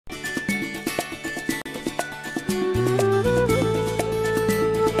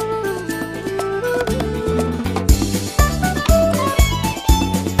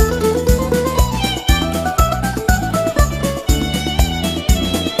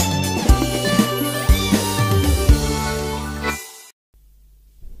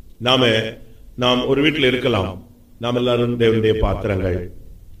நாம் ஒரு வீட்டில் இருக்கலாம். நாம் எல்லாரும் தேவனுடைய பாத்திரங்கள்.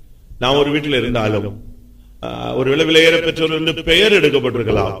 நாம் ஒரு வீட்டில் இருந்தாலும் ஒரு விலையேற பெற்றோர் பெயர்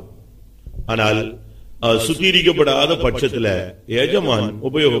எடுக்கப்பட்டிருக்கலாம். ஆனால் சுத்திகரிக்கப்படாத பட்சத்துல எஜமான்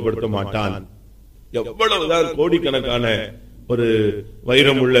உபயோகப்படுத்த மாட்டான். எவ்வளவுதான் கோடிக்கணக்கான ஒரு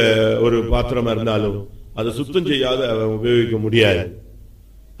வைரம் உள்ள ஒரு பாத்திரமா இருந்தாலும் அதை சுத்தம் செய்யாத உபயோகிக்க முடியாது.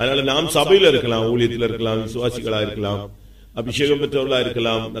 அதனால நாம் சபையில இருக்கலாம், ஊழியத்தில் இருக்கலாம், விசுவாசிகளா இருக்கலாம், அபிஷேகம் பெற்றவர்களா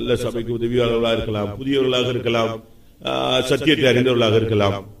இருக்கலாம், நல்ல சபைக்கு உதவியாளர்களா இருக்கலாம், புதியவர்களாக இருக்கலாம், சத்தியத்தை அறிந்தவர்களாக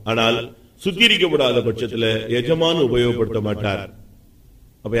இருக்கலாம். ஆனால் சுத்திகரிக்கப்படாத பட்சத்துல எஜமான் உபயோகப்படுத்த மாட்டார்.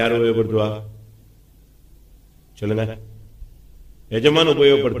 அப்ப யார் உபயோகப்படுத்துவா சொல்லுங்க? எஜமான்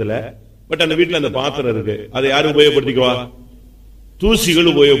உபயோகப்படுத்தல, பட் அந்த வீட்டுல அந்த பாத்திரம் இருக்கு, அதை யாரு உபயோகப்படுத்திக்குவா?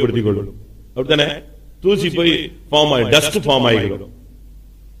 தூசிகள் உபயோகப்படுத்திக் கொள்ளும். அப்படித்தானே? தூசி போய் ஃபார்ம் ஆகி டஸ்ட் ஃபார்ம் ஆகிடும்.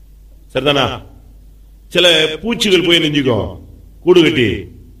 சரிதானா? சில பூச்சிகள் போய் நெஞ்சுக்கும், கூடு கட்டி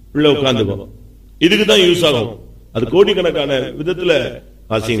உள்ள உட்கார்ந்துக்கும். இதுக்குதான் யூஸ் ஆகும். அது கோடிக்கணக்கான விதத்துல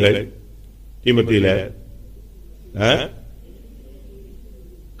வாசிங்கள். தீமோத்தேயுல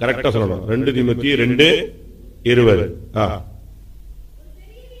கரெக்டா சொல்லணும். 2 தீமோத்தேயு 2:20.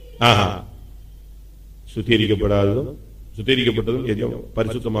 சுத்திகரிக்கப்படாததும் சுத்திகரிக்கப்பட்டதும்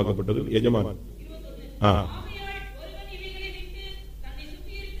பரிசுத்தமாக்கப்பட்டதும் எஜமான்.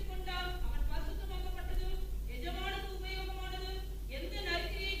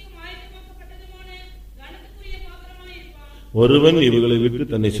 ஒருவன் இவர்களை விட்டு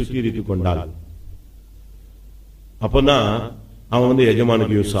தன்னை சுத்திகரித்துக் கொண்டால் அப்பதான் அவன்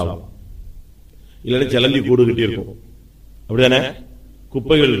எஜமானுக்கு யூஸ் ஆகும். இல்லைன்னா செலந்தி கூடு கட்டி இருக்கும், அப்படிதானே?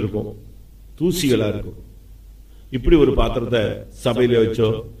 குப்பைகள் இருக்கும், தூசிகளா இருக்கும். இப்படி ஒரு பாத்திரத்தை சபையில வச்சோ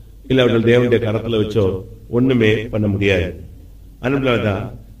இல்ல அவர்கள் தேவனுடைய கரத்துல வச்சோ ஒண்ணுமே பண்ண முடியாது. அதனாலதான்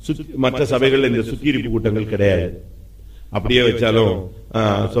மற்ற சபைகள்ல இந்த சுத்திகரிப்பு கூட்டங்கள் கிடையாது. அப்படியே வச்சாலும்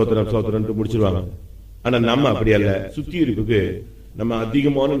சோத்திரம் சோத்திரம் முடிச்சிருவாங்க. ஆனா நம்ம அப்படி அல்ல. சுத்திகரிப்புக்கு நம்ம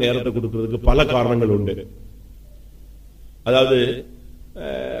அதிகமான நேரத்தை கொடுக்கிறதுக்கு பல காரணங்கள் உண்டு. அதாவது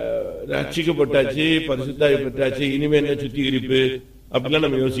ரட்சிக்கப்பட்டாச்சு, பரிசுத்தாய் பெற்றாச்சு, இனிமே என்ன சுத்திகரிப்பு அப்படிலாம்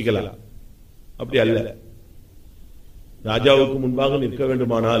நம்ம யோசிக்கலாம். அப்படி அல்ல. ராஜாவுக்கு முன்பாக நிற்க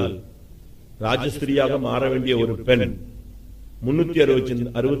வேண்டுமானால் ராஜஸ்திரியாக மாற வேண்டிய ஒரு பெண்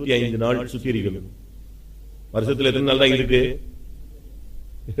 365 நாள் சுத்திகரிக்கணும். வருஷத்துல எத்தனை நாள் தான் இருக்கு?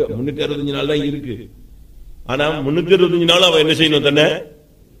 365 நாள் தான் இருக்கு. ஆனா 365 நாள் அவ என்ன செய்யணும்? தன்னை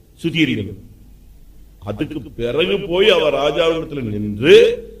சுத்திகரிக்கணும். அதுக்கு பிறகு போய் அவ ராஜாவிடத்தில் நின்று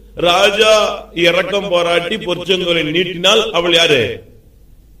ராஜா இரக்கம் பாராட்டி பொற்செங்கோலை நீட்டினால் அவள் யாரு?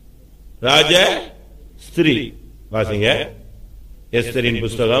 ராஜ ஸ்திரீ. வாசிங்க எஸ்தரின்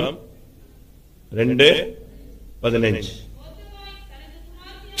புஸ்தகம் 2:15.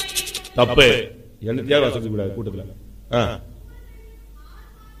 தப்பு என்னத்தையாவது வாசிக்க கூடாது கூட்டத்தில்.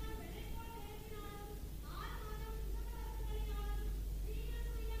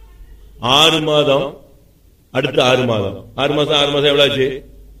 6 மாதம், அடுத்த 6 மாதம், 6 மாசம் எவ்வளவு ஆச்சு?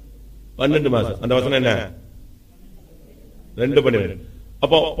 12 மாசம். அந்த வசனம் என்ன? 2:12.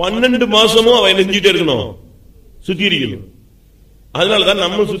 அப்போ 12 மாசமும் அவன் நெஞ்சிட்டே இருக்கணும், சுத்திகரிக்கணும். அதனாலதான்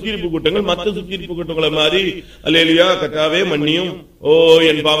நம்ம சுத்திகரிப்பு கூட்டங்கள் மற்ற சுத்திகரிப்பு கூட்டங்களை மாதிரி அல்லேலூயா கர்த்தாவே மன்னியும், ஓ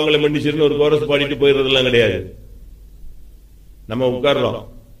என் பாவங்களை மன்னிச்சிருன்னு ஒரு கோரஸ் பாடிட்டு போயிடுறதெல்லாம் கிடையாது. நம்ம உட்கார்றோம்,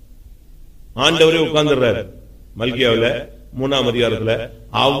 ஆண்டவரே உட்கார்ந்துடுறாரு. மல்கியாவில் 3ஆம் அதிகாரத்துல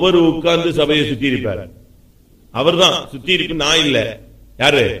அவர் உட்கார்ந்து சபையை சுத்திகரிப்பார். அவர் தான் சுத்திகரிப்பு, நான் இல்ல.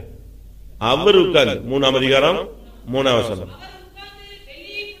 யாரு? அவர் உட்கார்ந்து 3ஆம் அதிகாரம் 3ஆம் வசனம்.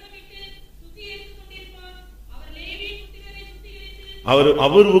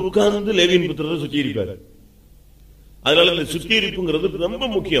 அவர் உட்கார்ந்து லேவியின் புத்திரரை சுத்திகரிப்பார். அதனால இந்த சுத்திகரிப்புங்கிறது ரொம்ப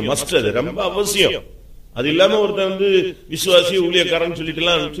முக்கியம், மஸ்ட். அது ரொம்ப அவசியம். அது இல்லாம ஒருத்தர் விசுவாசி ஊழியக்காரன் சொல்லிட்டு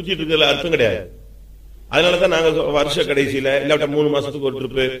எல்லாம் சுத்திட்டு இருக்கிறதுல அர்த்தம் கிடையாது. அதனாலதான் நாங்க வருஷ கடைசியில இல்லாட்ட 3 மாசத்துக்கு ஒரு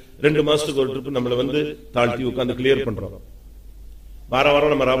ட்ரிப்பு, 2 மாசத்துக்கு ஒரு ட்ரிப்பு நம்மள தாழ்த்தி உட்கார்ந்து கிளியர் பண்றோம்.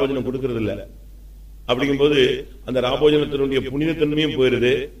 வாரம் நம்ம ராபோஜனம் கொடுக்கறது இல்ல. அப்படிங்கும்போது அந்த ராபோஜனத்தினுடைய புனிதத்தன்மையும்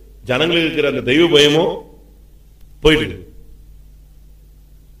போயிருது, ஜனங்களுக்கு இருக்கிற அந்த தெய்வ பயமும் போயிட்டு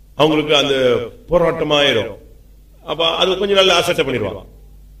அவங்களுக்கு அந்த போராட்டமாயிரும். அப்ப அது கொஞ்ச நாள் அசட்டை பண்ணிடுவாங்க.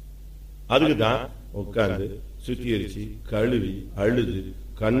 அதுக்குதான் உட்கார்ந்து சுத்திகரிச்சு கழுவி அழுது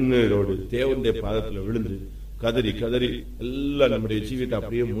கண்ணீரோடு தேவனுடைய பாதத்துல விழுந்து கதறி கதறி எல்லாம் நம்முடைய ஜீவித்தை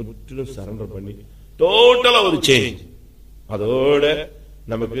அப்படியே முற்றிலும் சரண்டர் பண்ணி டோட்டலா ஒரு சேஞ்ச். அதோட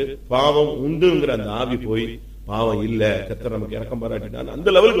நமக்கு பாவம் உண்டுங்கிற அந்த ஆவி போய் பாவம் இல்ல, கர்த்தர் நமக்கு இறக்கம் பாராட்டினான், அந்த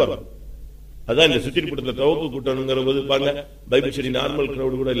லெவலுக்கு வரும். அதான் இந்த சுத்திகரிப்பு துவக்க கூட்டணுங்கிற போது பாருங்க, பைபிள் ஸ்டடி நார்மல்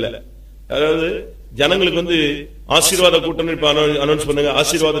கிரௌடு கூட இல்ல. அதாவது ஜனங்களுக்கு ஆசீர்வாத கூட்டம் இப்ப அனௌன்ஸ் பண்ணுங்க,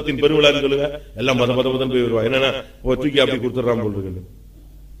 ஆசீர்வாதத்தின் பெருவிழான்னு சொல்லுங்க, எல்லாம் மத போய் வருவாங்க. என்னன்னா தூக்கி அப்படி கொடுத்துறான் போல் இருக்கு.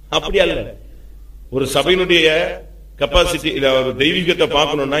 அப்படி அல்ல. ஒரு சபையினுடைய கெப்பாசிட்டி தெய்வீகத்தை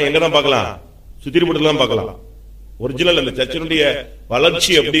பார்க்கணும்னா எங்கதான் பார்க்கலாம்? சுத்திரிப்படலாம் பார்க்கலாம். ஒரிஜினல் அந்த சர்ச்சினுடைய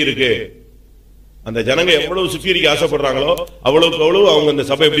வளர்ச்சி எப்படி இருக்கு, அந்த ஜனங்க எவ்வளவு சுத்திகரிக்க ஆசைப்படுறாங்களோ அவ்வளவுக்கு அவ்வளவு அவங்க அந்த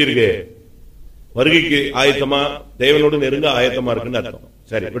சபை எப்படி இருக்கு, வருகைக்கு ஆயத்தமா, தேவனோடு நெருங்க ஆயத்தமா இருக்குன்னு அர்த்தம்.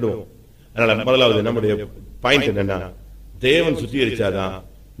 சரி, விடுவோம். அதனால முதலாவது நம்முடைய பாயிண்ட் என்னன்னா, தேவன் சுத்திகரிச்சாதான்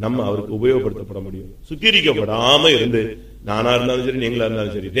நம்ம அவருக்கு உபயோகப்படுத்தப்பட முடியும். சுத்திகரிக்கப்படாம இருந்து நானா இருந்தாலும் சரி, நீங்களா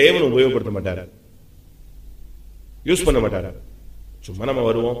இருந்தாலும் சரி, தேவன் உபயோகப்படுத்த மாட்டாரு, யூஸ் பண்ண மாட்டாரு. சும்மா நம்ம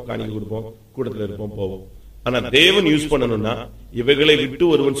வருவோம், காணிக்கை கொடுப்போம், கூட்டத்தில் இருப்போம், போவோம். ஆனா தேவன் யூஸ் பண்ணணும்னா இவைகளை விட்டு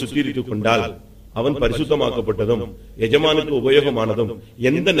ஒருவன் சுத்திகரித்துக் கொண்டால் அவன் பரிசுத்தமாக்கப்பட்டதும் எஜமானுக்கு உபயோகமானதும்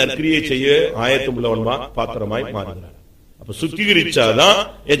எந்த நற்கிரியை செய்ய ஆயத்தம் உள்ளவன்மா பாத்திரமாய் மாறுகிறார். அப்ப சுத்திகரிச்சாதான்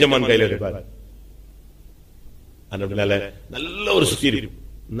எஜமான் கையில் எடுப்பார். அதனால நல்ல ஒரு சுத்திகரிப்பு.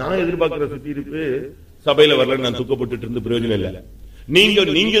 நான் எதிர்பார்க்கிற சுத்திகரிப்பு சபையில வரல, நான் துக்கப்பட்டு இருந்து பிரயோஜனம் இல்லை.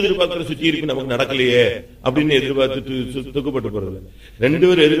 நீங்க எதிர்பார்க்கிற சுத்திகரிப்பு நமக்கு நடக்கலையே அப்படின்னு எதிர்பார்த்துட்டு துக்கப்பட்டு போறது. ரெண்டு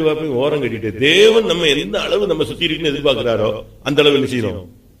பேரும் எதிர்பார்ப்பையும் ஓரம் கட்டிட்டு தேவன் நம்ம எந்த அளவு நம்ம சுத்திகரிப்புன்னு எதிர்பார்க்கிறாரோ அந்த அளவு என்ன செய்யணும்?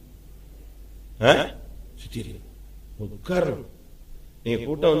 உட்காரணும். நீங்க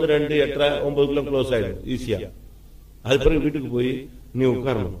கூட்டம் வந்து 2, 8, 9 க்ளோஸ் ஆயிடும் ஈஸியா. அது பிறகு வீட்டுக்கு போய் நீ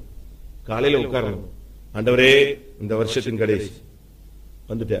உட்காரணும், காலையில உட்காரணும். ஆண்டவரே, இந்த வருஷத்தின் கடைசி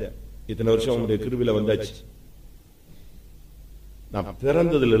வந்துட்ட, இத்தனை வருஷம் உங்களுடைய கிருபையில வந்தாச்சு. நான்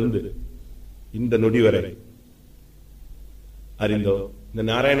பிறந்ததுல இருந்து இந்த நொடி வரை அறிந்தோ, இந்த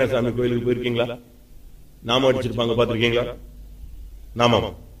நாராயணசாமி கோயிலுக்கு போயிருக்கீங்களா? நாம அடிச்சிருப்பாங்க, பாத்திருக்கீங்களா?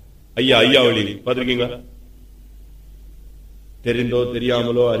 நாமம் ஐயா வழி பாத்திருக்கீங்களா? தெரிந்தோ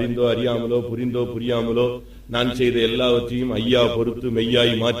தெரியாமலோ, அறிந்தோ அறியாமலோ, புரிந்தோ புரியாமலோ நான் செய்த எல்லாவற்றையும் ஐயா பொறுத்து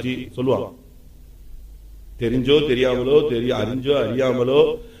மெய்யாய் மாற்றி சொல்லுவான். தெரிஞ்சோ தெரியாமலோ, அறிஞ்சோ அறியாமலோ,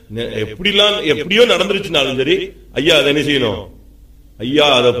 எப்படியோ நடந்துருச்சுனாலும் சரி, ஐயா அதை என்ன செய்யணும்? ஐயா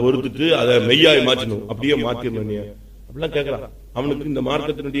அதை பொறுத்துட்டு அதை மெய்யாய் மாற்றணும், அப்படியே மாத்திரணும். அப்படிலாம் கேட்கறான். அவனுக்கு இந்த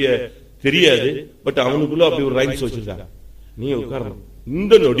மார்க்கத்தினுடைய தெரியாது, பட் அவனுக்குள்ள அப்படி ஒரு ரைட்ஸ் வச்சிருக்காங்க. நீ உட்காரணும்.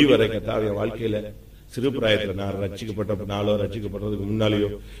 இந்த நொடி வரை கர்த்தாவே வாழ்க்கையில சிறு பிராயத்துல நான் ரட்சிக்கப்பட்ட நாளோ, ரட்சிக்கப்படுறதுக்கு முன்னாலேயோ,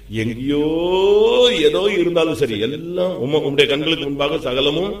 எங்கேயோ ஏதோ இருந்தாலும் சரி, எல்லாம் உங்களுடைய கண்களுக்கு முன்பாக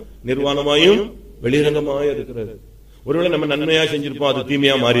சகலமும் நிர்வாணமாயும் வெளிரங்கமாயும் இருக்கிறது. ஒருவேளை நம்ம நன்மையா செஞ்சிருப்போம், அது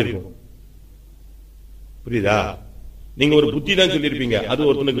தீமையா மாறி இருக்கும். புரியுதா? நீங்க ஒரு புத்தி தான் சொல்லியிருப்பீங்க, அது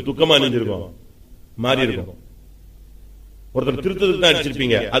ஒருத்தனுக்கு துக்கமா நினைஞ்சிருக்கும், மாறி இருக்கும். ஒருத்தர் திருத்தத்துக்கு தான்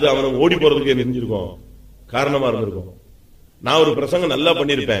அடிச்சிருப்பீங்க, அது அவனை ஓடி போறதுக்கு நெஞ்சிருக்கும், காரணமா இருந்திருக்கும். நான் ஒரு பிரசங்கம் நல்லா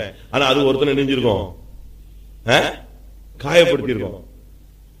பண்ணிருப்பேன், ஆனா அது ஒருத்தனை நெஞ்சிருக்கும், காயப்படுத்திருக்கோம்.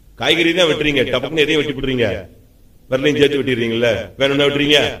 காய்கறி தான் வெட்டுறீங்க, டப்புன்னு எதையும் வெட்டி விட்டுறீங்க, வரலையும் சேர்த்து வெட்டிடுறீங்கல்ல, வேணும்னா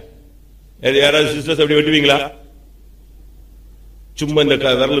வெட்டுறீங்க. யாராவது சிஸ்டர்ஸ் அப்படி வெட்டுவீங்களா? சும்மா இந்த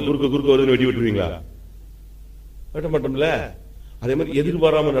விரல குறுக்க வருதுன்னு வெட்டி விட்டுருவீங்களா? வெட்ட மாட்டோம்ல. அதே மாதிரி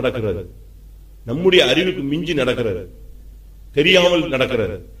எதிர்பாராம நடக்கிறது, நம்முடைய அறிவுக்கு மிஞ்சி நடக்கிறது, தெரியாமல்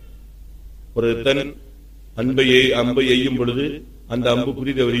நடக்கிறது. ஒரு தன் அம்பை எய்யும் பொழுது அந்த அம்பு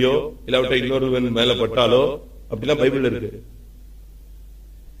குறி தவறியோ இல்லாவிட்ட இன்னொருவன் மேல பட்டாலோ, அப்படிலாம் பைபிள் இருக்கு.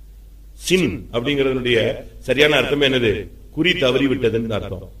 சின் அப்படிங்கறதுடைய சரியான அர்த்தம் என்னது? குறி தவறி விட்டதுன்னு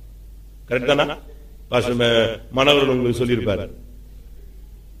அர்த்தம். கரெக்டானா? மாணவர்கள் உங்களுக்கு சொல்லியிருப்பாரு.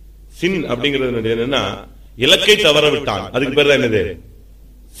 சின் அப்படிங்கிறது என்னன்னா, இலக்கை தவற விட்டான், அதுக்கு பேர் தான் என்னது?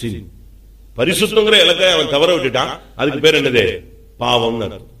 சின். பரிசுத்தங்கிற இலக்கை அவன் தவற விட்டுட்டான், அதுக்கு பேர் என்னது? பாவம்.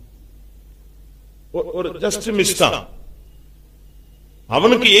 ஒரு ஜஸ்ட் மிஸ் தான்.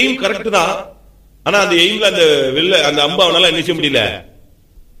 அவனுக்கு எய்ம் கரெக்ட் தான், ஆனா அந்த எய்ம்ல அந்த அந்த அம்பு அவனால என்ன செய்ய முடியல,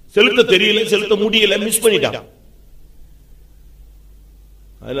 செலுத்த தெரியல, செலுத்த முடியல, மிஸ் பண்ணிட்டான்.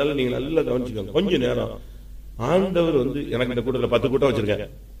 அதனால நீங்க நல்லா கவனிச்சுக்கோங்க. கொஞ்ச நேரம் ஆண்டவர் எனக்கு இந்த கூட்டத்தில் 10 கூட்டம்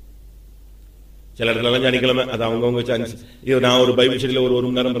வச்சிருக்கேன். சில இடத்துல சனிக்கிழமை அது அவங்கவுங்க சான்ஸ். நான் ஒரு பைபிள் ஸ்டடியில ஒரு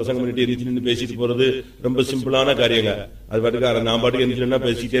மணி நேரம் பிரசங்கம் பண்ணிட்டு எரிஞ்சு பேசிட்டு போறது ரொம்ப சிம்பிளான காரியங்க. அது பாட்டுக்கு நான் பாட்டுக்கு எரிஞ்சுன்னா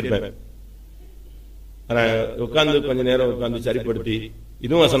பேசிட்டே இருப்பேன். ஆனா உட்கார்ந்து கொஞ்ச நேரம் உட்கார்ந்து சரிப்படுத்தி,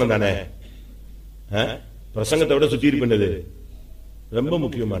 இதுவும் வசனம் தானே, பிரசங்கத்தை விட சுத்தி இருப்பது ரொம்ப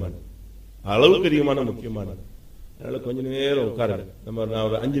முக்கியமானது, அளவுக்கு அதிகமான முக்கியமானது. அதனால கொஞ்ச நேரம் உட்காருங்க. நான்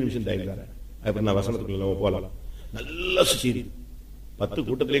ஒரு 5 நிமிஷம் டைம் தரேன், அப்புறம் நான் வசனத்துக்குள்ள நம்ம போகலாம். நல்லா சுத்தி 10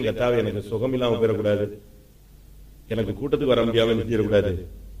 கூட்டத்திலையும் கத்தாவே எனக்கு சுகம் இல்லாம போயிடக்கூடாது, எனக்கு கூட்டத்துக்கு வர முடியாம நிறுத்திடக்கூடாது,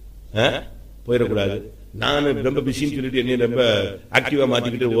 போயிடக்கூடாது. நான் ரொம்ப பிஸின்னு சொல்லிட்டு என்ன ரொம்ப ஆக்டிவா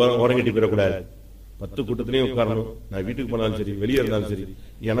மாத்திக்கிட்டு ஓரங்கட்டி போயிடக்கூடாது. 10 கூட்டத்திலையும் உட்காரணும். நான் வீட்டுக்கு போனாலும் சரி, வெளியே இருந்தாலும் சரி,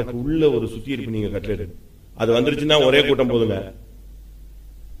 எனக்கு உள்ள ஒரு சுத்தி இருப்பு நீங்க கட்டளை. அது வந்துருச்சுன்னா ஒரே கூட்டம் போதுங்க.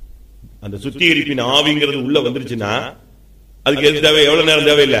 அந்த சுத்திகரிப்பின் ஆவிங்கிறது உள்ள வந்துருச்சுன்னா அதுக்கு எது தேவை? எவ்வளவு நேரம்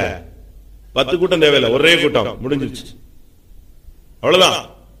தேவையில்லை, 10 கூட்டம் தேவையில்லை, ஒரே கூட்டம் முடிஞ்சிருச்சு, அவ்வளவுதான்.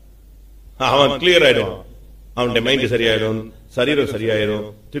 அவன் கிளியர் ஆயிடுவான், அவனுடைய மைண்ட் சரியாயிடும், சரீரம் சரியாயிரும்,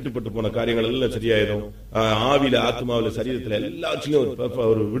 திட்டுப்பட்டு போன காரியங்கள் எல்லாம் சரியாயிரும், ஆவில ஆத்மாவில சரீரத்துல எல்லாச்சும்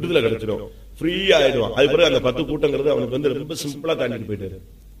ஒரு விடுதலை கிடைச்சிடும், ஃப்ரீ ஆயிடும். அது பிறகு அந்த 10 கூட்டங்கிறது அவனுக்கு வந்து ரொம்ப சிம்பிளா தாண்டிட்டு போயிட்டாரு.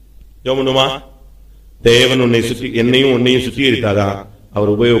 யோமனுமா தேவன் உன்னை சுத்தி என்னையும் உன்னையும் சுத்திகரித்தாதான்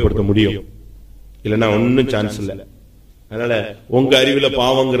அவர் உபயோகப்படுத்த முடியும், இல்லைன்னா ஒன்னும் சான்ஸ் இல்லை. அதனால உங்க அறிவில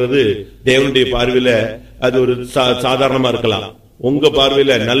பாவங்கிறது தேவனுடைய பார்வையில அது ஒரு சாதாரணமா இருக்கலாம், உங்க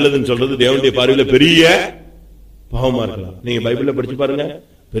பார்வையில நல்லதுன்னு சொல்றது தேவனுடைய பார்வையில பெரிய பாவமா இருக்கலாம். நீங்க பைபிள்ல படிச்சு பாருங்க,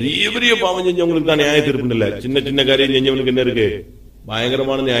 பெரிய பெரிய பாவம் செஞ்சவங்களுக்கு தான் நியாய தீர்ப்பு இல்ல, சின்ன சின்ன காரியம் செஞ்சவங்களுக்கு என்ன இருக்கு?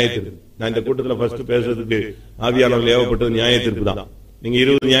 பயங்கரமான நியாய தீர்ப்பு. நான் இந்த கூட்டத்தில் ஃபர்ஸ்ட் பேசுறதுக்கு ஆவியானவர்கள் ஏவப்பட்டது நியாய தீர்ப்பு தான். நீங்க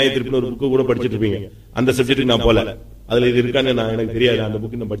 20 நியாய தீர்ப்புன்னு ஒரு புக்கு கூட படிச்சுட்டு இருப்பீங்க, அந்த சப்ஜெக்ட்டுக்கு நான் போல, அதுல இது இருக்கான்னு எனக்கு தெரியாது, அந்த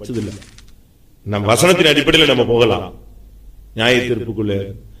புக்கு நான் படிச்சது இல்லை. நம்ம வசனத்தின் அடிப்படையில் நம்ம போகலாம் நியாய தீர்ப்புக்குள்ள.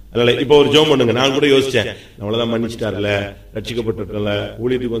 அதனால இப்ப ஒரு ஜெபம் பண்ணுங்க. நான் கூட யோசிச்சேன், நம்மளதான் மன்னிச்சிட்டார்ல, ரட்சிக்கப்பட்டுட்டல,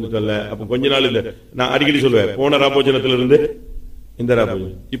 ஊழியத்துக்கு வந்துட்டல, அப்ப கொஞ்ச நாள் இல்ல, நான் அடிக்கடி சொல்லுவேன் போன ராபோஜனத்துல இருந்து இந்த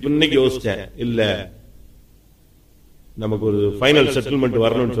ராபோஜனம். இப்ப இன்னைக்கு யோசிச்சேன், இல்ல நமக்கு ஒரு ஃபைனல் செட்டில்மெண்ட்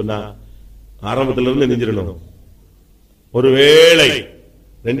வரணும்னு சொன்னா ஆரம்பத்துல இருந்து நெஞ்சிடணும். ஒருவேளை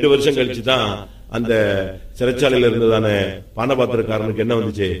 2 வருஷம் கழிச்சுதான் அந்த சிறைச்சாலையில இருந்ததான பானபாத்திரக்காரனுக்கு என்ன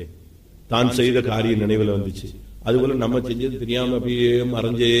வந்துச்சு? தான் செய்த காரிய நினைவுல வந்துச்சு. அதுபோல நம்ம செஞ்சது தெரியாம அப்படியே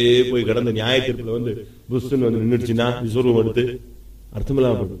மறைஞ்சே போய் கடந்த நியாய தீர்ப்புல வந்து புஷ்ன்னு வந்து நின்றுச்சுன்னா விஸ்வரூபம் எடுத்து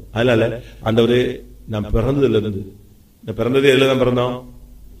அர்த்தமில்லாம போடும். அதனால ஆண்டவரே, நான் பிறந்ததுல இருந்து, நான் பிறந்ததே எதுல தான் பிறந்தோம்?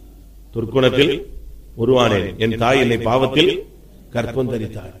 துர்க்குணத்தில் உருவானேன், என் தாய் என்னை பாவத்தில் கற்பம்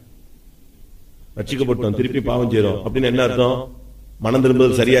தரித்தாள். ரட்சிக்கப்பட்டோம், திருப்பி பாவம் செய்யறோம் அப்படின்னு என்ன அர்த்தம்? மனம்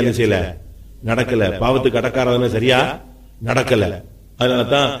திரும்புவது சரியா என்ன செய்யல, நடக்கல. பாவத்துக்கு அடக்காராதனை சரியா நடக்கல.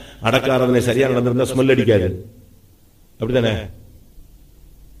 அதனாலதான் அடக்காராதனை சரியா நடந்திருந்தா ஸ்மெல் அடிக்காது, அப்படித்தானே?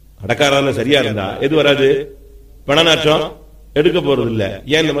 அடக்காராதனை சரியா இருந்தா எது வராது? பணநாற்றம் எடுக்க போறது இல்ல.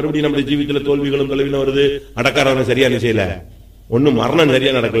 ஏன் மறுபடியும் நம்முடைய ஜீவிதத்துல தோல்விகளும் தொலைவிலும் வருது? அடக்காராதனை சரியா என்ன செய்யல, ஒன்னும் மரணம்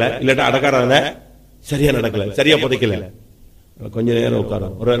சரியா நடக்கல, இல்லாட்டா அடக்காராதனை சரியா நடக்கல, சரியா புதைக்கல. கொஞ்ச நேரம்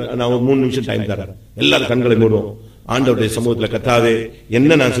உட்காரும், நான் ஒரு 3 நிமிஷம் டைம் தரேன், எல்லாரும் கண்களை மூடுவோம். ஆண்டவருடைய சமூகத்துல, கர்த்தாவே,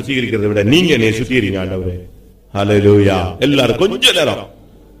 என்ன நான் சுத்திகரிக்கிறதை விட நீங்க என்னை சுத்திகரிங்க ஆண்டவரே. ஹல்லேலூயா. எல்லாரும் கொஞ்ச நேரம்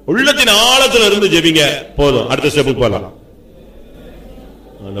உள்ளத்தின் ஆழத்துல இருந்து ஜெபிங்க, போதும். அடுத்த ஸ்டெப்புக்கு போகலாம்.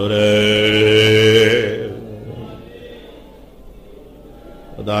 ஆண்டவரே,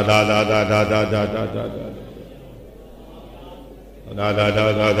 தா தா தா தா தா தா தா தா தா தா தா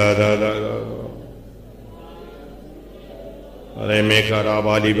தா தா தா தா. अरे मैं करा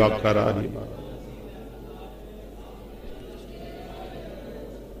वाली बात करा दी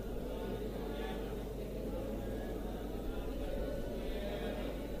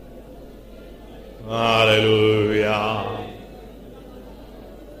हालेलुया.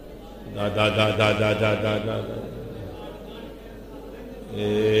 दा दा दा दा दा दा दा दा दा.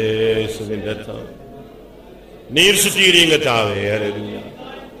 இயேசுவின் ரத்தம் நீர் சுத்திகரிங்க தாவே. ஹல்லேலூயா.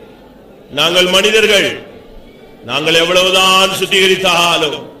 நாங்கள் மனிதர்கள், நாங்கள் எவ்வளவுதான்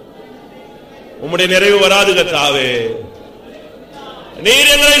சுத்திகரித்தாலும் உம்முடைய நிறைவு வராது கர்த்தாவே.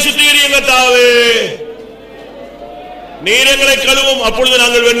 நீர் எங்களை சுத்திகரியுங்க தாவே, நீர் எங்களை கழுவும், அப்பொழுது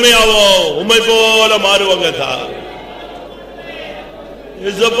நாங்கள் வெண்மையாவோம், உம்மை போல மாறுவோங்க தாவே.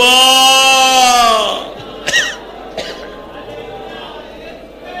 இயேசுப்பா,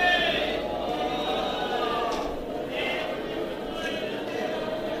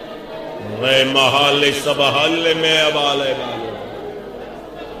 महल सब हल में अबाले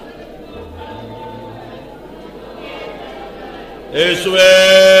यीशुवे.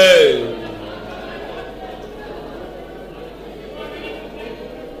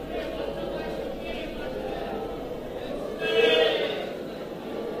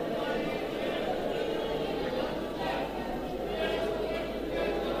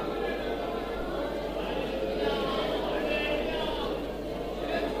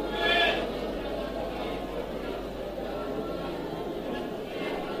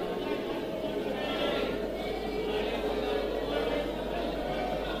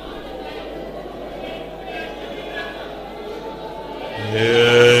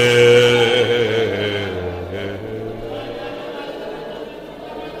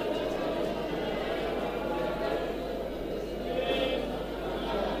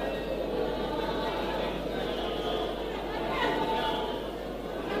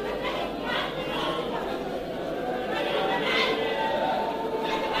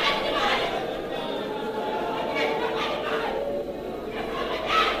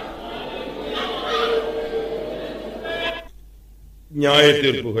 நியாய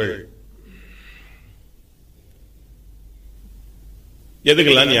தீர்ப்புகள்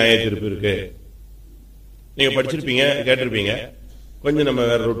எதுக்கெல்லாம் நியாய தீர்ப்பு இருக்கு? நீங்க படிச்சிருப்பீங்க, கேட்டிருப்பீங்க. கொஞ்சம் நம்ம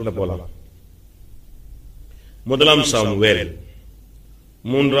வேற ரூட்ல போலாம். முதலாம் சாமுவேல்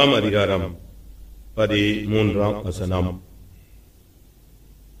 3ஆம் அதிகாரம் 13ஆம் வசனம்.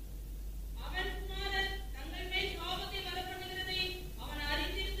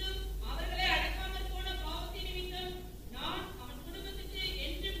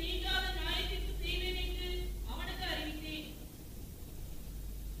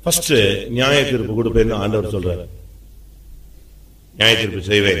 ஃபர்ஸ்ட் நியாய தீர்ப்பு கொடுப்பேன்னு ஆண்டவர் சொல்றாரு. நியாய தீர்ப்பு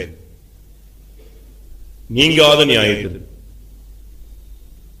செய்வேன், நீங்காத நியாய தீர்ப்பு.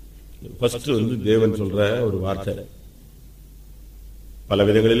 ஃபர்ஸ்ட் தேவன் சொல்ற ஒரு வார்த்தை. பல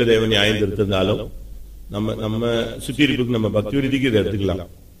விதங்களில் தேவன் நியாயம் தீர்த்திருந்தாலும் நம்ம சுத்திருப்புக்கு நம்ம பக்தி விருதிக்கு இதை எடுத்துக்கலாம்.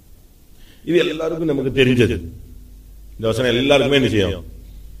 இது எல்லாருக்கும் நமக்கு தெரிஞ்சது. இந்த வசனம் எல்லாருக்குமே என்ன செய்யும்?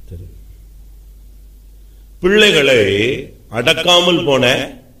 பிள்ளைகளை அடக்காமல் போன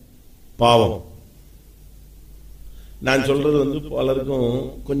பாவம். நான் சொல்றது பலருக்கும்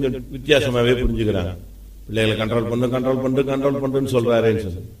கொஞ்சம் வித்தியாசமாவே புரிஞ்சுக்கிறாங்க. பிள்ளைகளை கண்ட்ரோல் பண்றேன்னு சொல்றாருன்னு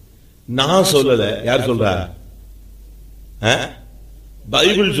சொல்லு. நான் சொல்லல, யார் சொல்றா?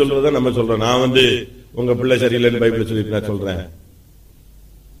 பைபிள் சொல்றத நம்ம சொல்றோம். நான் உங்க பிள்ளை சரியில்லைன்னு பைபிள் சொல்லிட்டு நான் சொல்றேன்.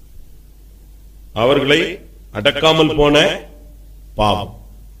 அவர்களை அடக்காமல் போன பாவம்.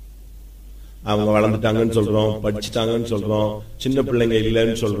 அவங்க வளர்ந்துட்டாங்கன்னு சொல்றோம், படிச்சுட்டாங்கன்னு சொல்றோம், சின்ன பிள்ளைங்க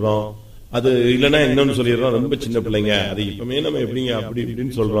இல்லைன்னு சொல்றோம். அது இல்லைன்னா இன்னொன்னு சொல்லிடுறோம், ரொம்ப சின்ன பிள்ளைங்க, அது இப்பவுமே நம்ம எப்படிங்க அப்படி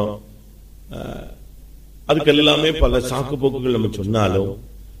இப்படின்னு சொல்றோம். அதுக்கு எல்லாமே பல சாக்கு போக்குகள் நம்ம சொன்னாலும்,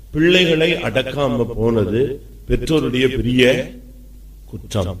 பிள்ளைகளை அடக்காம போனது பெற்றோருடைய பெரிய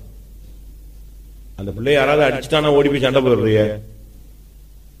குற்றம். அந்த பிள்ளை யாராவது அடிச்சுட்டானா ஓடி போய் சண்டை போடுறிய,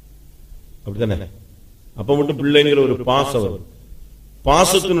 அப்படித்தானே? அப்ப மட்டும் பிள்ளைங்கிற ஒரு பாசம் வரும்.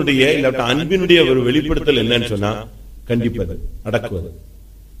 பாசத்தினுடைய இல்லாட்ட அன்பினுடைய ஒரு வெளிப்படுத்தல் என்னன்னு சொன்னா கண்டிப்பது, அடக்குவது.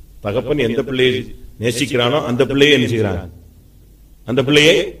 தகப்பன் எந்த பிள்ளையை நேசிக்கிறானோ அந்த பிள்ளையை என்ன செய்கிறான்? அந்த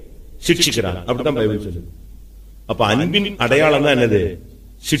பிள்ளையை சிக்ஷிக்கிறான். அப்படித்தான் பைபிள் சொல்லுது. அப்ப அன்பின் அடையாளம் தான் என்னது?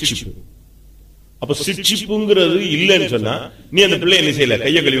 சிக்ஷிப்பு. அப்ப சிக்ஷிப்புங்கிறது இல்லைன்னு சொன்னா நீ அந்த பிள்ளை என்ன செய்யல,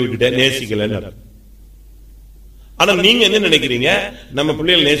 கையை கழுவி விட்டுட்ட, நேசிக்கலன்னு. ஆனா நீங்க என்ன நினைக்கிறீங்க? நம்ம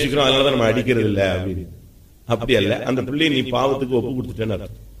பிள்ளைகளை நேசிக்கிறோம், அதனாலதான் நம்ம அடிக்கிறது இல்லை அப்படின்னு. அப்படி அல்ல. அந்த பிள்ளையை நீ பாவத்துக்கு ஒப்பு கொடுத்துட்டேன்னு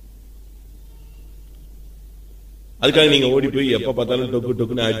அர்த்தம். அதுக்காக நீங்க ஓடி போய் எப்ப பார்த்தாலும் டொக்கு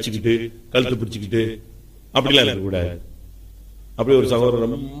டொக்குன்னு அடிச்சுக்கிட்டு கழுத்து பிடிச்சுக்கிட்டு அப்படிலாம் இருக்க கூடாது. அப்படி ஒரு சகோதரர்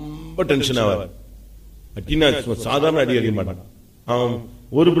ரொம்ப டென்ஷன் ஆவார். அட்டினா சாதாரண அடி அடிக்க மாட்டான். அவன்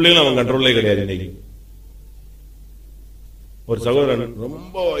ஒரு பிள்ளைகளும் அவன் கண்ட்ரோல்லே கிடையாது. இன்னைக்கு ஒரு சகோதரன்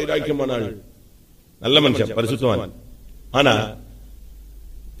ரொம்ப வைராக்கியமான ஆள், நல்ல மனுஷன், பரிசுத்தவான். ஆனா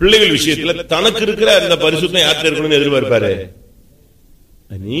பிள்ளைகள் விஷயத்துல தனக்கு இருக்கிற அந்த பரிசுத்தம் யார்கிட்ட இருக்கணும்னு எதிர்பார்ப்பாரு.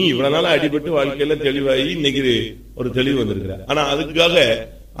 நீ இவ்வளவு நாள் அடிபட்டு வாழ்க்கையில தெளிவாகி இன்னைக்கு ஒரு தெளிவு வந்திருக்கிற. ஆனா அதுக்காக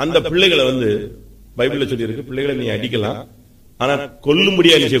அந்த பிள்ளைகளை பைபிள்ல சொல்லி இருக்கு, பிள்ளைகளை நீ அடிக்கலாம், ஆனா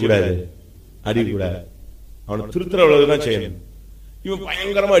கொல்லும்படியா என்ன செய்யக்கூடாது, அடிக்கக்கூடாது. அவனை திருத்துற அளவுதான் செய்யணும். இவன்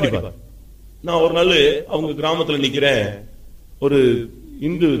பயங்கரமா அடிப்பான். நான் ஒரு நாள் அவங்க கிராமத்துல நிக்கிறேன், ஒரு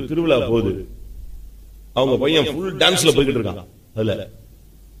இந்து திருவிழா போகுது. அவங்க பையன் ஃபுல் டான்ஸ்ல போய்கிட்டு இருக்கான். அதுல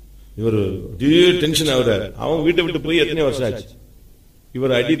இவர் டென்ஷன் ஆகுறாரு. அவன் வீட்டை விட்டு போய் எத்தனை வருஷம் ஆச்சு.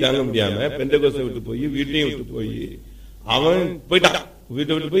 இவர் அடி தாங்க முடியாம பெண்டகோஸ்தை விட்டு போய் வீட்டையும் விட்டு போய் அவன் போயிட்டான்.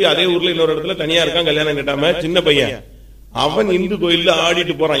 வீட்டை விட்டு போய் அதே ஊர்ல இன்னொரு இடத்துல தனியா இருக்கான், கல்யாணம் கட்டாம, சின்ன பையன். அவன் இந்து கோயில்ல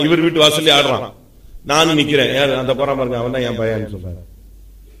ஆடிட்டு போறான், இவர் வீட்டு வாசல்ல ஆடுறான். நானும் நிக்கிறேன், அந்த போறான் பாருங்க, அவன் தான் என் பையன் சொல்றாரு.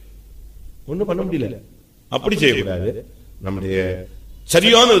 ஒண்ணும் பண்ண முடியல. அப்படி செய்யக்கூடாது. நம்முடைய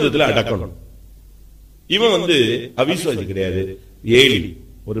சரியான விதத்துல அடக்கணும். இவன் அவிசுவாசி கிடையாது, ஏழி,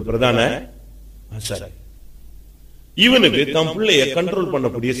 ஒரு பிரதான ஆசாரி. இவனுக்கு தம் பிள்ளைய கண்ட்ரோல்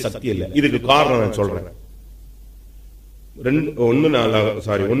பண்ணக்கூடிய சக்தி இல்லை. இதுக்கு காரணம் நான் சொல்றேன்.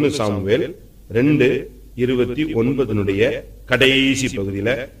 1 சாமுவேல் 2:29 கடைசி பகுதியில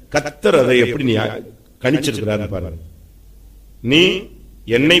கர்த்தர் அதை எப்படி நீ கணிச்சிருக்கிறார் பாருங்க. நீ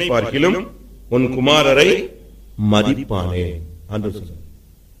என்னை பார்க்கிலும் உன் குமாரரை மதிப்பானே.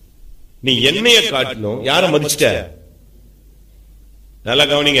 நீ என்னைய காட்டிலும் யார மதிச்சிட்ட? நல்லா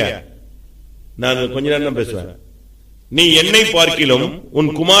கவனிங்க, நான் கொஞ்ச நேரம் தான் பேசுவேன். நீ என்னை பார்க்கிலும் உன்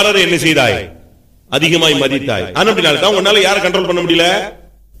குமாரரை என்ன செய்தாய்? அதிகமாய் மதித்தாய். அதனால்தான் உன்னால யார கண்ட்ரோல் பண்ண முடியல?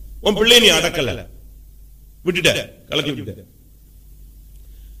 உன் பிள்ளை நீ அடக்கல, விட்டுட்ட, கலக்கி விட்டுட்ட.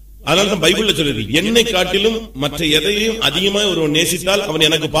 அதனால்தான் பைபிள்ல சொல்லுது, என்னை காட்டிலும் மற்ற எதையும் அதிகமாய் ஒருவன் நேசித்தால் அவன்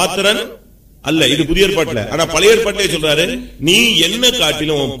எனக்கு பாத்திரன் அல்ல. இது புதிய ஏற்பாட்டுல. ஆனா பழைய ஏற்பாட்டிலே சொல்றாரு, நீ என்ன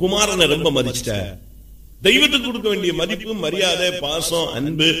காட்டிலும் உன் குமாரனை ரொம்ப மதிச்சிட்ட. தெய்வத்துக்கு கொடுக்க வேண்டிய மதிப்பு, மரியாதை, பாசம்,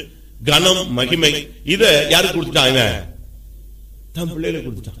 அன்பு, கனம், மகிமை, இத யாருக்கு கொடுத்துட்டாங்க? தன் பிள்ளைகளை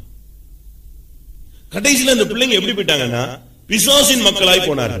கொடுத்துட்டாங்க. கடைசியில் அந்த பிள்ளைங்க எப்படி போயிட்டாங்கன்னா பிசாசின் மக்களாய்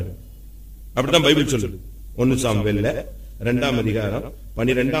போனார்கள். அப்படித்தான் பைபிள் சொல்லுது. 1 சாமுவேல்ல 2ஆம் அதிகாரம்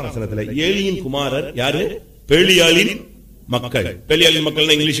 12ஆம் வசனத்துல ஏலியின் குமாரர் யாரு? பேலியாளின் மக்கள். பேலியாளின்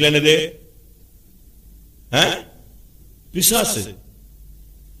மக்கள் இங்கிலீஷ்ல என்னது? பிசாசு.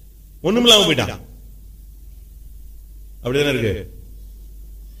 ஒண்ணுமில்லாம போயிட்டான். அப்படிதானே இருக்கு.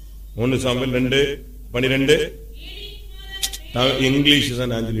 1 சாமுவேல் 2:12 இங்கிலீஷ்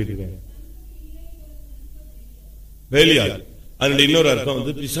தான் நான் சொல்லிட்டு இருக்கேன். பேலியாள், அதனுடைய இன்னொரு அர்த்தம்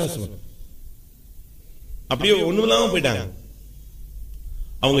வந்து பிசாசு. அப்படியே ஒண்ணுமில்லாம போயிட்டாங்க.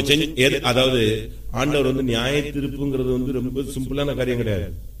 அவங்க செஞ்ச, அதாவது ஆண்டவர் வந்து நியாய தீர்ப்புங்கிறது வந்து ரொம்ப சிம்பிளான காரியம் கிடையாது.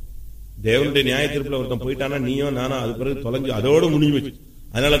 தேவனுடைய நியாய தீர்ப்புல ஒருத்தன் போயிட்டானா நீயோ நானா அது பிறகு தொலைஞ்சு அதோட முடிஞ்சு வச்சு.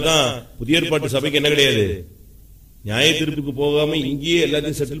 அதனாலதான் புதிய ஏற்பாட்டு சபைக்கு என்ன கிடையாது, நியாய தீர்ப்புக்கு போகாம இங்கேயே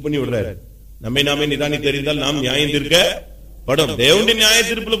எல்லாத்தையும் செட்டில் பண்ணி விடுறாரு. நம்மை நாமே நிதானி தெரிந்தால் நாம் நியாயம் தீர்க்க படும். தேவனுடைய நியாய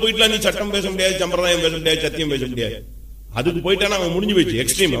தீர்ப்புல போயிட்டா நீ சட்டம் பேச முடியாது, சம்பிரதாயம் பேச முடியாது, சத்தியம் பேச முடியாது. அதுக்கு போயிட்டானா அவன் முடிஞ்சு போயிடுச்சு.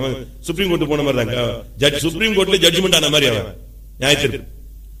 எக்ஸ்ட்ரீம். அவன் சுப்ரீம் கோர்ட் போன மாதிரி தான். சுப்ரீம் கோர்ட்ல ஜட்ஜ்மெண்ட் ஆன மாதிரி அவன் நியாய தீர்ப்பு.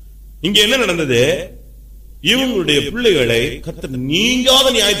 இங்க என்ன நடந்தது? இவங்களுடைய பிள்ளைகளை கர்த்தர் நீங்காத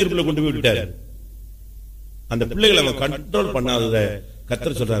நியாய தீர்ப்புல கொண்டு போய் விட்டாரு. அந்த பிள்ளைகளை அவன் கண்ட்ரோல் பண்ணாதத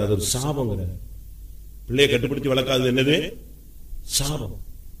கர்த்தர் சொல்றாரு, அது ஒரு சாபம். பிள்ளையை கட்டுப்படுத்தி வளர்க்காதது என்னது? சாபம்.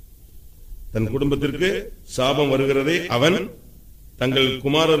 தன் குடும்பத்திற்கு சாபம் வருகிறதை அவன் தங்கள்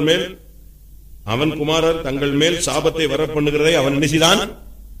குமாரர் மேல், அவன் குமாரர் தங்கள் மேல் சாபத்தை வர பண்ணுகிறதை அவன் நினைச்சுதான்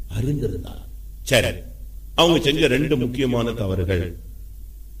அறிந்திருந்தான். சரி, அவங்க செஞ்ச 2 முக்கியமான தவறுகள்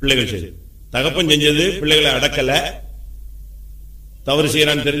பிள்ளைகள் செய்து. தகப்பன் செஞ்சது பிள்ளைகளை அடக்கல, தவறு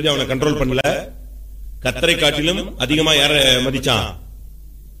செய்யறான்னு தெரிஞ்சு அவனை கண்ட்ரோல் பண்ணல. கர்த்தரை காட்டிலும் அதிகமா யார மதிச்சான்?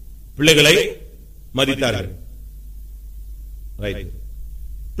 பிள்ளைகளை மதித்தார்கள்.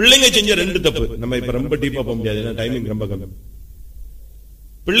 பிள்ளைங்க செஞ்ச 2 தப்பு. நம்ம இப்ப ரொம்ப டீப்பா போக முடியாது, டைமிங் ரொம்ப கம்மி.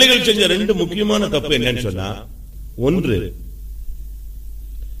 பிள்ளைகள் செஞ்ச 2 முக்கியமான தப்பு என்னன்னு சொன்னா, 1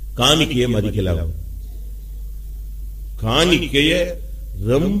 காணிக்கையை மதிக்கல. காணிக்கைய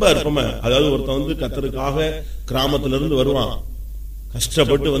ரொம்ப அற்பமா, அதாவது ஒருத்தன் வந்து கர்த்தருக்காக கிராமத்திலிருந்து வருவான்,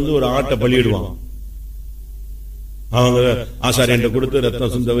 கஷ்டப்பட்டு வந்து ஒரு ஆட்டை பலியிடுவான். அவங்க ஆசாரியன்ட்ட கொடுத்து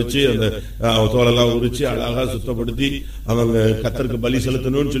ரத்தம் சுந்த வச்சு அந்த தோலெல்லாம் உரிச்சு அழகா சுத்தப்படுத்தி அவங்க கர்த்தருக்கு பலி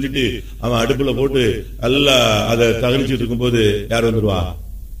செலுத்தணும்னு சொல்லிட்டு அவன் அடுப்புல போட்டு எல்லாம் அதை தகனிச்சுட்டு இருக்கும் போது யார் வந்துருவா?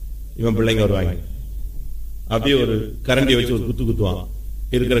 இவன் பிள்ளைங்க வருவாங்க. அப்படியே ஒரு கரண்டியை வச்சு ஒரு குத்து குத்துவான்,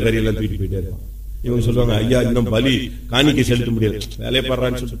 இருக்கிற கறியெல்லாம் தூக்கிட்டு போயிட்டே இருப்பான். இவங்க சொல்லுவாங்க, ஐயா இன்னும் பலி காணிக்கை செலுத்த முடியாது, வேலையை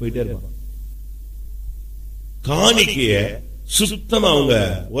பாடுறான்னு சொல்லிட்டு போயிட்டே இருப்பான். காணிக்கைய சுத்தமா அவங்க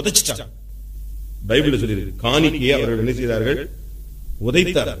உதைச்சிட்டாங்க. பைபிள் சொல்லியிருக்கு, காணிக்கையை அவர்கள் என்ன செய்தார்கள்?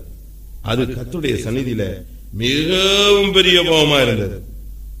 உதைத்தார்கள். அது கர்த்தருடைய சந்நிதியில மிகவும் பெரிய பாவமா இருந்தது.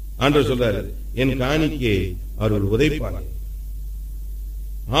 ஆண்டவர் சொல்றாரு, என் காணிக்கையை அவர்கள் உதைப்பார்கள்.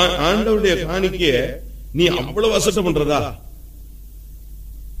 ஆண்டவருடைய காணிக்கைய நீ அவ்வளவு அசட்டை பண்றதா?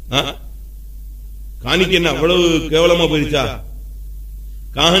 காணிக்கை என்ன அவ்வளவு கேவலமா போயிருச்சா?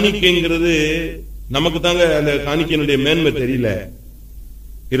 காணிக்கைங்கிறது நமக்கு தாங்க அந்த காணிக்கையினுடைய மேன்மை தெரியல.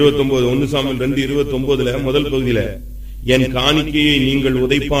 29 1 சாமுவேல் 2:29 முதல் பகுதியில, என் காணிக்கையை நீங்கள்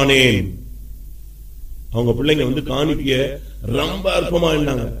உதைப்பானேன். அவங்க பிள்ளைங்க வந்து காணிக்கைய ரொம்ப அற்பமா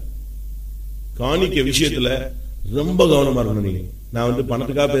இருந்தாங்க. காணிக்கை விஷயத்துல ரொம்ப கவனமா இருக்கணும். நீங்க, நான் வந்து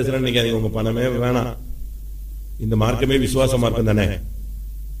பணத்துக்காக பேசுறேன்னு நினைக்காதீங்க. உங்க பணமே வேணாம், இந்த மார்க்கமே விசுவாச மார்க்கம் தானே.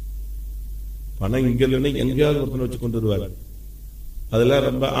 பணம் இங்க இல்லைன்னா எங்கேயாவது ஒருத்தனை வச்சு கொண்டு வருவாரு, அதெல்லாம்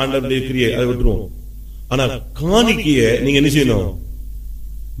ரொம்ப ஆண்டவருடைய கிரியை, அதை விட்டுருவோம். ஆனா காணிக்கைய நீங்க என்ன செய்யணும்?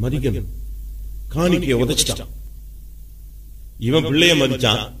 மதிக்கணும். காணிக்கைய உதைச்சிட்டான். இவன் பிள்ளைய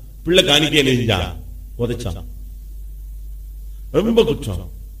மதிச்சான், பிள்ளை காணிக்கைய நெஞ்சான், உதைச்சான். ரொம்ப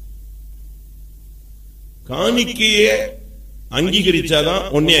குற்றம். காணிக்கைய அங்கீகரிச்சாதான்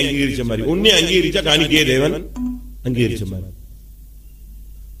உன்னை அங்கீகரிச்ச மாதிரி, உன்னை அங்கீகரிச்சா காணிக்கைய தேவன் அங்கீகரிச்ச மாதிரி.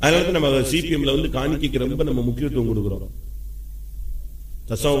 அதனால நம்ம சிபிஎம்ல வந்து காணிக்கைக்கு ரொம்ப நம்ம முக்கியத்துவம் கொடுக்கிறோம்.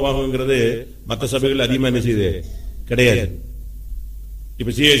 தசமபாகம்ங்கிறது மற்ற சபைகள் அதிகமா என்ன செய்யுது? கிடையாது.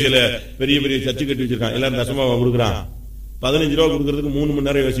 இப்ப சிஎஸ்சில பெரிய பெரிய சர்ச்சை கட்டி வச்சிருக்கான், எல்லாரும் தசமபாகம் கொடுக்குறான். 15 ரூபா கொடுக்கறதுக்கு 3 மணி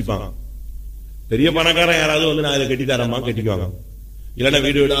நேரம் யோசிப்பாங்க. பெரிய பணக்காரன் யாராவது வந்து நான் இதை கட்டி தரமா கட்டிக்குவாங்க. இல்லைன்னா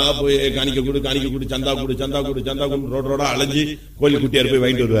வீடு வீடா போய் காணிக்க கொடு, காணிக்க கொடு, சந்தா கொடு, சந்தா கொடு, சந்தா கொடு, ரோடோட அலைஞ்சு கோயில் குட்டியார் போய்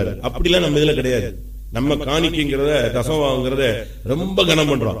வாங்கிட்டு வருவாரு. அப்படிலாம் நம்ம இதுல கிடையாது. நம்ம காணிக்கைங்கிறத, தசமபாகங்கிறத ரொம்ப கனம்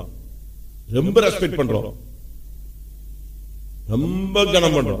பண்றோம், ரொம்ப ரெஸ்பெக்ட் பண்றோம், ரொம்ப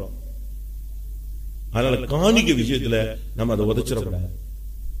கனம் பண்றோம். அதனால காணிக்கை விஷயத்துல நம்ம அதை உதைச்சிடக்கூடாது.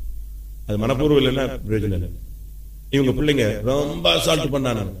 அது மனப்பூர்வம் இல்லைன்னா பிரயோஜனம் இல்லை. இவங்க பிள்ளைங்க ரொம்ப அசால்ட்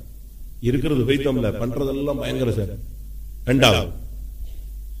பண்ணாங்க. இருக்கிறது வைத்தம்ல பண்றதெல்லாம் பயங்கர சார். 2வது,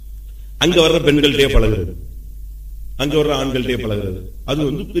 அங்க வர்ற பெண்கள்டே பழகுறது, அங்க வர்ற ஆண்கள்டே பழகுறது, அது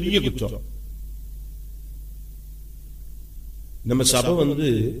வந்து பெரிய குற்றம். நம்ம சபை வந்து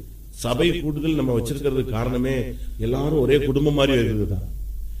சபை கூடுதல் நம்ம வச்சிருக்கிறது காரணமே எல்லாரும் ஒரே குடும்பம் மாதிரி இருக்குதுதான்.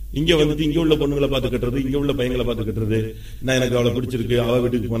 இங்க வந்துட்டு இங்க உள்ள பொண்ணுங்களை பார்த்து கட்டுறது, இங்க உள்ள பையங்களை பார்த்து கட்டுறது. நான் எனக்கு அவளை பிடிச்சிருக்கு, அவ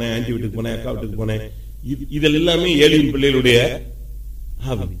வீட்டுக்கு போனேன், ஆன்டி வீட்டுக்கு போனேன், அக்கா வீட்டுக்கு போனேன். இது எல்லாமே ஏலியன் பிள்ளைகளுடைய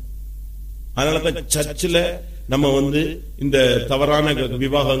ஆவி. அதனாலதான் சர்ச்சில் நம்ம இந்த தவறான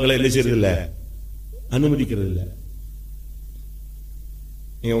விவாகங்களை என்ன செய்யறது இல்ல, அனுமதிக்கிறது இல்ல.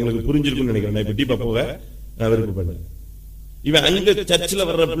 நீங்க உங்களுக்கு புரிஞ்சிருக்குன்னு நினைக்கிறேன். நான் இப்ப டீப்பா போக விருப்பப்படுறேன். இவன் அங்க சர்ச்சில்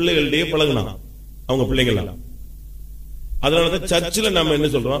வர்ற பிள்ளைகளுடைய பழகுனான், அவங்க பிள்ளைங்களாம். அதனாலதான் சர்ச்சில் நம்ம என்ன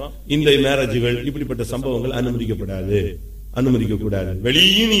சொல்றோம், இந்த மேரேஜ்கள் இப்படிப்பட்ட சம்பவங்கள் அனுமதிக்கப்படாது, அனுமதிக்க கூடாது.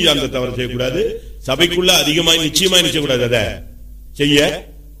 வெளியும் நீ அந்த தவறு செய்யக்கூடாது, சபைக்குள்ள அதிகமாய் நிச்சயமாய் நிச்சயக்கூடாது, அதை செய்ய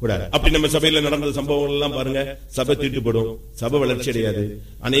கூடாது. அப்படி நம்ம சபையில நடந்த சம்பவங்கள் எல்லாம் பாருங்க, சபை தீட்டுப்படும், சபை வளர்ச்சி அடையாது,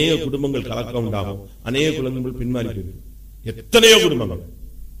 அநேக குடும்பங்கள் கலக்கம் உண்டாகும், அநேக குடும்பங்கள் பின்மாறி போயிடும். எத்தனையோ குடும்பங்கள்,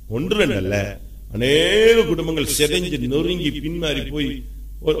 ஒன்று ரெண்டு அல்ல, அநேக குடும்பங்கள் செதைஞ்சு நொறுங்கி பின்மாறி போய்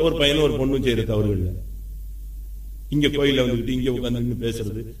ஒரு பையனும் ஒரு பொண்ணும் செய்யற தவறுகள். இங்க கோயில வந்துகிட்டு இங்க உட்கார்ந்து நின்று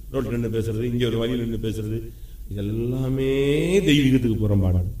பேசுறது, ரோட்ல நின்று பேசுறது, இங்க ஒரு வழியில் நின்று பேசுறது, இதெல்லாமே தெய்வீகத்துக்கு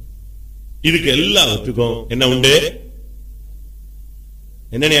புறம்பானது. இதுக்கு எல்லாத்துக்கும் என்ன உண்டு,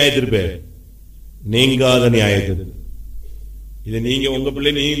 என்ன நியாயத்திருப்பே, நீங்காத நியாயத்திற்கு. இது நீங்க உங்க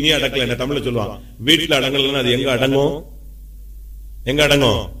பிள்ளை நீ அடக்கல, என்ன தமிழ்ல சொல்லுவான், வீட்டுல அடங்கலன்னா அது எங்க அடங்கும், எங்க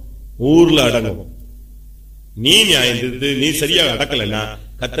அடங்கும், ஊர்ல அடங்கும். நீ நியாயம் திருத்து, நீ சரியாக அடக்கலன்னா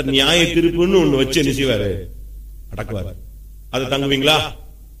கர்த்தர் நியாய திருப்புன்னு ஒண்ணு வச்சு என்ன செய்வாரு, அடக்குவாரு. அதை தங்குவீங்களா?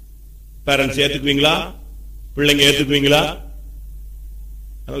 பேரண்ட்ஸ் ஏத்துக்குவீங்களா? பிள்ளைங்க ஏத்துக்குவீங்களா?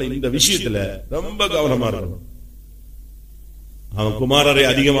 அதனால இந்த விஷயத்துல ரொம்ப கவனமா இருக்கணும். அவன் குமாரரை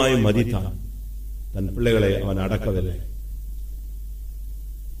அதிகமாக மதித்தான், தன் பிள்ளைகளை அவன் அடக்கவில்லை.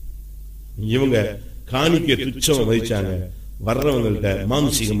 இவங்க காணிக்கை துச்சமா மதிச்சாங்க, வர்றவங்கள்ட்ட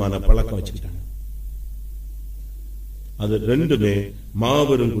மானசீகமான பழக்கம் வச்சுக்கிட்டாங்க. அது ரெண்டுமே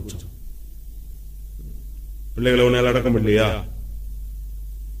மாபெரும் குற்றம். பிள்ளைகளை ஒன்னால அடக்க முடியலையா?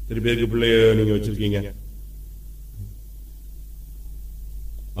 சரி, பேருக்கு பிள்ளைய நீங்க வச்சிருக்கீங்க,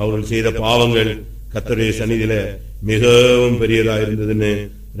 அவர்கள் செய்த பாவங்கள் கர்த்தருடைய சந்நிதியில மிகவும் பெரியதா இருந்ததுன்னு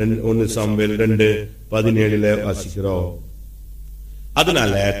 1 சாமுவேல் 2:17 வாசிக்கிறோம்.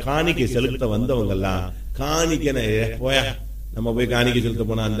 அதனால காணிக்கை செலுத்த வந்தவங்க எல்லாம் காணிக்கை போயா, நம்ம போய் காணிக்கை செலுத்த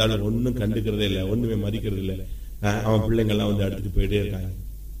போனா அந்த ஆள் ஒன்னும் கண்டுக்கிறதே இல்லை, ஒண்ணுமே மதிக்கிறது இல்லை. அவன் பிள்ளைங்க எல்லாம் அடுத்துட்டு போயிட்டே இருக்காங்க.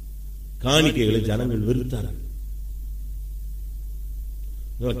 காணிக்கைகளை ஜனங்கள் வெறுத்தார்கள்.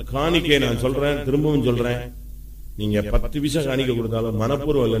 காணிக்கை நான் சொல்றேன், திரும்பவும் சொல்றேன், நீங்க 10 பைசா காணிக்கை கொடுத்தாலும்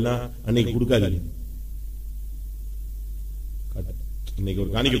மனப்பூர்வம் இல்லைன்னா அன்னைக்கு கொடுக்காதீங்க. இன்னைக்கு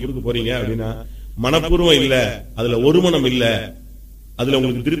ஒரு காணிக்கை கொடுக்க போறீங்க அப்படின்னா மனப்பூர்வம் இல்ல, அதுல ஒரு மனம் இல்ல, அதுல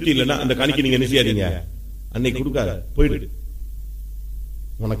உங்களுக்கு திருப்தி இல்லைன்னா அந்த காணிக்கை நீங்க என்ன செய்யாதீங்க, அன்னைக்கு கொடுக்காத, போயிடு.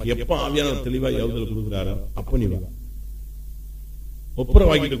 உனக்கு எப்ப ஆவியான தெளிவா எவ்வளவு கொடுக்குறாரோ அப்ப நீ ஒப்புற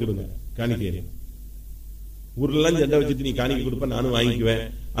வாங்கிட்டு கொடுங்க காணிக்கை. ஊர்ல எல்லாம் சண்டை வச்சுட்டு நீ காணிக்கை கொடுப்ப, நானும் வாங்கிக்குவேன்,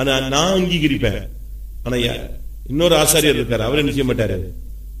 ஆனா நான் அங்கீகரிப்பேன். ஆனா இன்னொரு ஆசாரியர் இருக்காரு, அவர் என்ன செய்ய மாட்டாரு,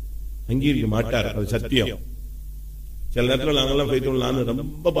 அங்கீகரிக்க மாட்டார். அது சத்தியம். சில நேரத்தில் நாங்கெல்லாம் போயிட்டோம், நான்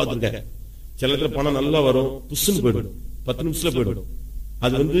ரொம்ப பார்த்திருக்கேன். சில நேரத்தில் பணம் நல்லா வரும், புஷ்ன்னு போயிடும், 10 நிமிஷத்துல போயிடும்.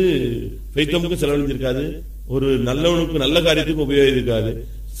 அது ஃபெய்த்தமுக்கு செலவழிஞ்சிருக்காது, ஒரு நல்லவனுக்கு நல்ல காரியத்துக்கு உபயோகிக்காது,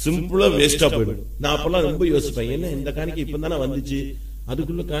 சிம்பிளா வேஸ்டா போயிடும். நான் அப்பெல்லாம் ரொம்ப யோசிப்பேன், என்ன இந்த காணிக்கை இப்ப தானே வந்துச்சு,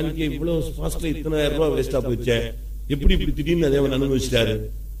 அதுக்குள்ள காணிக்கை இவ்வளவு ஃபாஸ்ட்ல இத்தனை ஆயிரம் ரூபாய் வேஸ்டா போயிடுச்சேன், எப்படி இப்படி திடீர்னு தேவன் அனுபவிச்சிட்டாரு.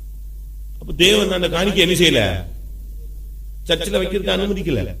 அப்ப தேவன் அந்த காணிக்கை என்ன செய்யல, சர்ச்சில் வைக்கிறதுக்கு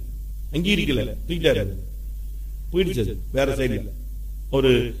அனுமதிக்கல, அங்கீகரிக்கல, தூக்கிட்டாரு, போயிடுச்சு வேற சைடுல, ஒரு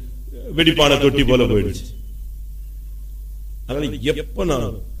வெடிப்பான தொட்டி போல போயிடுச்சு. அதனால எப்ப நான்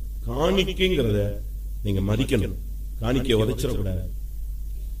காணிக்கைங்கிறத நீங்க மதிக்கணும், காணிக்கை உதைச்சிடக்கூடாது.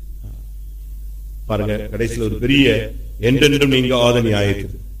 பாருங்க, கடைசியில் ஒரு பெரிய என்றென்றும் நீங்க ஆதனி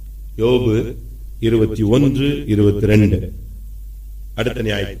ஆயிடுது. யோபு 21:22 அடுத்த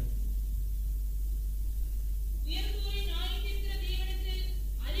நியாயம்.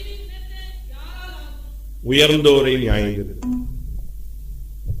 உயர்ந்தோரை நியாயம்.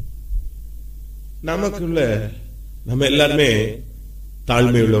 நமக்குள்ள நம்ம எல்லாருமே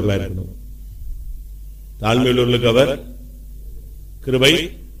தாழ்மை உள்ளவர்களா இருக்கணும். தாழ்மை உள்ளவர்களுக்கு அவர் கிருபை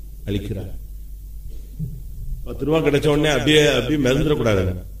அளிக்கிறார். 10 ரூபாய் கிடைச்ச உடனே அப்படியே மிதந்துடக்கூடாது.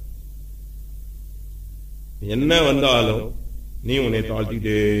 என்ன வந்தாலும் நீ உன்னை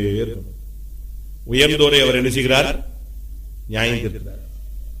தாழ்த்திக்கிட்டே இருக்கணும். உயர்ந்தோரை அவர் என்ன செய்கிறார், நியாயம் தீர்க்கிறார்.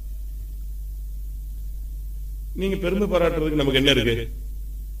 நீங்க பெருமை பாராட்டுறதுக்கு நமக்கு என்ன இருக்கு?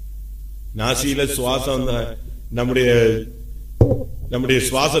 நாசியில சுவாசம், நம்முடைய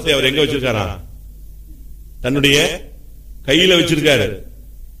சுவாசத்தை அவர் எங்க வச்சிருக்காரா, தன்னுடைய கையில வச்சிருக்காரு.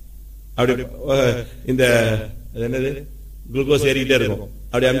 அப்படி இந்த என்னது குளுக்கோஸ் ஏறிக்கிட்டே இருக்கும்,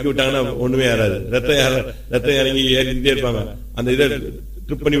 அப்படி அமுக்கி விட்டாங்கன்னா ஒண்ணுமே ஏறாது. ரத்தம் இறங்கி ஏறிக்கிட்டே இருப்பாங்க. அந்த இதை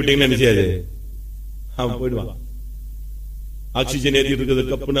ட்ரிப் பண்ணி விட்டீங்கன்னா என்ன செய்யாது, அவன் போயிடுவான். ஆக்சிஜன் ஏற்றிட்டு இருக்கிறது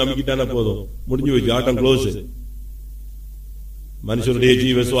கப்புன்னு அமைக்கிட்டான போதும், முடிஞ்சு போச்சு, ஆட்டம் க்ளோஸ். மனுஷனுடைய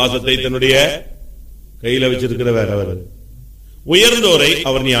ஜீவ சுவாசத்தை தன்னுடைய கையில வச்சிருக்கிறவர் அவர். உயர்ந்தோரை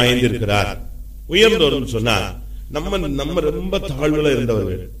அவர் நியாயந்திருக்கிறார். உயர்ந்தோர் சொன்னா நம்ம ரொம்ப தாழ்வுல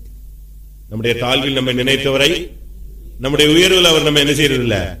இருந்தவர்கள். நம்முடைய தாழ்வில் நம்ம நினைத்தவரை நம்முடைய உயர்வில் அவர் நம்ம என்ன செய்யறது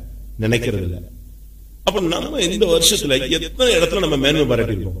இல்ல, நினைக்கிறது இல்ல. அப்ப நம்ம இந்த வருஷத்துல எத்தனை இடத்துல நம்ம மேன்மை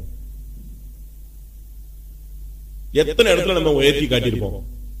பாராட்டிருப்போம், எத்தனை இடத்துல நம்ம உயர்த்தி காட்டியிருப்போம்.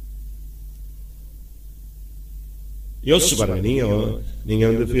 யோசிச்சு பாருங்க. நீங்க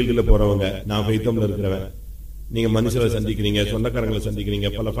ஃபீல்டுல போறவங்க, நான் ஃபெய்த்தம்ல இருக்கிறவன், நீங்க மனுஷரை சந்திக்கிறீங்க, சொந்தக்காரங்களை சந்திக்கிறீங்க,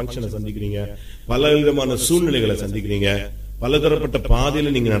 பல பங்கனை சந்திக்கிறீங்க, பல விதமான சூழ்நிலைகளை சந்திக்கிறீங்க, பலதரப்பட்ட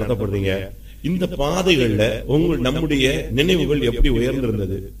பாதையில நீங்க நடத்தப்படுறீங்க. இந்த பாதைகள்ல நம்முடைய நினைவுகள் எப்படி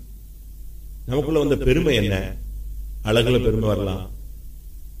உயர்ந்திருந்தது, நமக்குள்ள வந்த பெருமை என்ன? அழகுல பெருமை வரலாம்,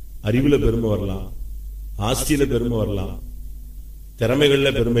 அறிவுல பெருமை வரலாம், ஆஸ்தியில பெருமை வரலாம்,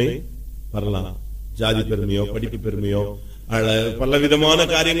 திறமைகள்ல பெருமை வரலாம், ஜாதி பெருமையோ படிப்பு பெருமையோ பல விதமான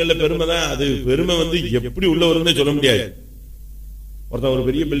காரியங்கள்ல பெருமை தான். அது பெருமை எப்படி உள்ள வரும்னு சொல்ல முடியாது. ஒருத்தன் ஒரு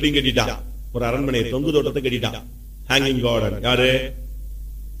பெரிய பில்டிங் கட்டிட்டான், ஒரு அரண்மனை தொங்கு தோட்டத்தை கட்டிட்டான், ஹேங்கிங் கார்டன். யாரு?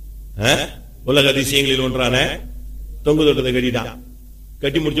 உலக அதிசயங்களில் ஒன்றான தொங்கு தோட்டத்தை கட்டிட்டான்.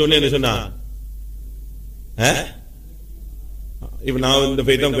 கட்டி முடிச்ச உடனே என்ன சொன்னா, இப்ப நான் இந்த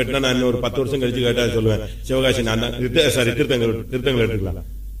ஃபெய்த்தம் கட்டினா நான் ஒரு 10 வருஷம் கழிச்சு கேட்டா சொல்லுவேன், சிவகாசி நான் தான், சாரி திருத்தங்கள் எடுத்துக்கலாம்,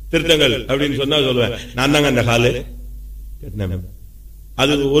 திருத்தங்கள் அப்படின்னு சொன்னா சொல்லுவேன், நான் தாங்க அந்த ஹாலு கட்டினேன்.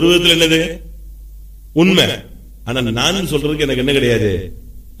 அது ஒரு விதத்தில் என்னது உண்மை. ஆனா நான் சொல்றதுக்கு எனக்கு என்ன கிடையாது,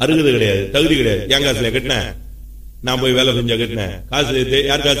 அருகது கிடையாது, தகுதி கிடையாது. என் காசுல கட்டினேன், நான் போய் வேலை செஞ்சா கட்டினேன். காசு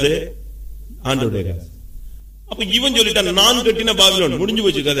யார் காசு? ஆண்டவருடைய காசு. அப்ப இவன் சொல்லிட்டான், நான் கட்டின பாபிலோன் முடிஞ்சு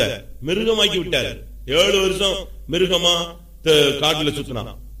போச்சு கதை, மிருகமாக்கி விட்டாரு. 7 வருஷம் மிருகமா காட்டுல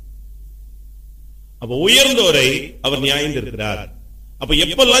சுத்தினான். அப்ப உயர்ந்தோரை அவர் நியாயந்திருக்கிறார். அப்ப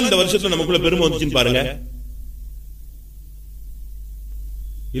எப்பெல்லாம் இந்த வருஷத்துல நமக்குள்ள பெருமை வந்துச்சுன்னு பாருங்க.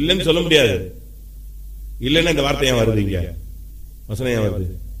 இல்லன்னு சொல்ல முடியாது. இல்லன்னா இந்த வார்த்தை ஏன் வருது, இங்க வசனம் ஏன்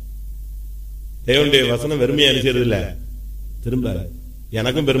வருது? தேவனுடைய வசனம் வெறுமையா அனுப்பிச்சது இல்ல, திரும்ப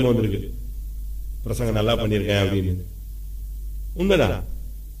எனக்கும் பெருமை வந்திருக்கு, பிரசங்கம் நல்லா பண்ணிருக்கேன் அப்படின்னு. உண்மைதான்.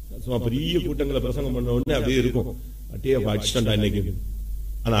 பெரிய கூட்டங்களை பிரசங்கம் பண்ண உடனே அப்படியே இருக்கும், அப்படியே அடிச்சுட்டா இன்னைக்கு.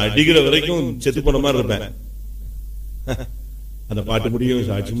 ஆனா அடிக்கிற வரைக்கும் செத்து போன மாதிரி இருப்பேன். அந்த பாட்டு முடியும்,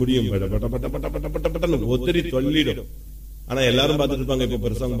 சாட்சி முடியும், ஒத்தரி சொல்லிடும். ஆனா எல்லாரும் பார்த்துட்டு இருப்பாங்க, இப்ப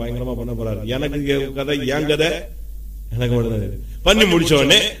பிரசங்கம் பயங்கரமா பண்ண போறாரு, எனக்கு கதை என் கதை எனக்கு பண்ணி முடிச்ச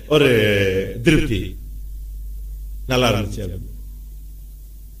உடனே ஒரு திருப்தி, நல்லா இருந்துச்சு.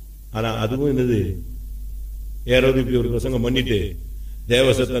 ஆனா அதுவும் என்னது, ஏறோது இப்படி ஒரு பிரசங்கம் பண்ணிட்டு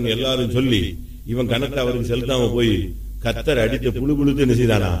தேவசத்தன் எல்லாரும் சொல்லி இவன் கணத்தை அவருக்கு செலுத்தாம போய் கத்தர் அடித்த புழு புழுத்து என்ன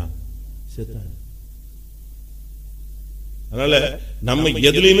செய்தானா, செத்தான். அதனால நம்ம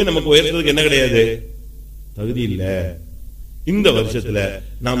எதுலையுமே நமக்கு உயர்த்ததுக்கு என்ன கிடையாது, தகுதி இல்ல. இந்த வருஷத்துல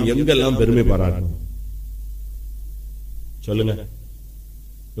நாம் எங்கெல்லாம் பெருமை பாராட்டணும் சொல்லுங்க,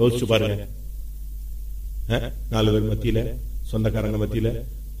 யோசிச்சு பாருங்க. 4 பேர் மத்தியில, சொந்தக்காரங்க மத்தியில,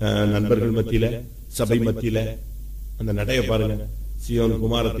 நண்பர்கள் மத்தியில, சபை மத்தியில அந்த நடைய பாருங்க. சீயோன்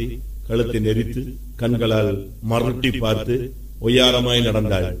குமாரத்தி கழுத்தை நெரித்து கண்களால் மறுட்டி பார்த்து ஒய்யாரமாய்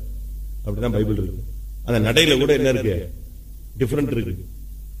நடந்தாள், அப்படிதான் பைபிள் இருக்கு. அந்த நடையில கூட என்ன இருக்கு, டிஃபரெண்ட் இருக்கு.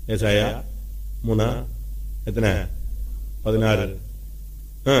 ஏசாயா 3 எத்தனை 16.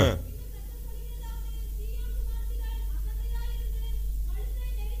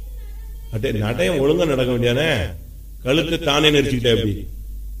 நடையம் ஒழுங்கா நடக்க வேண்டியானே, கழுத்தை தானே நெரிச்சுக்கிட்டே, அப்படி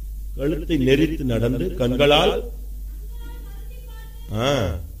கழுத்தை நெரித்து நடந்து கண்களால்,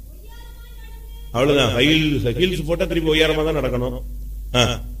 அவ்வளவுதான். ஹீல்ஸ் போட்டா திருப்பி உயரமா தான் நடக்கணும்.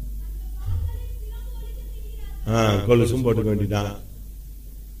 கொலுசும் போட்டுக்க வேண்டியதான்.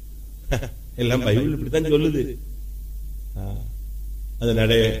 எல்லாம் பைபிள் இப்படித்தான் சொல்லுது. அது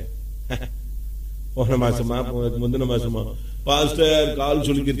நடைய போன மாசமா முந்தின மாசமா பாஸ்டர் கால்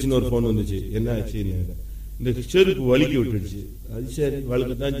சுளுக்கிருச்சுன்னு ஒரு போன் வந்துச்சு. என்ன ஆச்சு, இந்த செருப்பு வலிக்கி விட்டுடுச்சு. அது சரி,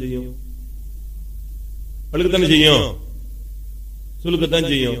 வழுக்கத்தான் செய்யும், வழுக்கத்தானே செய்யும், சுளுக்கத்தான்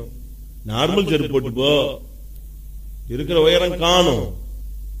செய்யும். நார்மல் செருப்பு போட்டு போ, இருக்கிற உயரம் காணும்.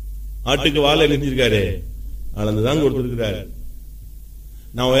 ஆட்டுக்கு வாழை நெஞ்சிருக்காரு, அளந்துதான் கொடுத்திருக்கிறாரு.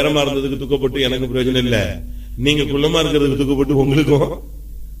 நான் உயரமா இருந்ததுக்கு துக்கப்பட்டு எனக்கு பிரயோஜனம் இல்ல, நீங்க குள்ளமா இருக்கிறதுக்கு துக்கப்பட்டு உங்களுக்கும்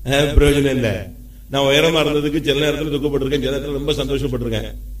பிரயோஜனம் இல்ல. நான் உயரமா இருந்ததுக்கு சில நேரத்தில் துக்கப்பட்டிருக்கேன், சில நேரத்தில் ரொம்ப சந்தோஷப்பட்டிருக்கேன்.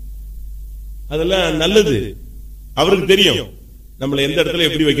 அதெல்லாம் நல்லது. அவருக்கு தெரியும் நம்மளை எந்த இடத்துல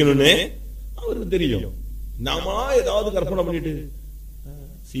எப்படி வைக்கணும்னு அவருக்கு தெரியும். நாம ஏதாவது கற்பனை பண்ணிட்டு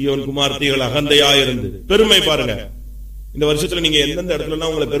சீயோன் குமார்த்திகள் அகந்தையா இருந்து பெருமை பாருங்க. இந்த வருஷத்துல நீங்க எந்தெந்த இடத்துல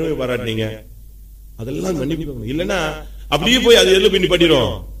உங்களை பெருமை பாராட்டினீங்க அதெல்லாம் மன்னிப்பு. இல்லைன்னா அப்படியே போய் அது எதுல போய்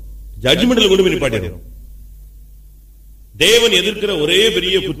நிப்பாட்டிடும், ஜட்ஜ்மெண்ட்ல கொண்டு போய் நிப்பாட்டிடும். தேவன் எதிர்க்கிற ஒரே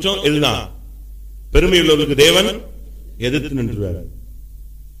பெரிய குற்றம் எதுதான்? பெருமை உள்ளவர்களுக்கு தேவன் எதிர்த்து நின்றுவார்.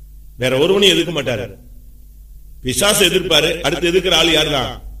 வேற ஒருவனையும் எதிர்க்க மாட்டாரு. பிசாசு எதிர்ப்பாரு. அடுத்து எதிர்க்கிற ஆள்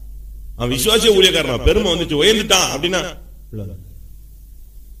யாருதான்? அவன் விசுவாசிய ஊழியக்காரன். பெருமை வந்துச்சு, உயர்ந்துட்டான் அப்படின்னா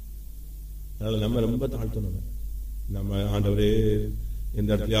நம்ம ரொம்ப தாழ்த்தணும். நம்ம ஆண்டவரே எந்த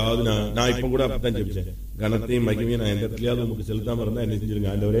இடத்துலயாவது நான் இப்ப கூட அப்படித்தான் ஜெபிச்சேன், கனத்தையும் மகிமையும் நான் எந்த இடத்துலயாவது உங்களுக்கு செலுத்தாம இருந்தா என்ன செஞ்சிருங்க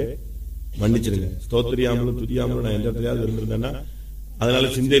ஆண்டவரே, மன்னிச்சிருங்க. ஸ்தோத்திரியாமலும் துதியாமலும் நான் எந்த இடத்துலயாவது இருந்திருந்தேன்னா, அதனால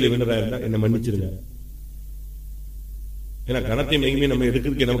சிந்தையில வினரா இருந்தா என்ன மன்னிச்சிருங்க. ஏன்னா கனத்தையும் மகிமையும் நம்ம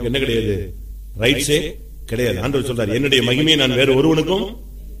எடுக்கிறதுக்கு நமக்கு என்ன கிடையாது, ரைட்ஸே கிடையாது. ஆண்டவர் சொல்றாரு, என்னுடைய மகிமையை நான் வேற ஒருவனுக்கும்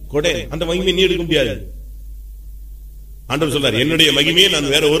கொடை, அந்த மகிமையை நீ எடுக்க முடியாது. ஆண்டவர் சொல்றாரு, என்னுடைய மகிமையை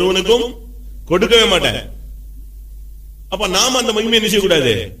நான் வேற ஒருவனுக்கும் கொடுக்கவே மாட்டேன். அப்ப நாம அந்த மகிமையை என்ன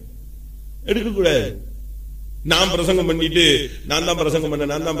செய்யக்கூடாது, எடுக்க கூடாது. நான் பிரசங்கம் பண்ணிட்டு நான் தான் பிரசங்கம் பண்ண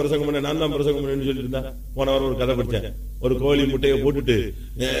சொல்லிட்டு இருந்தா, போன வாரம் ஒரு கதை படிச்சேன். ஒரு கோழி முட்டையை போட்டுட்டு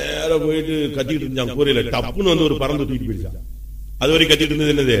நேர போயிட்டு கத்திட்டு இருந்தான் கூரையில, டப்புன்னு வந்து ஒரு பறந்து தூக்கி போயிடுச்சான். அது வரைக்கும் கத்திட்டு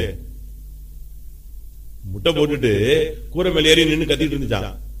இருந்தது என்னது, முட்டை போட்டுட்டு கூரை மேல ஏறி நின்று கத்திட்டு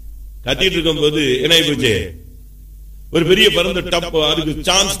இருந்துச்சான். கத்திட்டு இருக்கும் போது என்ன ஆகி போச்சு, ஒரு பெரிய பறந்து டப், அதுக்கு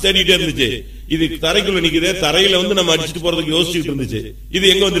சான்ஸ் தேடிட்டே இருந்துச்சு. இது தரைக்குள்ள நிக்குது, தரையில வந்து நம்ம அடிச்சுட்டு போறதுக்கு யோசிச்சுட்டு இருந்துச்சு. இது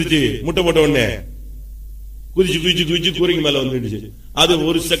எங்க வந்துருச்சு, முட்டை போட்ட உடனே குதிச்சு கூரைக்கு மேல வந்துடுச்சு. அது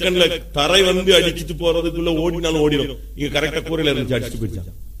ஒரு செகண்ட்ல தரை வந்து அடிச்சுட்டு போறதுக்குள்ள ஓடினாலும் ஓடிடும். இங்க கரெக்டா கூரையில இருந்துச்சு, அடிச்சுட்டு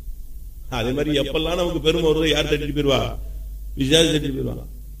போயிடுச்சான். அதே மாதிரி எப்பெல்லாம் நமக்கு பெருமை வருதோ யார் தட்டிட்டு போயிருவா, விசாரி தட்டிட்டு போயிருவா.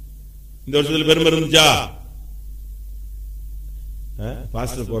 இந்த வருஷத்துல பெருமை இருந்துச்சா?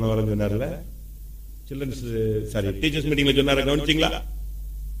 பாஸ்டர் போன வாரம் சொன்னார்ல, சில்ட்ரன்ஸ் சாரி டீச்சர்ஸ் மீட்டிங்ல சொன்னார, கவனிச்சீங்களா?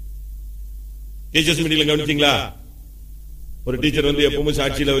 டீச்சர்ஸ் மீட்டிங்ல கவனிச்சீங்களா? ஒரு டீச்சர் வந்து எப்பவுமே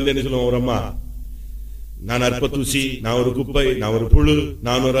சாட்சியில வந்து என்ன சொல்லுவோம், ஒரு அம்மா, நான் அற்ப தூசி, நான் ஒரு குப்பை, நான் ஒரு புழு,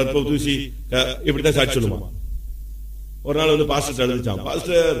 நான் ஒரு அற்ப தூசி, இப்படித்தான் சாட்சி சொல்லுமா. ஒரு நாள் வந்து பாஸ்டர் எழுதிச்சான்,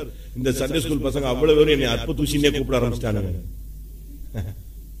 பாஸ்டர் இந்த சண்டே ஸ்கூல் பசங்க அவ்வளவு பேரும் என்னை அற்ப தூசினே கூப்பிட ஆரம்பிச்சிட்டானுங்க.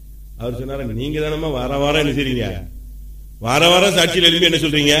 அவர் சொன்னாரு, நீங்க தானமா வார வாரம் என்ன செய்றீங்க, வார வாரம் சாட்சியில் எழுப்பி என்ன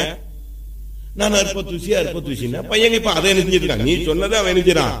சொல்றீங்க, நான் அற்ப தூசின்னா பையங்க இப்ப அதை என்ன செஞ்சிருக்கான், நீ சொன்னதை அவன் என்ன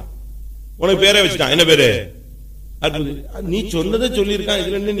செய்யறான், உனக்கு பேரே வச்சுட்டான். என்ன பேரு? நீ சொன்னதை சொல்லியிருக்கான்,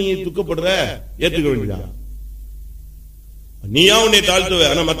 இதுல என்ன நீ துக்கப்படுற, ஏத்துக்க வேண்டியதான். நீயா உன்னை தாழ்த்துவ,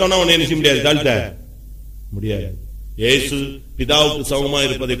 ஆனா மத்தவனா உன்னை என்ன செய்ய முடியாது, தாழ்த்த முடியாது. இயேசு பிதாவுக்கு சமமா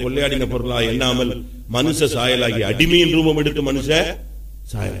இருப்பதை கொள்ளையாடின பொருளா எண்ணாமல் மனுஷ சாயலாகி அடிமையின் ரூபம் எடுத்து மனுஷ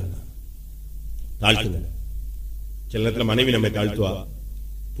சாயலாக தாழ்த்துங்க. சில நேரத்தில் மனைவி நம்மை தாழ்த்துவா,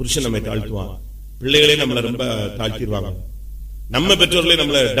 புருஷன் நம்மை தாழ்த்துவான், பிள்ளைகளே நம்மளை ரொம்ப தாழ்த்திடுவாங்க, நம்ம பெற்றோர்களே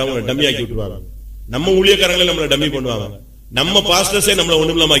நம்மளை டம்மியாக்கி விட்டுருவாங்க, நம்ம ஊழியக்காரங்களே நம்மளை டம்மி பண்ணுவாங்க, நம்ம பாஸ்டர்ஸே நம்மளை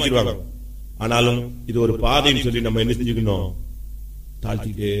ஒண்ணுமில்லாம ஆக்கிடுவாங்க. ஆனாலும் இது ஒரு பாதைன்னு சொல்லி நம்ம என்ன செஞ்சுக்கணும்,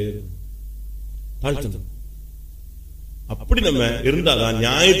 தாழ்த்திட்டே தாழ்த்தணும். அப்படி நம்ம இருந்தாதான்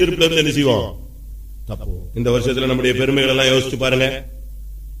நியாய தீர்ப்புல இருந்து என்ன செய்வோம், தப்பு. இந்த வருஷத்துல நம்முடைய பெருமைகள் எல்லாம் யோசிச்சு பாருங்க.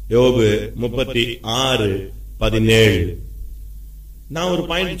 யோபு 36:17. நான் ஒரு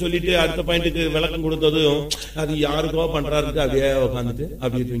பாயிண்ட் சொல்லிட்டு அடுத்த பாயிண்ட்டுக்கு விளக்கம் கொடுத்ததும் அது யாருக்கோ பண்றாருக்கு, அப்படியே உட்காந்துட்டு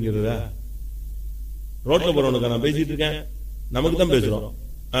அப்படியே தூங்கிறதா. ரோட்ல போறவனுக்கு நான் பேசிட்டு இருக்கேன், நமக்கு தான் பேசுறோம்.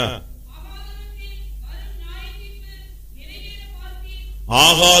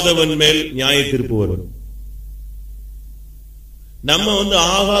 ஆகாதவன் மேல் நியாய தீர்ப்பு வரும். நம்ம வந்து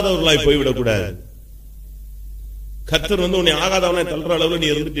ஆகாதவர்களாய் போய்விடக்கூடாது. கர்த்தர் வந்து உன்னை ஆகாதவனை தள்ளுற அளவுல நீ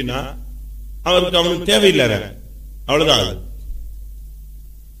இருந்துட்டீன்னா அவனுக்கு தேவையில்லை, அவ்வளவுதான்.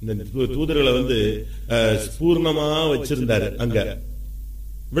 இந்த தூதர்களை வந்து பூர்ணமா வச்சிருந்தாரு, அங்க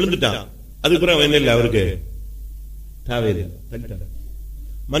விழுந்துட்டான், அதுக்கு அவன் என்ன இல்லை, அவருக்கு தேவையில்லை, தள்ளிட்டாரு.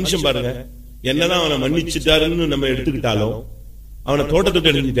 மனுஷன் பாருங்க, என்னதான் அவனை மன்னிச்சுட்டாருன்னு நம்ம எடுத்துக்கிட்டாலும் அவனை தோட்டத்தை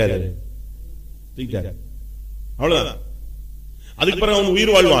எழுதிட்டாரு, தூக்கிட்டாரு, அவ்வளவுதான். அதுக்கு பிறகு அவன்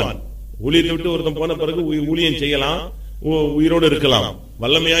உயிர் வாழ்வான். ஊழியத்தை விட்டு ஒருத்தன் போன பிறகு ஊழியம் செய்யலாம், உயிரோடு இருக்கலாம்,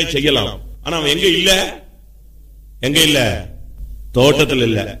 வல்லமையாய் செய்யலாம். ஆனா அவன் எங்க இல்ல, தோட்டத்தில்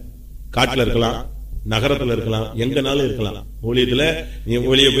இல்ல, காட்டுல இருக்கலாம், நகரத்துல இருக்கலாம், எங்கனாலும் இருக்கலாம். ஊழியத்துல நீ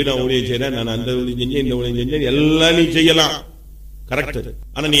ஊழிய போய் நான் ஊழியம் செய்யறேன், நான் அந்த ஊழியம் செஞ்சேன், இந்த ஊழியம் செஞ்சேன், எல்லாம் நீ செய்யலாம், கரெக்ட்.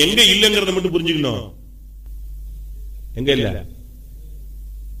 ஆனா நீ எங்க இல்லங்கிறத மட்டும் புரிஞ்சுக்கணும். எங்க இல்ல,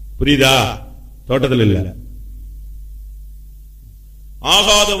 புரியுதா? தோட்டத்தில் இல்ல.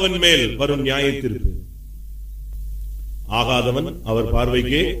 ஆகாதவன் மேல் வரும் நியாயத்திற்கு ஆகாதவன் அவர்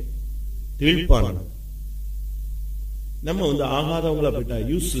பார்வைக்கு தீழ்ப்பான. நம்ம வந்து ஆகாதவங்கள போயிட்டா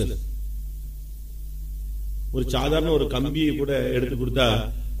யூஸ்லெஸ். ஒரு சாதாரண ஒரு கம்பியை கூட எடுத்து கொடுத்தா,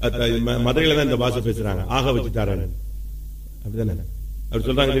 மதுரையில தான் இந்த பாஷை பேசுறாங்க, ஆக வச்சுட்டாரு. அப்படிதானே? அப்படி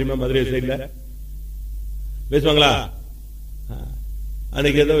சொல்றாங்க தெரியுமா? மதுரை சைட்ல பேசுவாங்களா?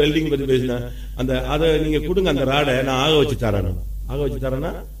 அன்னைக்கு ஏதோ வெல்டிங் பத்தி பேசினா, அந்த அதை நீங்க கொடுங்க, அந்த ராடை நான் ஆக வச்சு தரேன். ஆக வச்சு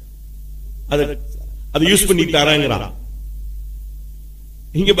தரேன்னா அதை யூஸ் பண்ணி தரேங்கிறான்.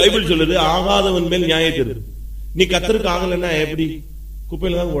 இங்க பைபிள் சொல்லுது ஆகாதவன் மேல் நியாயத்தீர்ப்பு. நீ கத்தருக்கு ஆகலைன்னா எப்படி?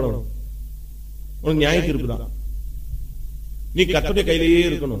 குப்பையில தான் போடணும். உனக்கு நியாயத்தீர்ப்பு தான். நீ கத்தருடைய கையிலேயே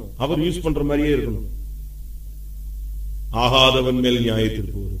இருக்கணும், அவர் யூஸ் பண்ற மாதிரியே இருக்கணும். ஆகாதவன் மேல்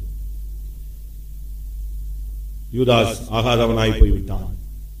நியாயத்தீர்ப்பு வரும். யூதாஸ் ஆகாதவனாய் போய்விட்டான்.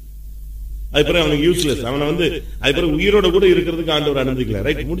 அது பிறகு அவனுக்கு யூஸ்லெஸ். அவனை அது பிறகு உயிரோட கூட இருக்கிறதுக்கு ஆண்டவர் அனுமதிக்கல.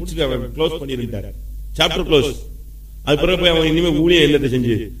 ரைட், முடிச்சுட்டு அவன் க்ளோஸ் பண்ணிருந்தார், சாப்டர் க்ளோஸ். அது பிறகு போய் அவன் இனிமே ஊழியம் என்னத்தை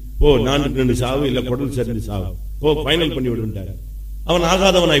செஞ்சு 4 சாவு இல்ல குடல் சரிந்து சாவு ஃபைனல் பண்ணி விடுட்டார். அவன்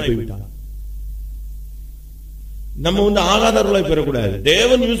ஆகாதவனாய் போய்விட்டான். நம்ம ஆகாதவர்களாய் பெறக்கூடாது.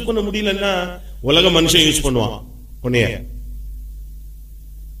 தேவன் யூஸ் பண்ண முடியலன்னா உலக மனுஷன் யூஸ் பண்ணுவான், உன்னைய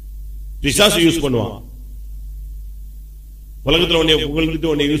பிசாசு யூஸ் பண்ணுவான். உலகத்துல உன்னை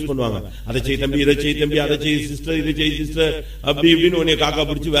புகழ்ந்துட்டு உன்னை யூஸ் பண்ணுவாங்க. அதை செய் தம்பி, இதை செய் தம்பி, அதை செய் சிஸ்டர், இதை செய் சிஸ்டர், அப்படி இப்படின்னு உன்னை காக்கா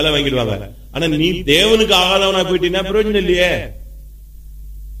பிடிச்சி வேலை வாங்கிடுவாங்க. ஆனா நீ தேவனுக்கு ஆகாதவனா போயிட்டீங்கன்னா பிரயோஜனம் இல்லையே.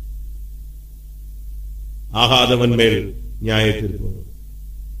 ஆகாதவன் மேல் நியாயத்தீர்ப்பு வரும்.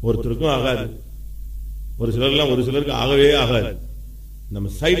 ஒருத்தருக்கும் ஆகாது. ஒரு சிலருக்கு ஆகவே ஆகாது.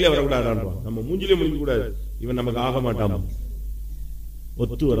 நம்ம சைட்ல வரக்கூடாது, நம்ம மூஞ்சிலே முடிக்க கூடாது. இவன் நமக்கு ஆக மாட்டான்,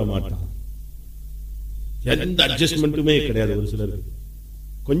 ஒத்து வர மாட்டான். எந்த அட்ஜஸ்ட்மெண்ட்டுமே கிடையாது. ஒரு சிலருக்கு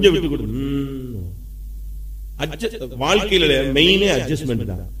கொஞ்சம் விட்டு கொடுத்து வாழ்க்கையில மெயினே அட்ஜஸ்ட்மெண்ட்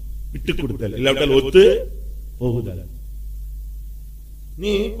தான், விட்டு கொடுத்தல். இல்லாவிட்டால் ஒத்து போகுதல்.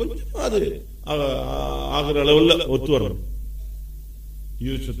 நீ கொஞ்சம் அது ஆகிற அளவுல ஒத்து வரணும்.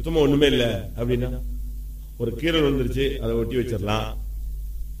 இது சுத்தமா ஒண்ணுமே இல்ல அப்படின்னா, ஒரு கீரல் வந்துருச்சு அதை ஒட்டி வச்சிடலாம்,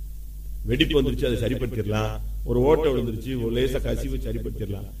 வெடிப்பு வந்துருச்சு அதை சரிப்படுத்திடலாம், ஒரு ஓட்டை விழுந்துருச்சு ஒரு லேசா கசிவு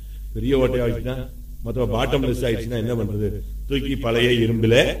சரிப்படுத்திடலாம். பெரிய ஓட்டையா ஆயிடுச்சுன்னா, மொத்தம் பாட்டம் லெஸ் ஆயிடுச்சுன்னா என்ன பண்றது? தூக்கி பழைய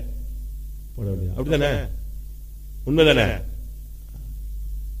இரும்புல போட முடியாது. அப்படித்தானே? உண்மைதானே?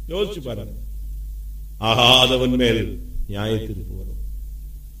 யோசிச்சு பாருங்க. ஆகாதவன் மேல் நியாயத்தீர்ப்பு வரும்.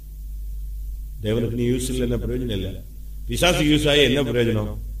 தேவனுக்கு நீ யூஸ் இல்ல, என்ன பிரயோஜனம் இல்ல. பிசாசு யூஸ் ஆகி என்ன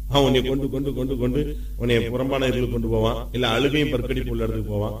பிரயோஜனம்? அவன் உன்னை கொண்டு கொண்டு கொண்டு கொண்டு உன்னை புறம்பான இருளுக்கு கொண்டு போவான், இல்ல அழுகையும் பற்கடிப்பு உள்ள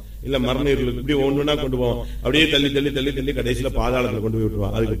இடத்துக்கு போவான், இல்ல மரண இருளுக்கு, இப்படி ஒண்ணுன்னா கொண்டு போவான். அப்படியே தள்ளி தள்ளி தள்ளி தள்ளி கடைசியில பாதாளத்துல கொண்டு போய்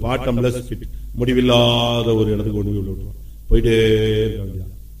விட்டுருவான். அதுக்கு பாட்டம்லெஸ் ஃபிட், முடிவில்லாத ஒரு இடத்துக்கு கொண்டு போய் விட்டுருவான். போயிட்டே இருக்க.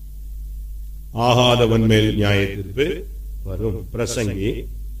 ஆகாதவன் மேல் நியாயத்தீர்ப்பு வரும். பிரசங்கி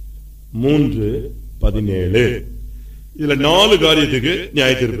 3:17. இதுல 4 காரியத்துக்கு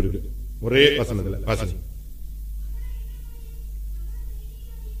நியாயத்தீர்ப்பு இருக்கு ஒரே வசனத்துல. வாசனை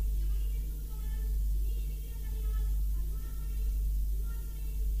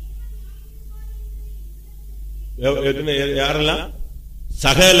யாரெல்லாம்?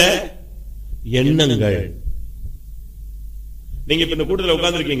 சகல எண்ணங்கள். நீங்க இப்ப இந்த கூட்டத்தில்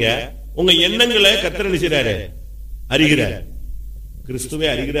உட்கார்ந்து இருக்கீங்க, உங்க எண்ணங்களை கர்த்தர் செய்றாரு, அறிகிறார். கிறிஸ்துவை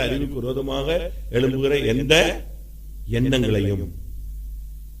அறிகிற அறிவுக்கு விரோதமாக எழும்புகிற எந்த எண்ணங்களையும்,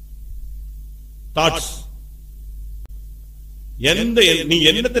 தாட்ஸ், நீ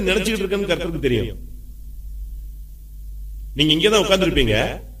என்னத்தை நினைச்சுட்டு இருக்கன்னு கர்த்தருக்கு தெரியும். நீங்க இங்கதான் உட்கார்ந்து இருப்பீங்க,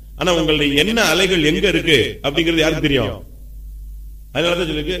 ஆனா உங்களுடைய எண்ண அலைகள் எங்க இருக்கு அப்படிங்கிறது யாருக்கு தெரியும்? அதனாலதான்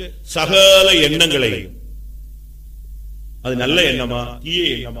சொல்லிருக்கு சகல எண்ணங்களை. அது நல்ல எண்ணமா, தீய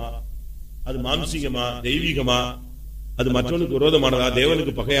எண்ணமா, அது மாம்சீகமா, தெய்வீகமா, அது மற்றவனுக்கு விரோதமானதா,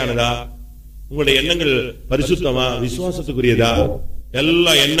 தேவனுக்கு பகையானதா, உங்களுடைய எண்ணங்கள் பரிசுத்தமா, விசுவாசத்துக்குரியதா,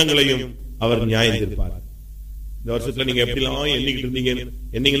 எல்லா எண்ணங்களையும் அவர் நியாயம் தீர்ப்பார். இந்த வருஷத்துல நீங்க எப்படிலாம் எண்ணிக்கிட்டு இருந்தீங்க,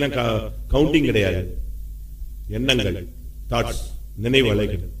 எண்ணீங்கன்னா கவுண்டிங் கிடையாது. எண்ணங்கள், தாட்ஸ், நினைவு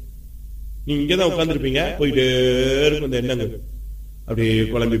அலைகள். நீங்க இங்கதான் உட்கார்ந்து இருப்பீங்க, போயிட்டே இருக்கும் அந்த எண்ணங்கள். அப்படியே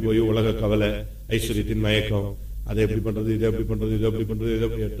குழம்பி போய் உலக கவலை, ஐஸ்வர்யத்தின் மயக்கம், அதை எப்படி பண்றது, இதை எப்படி பண்றது, இதை எப்படி பண்றது, இதை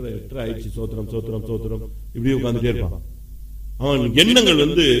எட்டு ஆயிடுச்சு, சோத்திரம் சோத்திரம் சோத்திரம், இப்படி உட்கார்ந்துட்டே இருப்பான். அவன் எண்ணங்கள்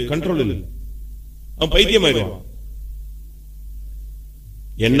கண்ட்ரோல் இல்லை, அவன் பைத்தியமாயிடுவான்.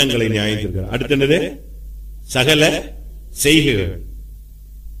 எண்ணங்களை நியாயத்திருக்கிறார். அடுத்து என்னது? சகல செய்கைகள்,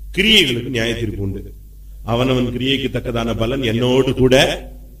 கிரியைகளுக்கு நியாயத்தீர்ப்பு உண்டு. அவனவன் கிரியைக்கு தக்கதான பலன் என்னோடு கூட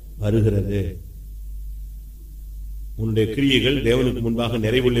வருகிறது. உன்னுடைய கிரியைகள் தேவனுக்கு முன்பாக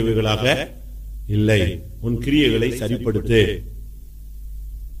நிறைவுள்ளவைகளாக இல்லை. உன் கிரியைகளை சரிப்படுத்து.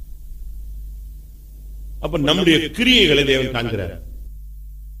 அப்ப நம்முடைய கிரியைகளை தேவன் காண்கிறார்.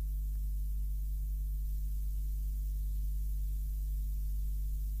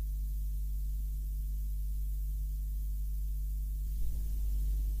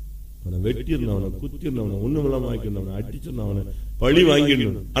 வெட்டி இருந்தவன, குத்தி இருந்தவன, ஒண்ணுமெல்லாம் வாங்கிருந்தவன, அடிச்சிருந்தவன, பழி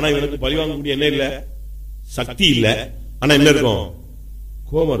வாங்கிடணும். ஆனா இவனுக்கு பழி வாங்கக்கூடிய என்ன இல்ல, சக்தி இல்ல. ஆனா என்ன இருக்கும்?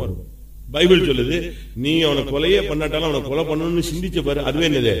 கோபம் இருக்கும். பைபிள் சொல்லுது, நீ அவனை கொலையே பண்ணாட்டாலும் அவனை கொலை பண்ணணும்னு சிந்திச்ச பாரு, அதுவே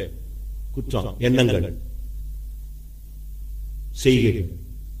என்னது? குற்றம். எண்ணங்கள், செய்கைகள்.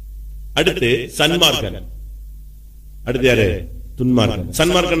 அடுத்து சன்மார்க்கன். அடுத்து யாரு? துன்மார்க்கன்.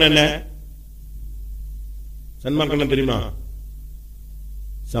 சன்மார்க்கன் என்ன? சன்மார்க்கன் தெரியுமா?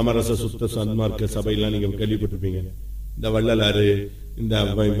 சமரச சுத்த சன்மார்க்க சபையெல்லாம் நீங்க கேள்விப்பட்டிருப்பீங்க. இந்த வள்ளலாறு, இந்த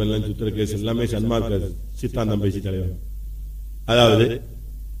சுத்திர கேஸ் எல்லாமே சன்மார்க்க சித்தாந்தம் பேசி தலைவர். அதாவது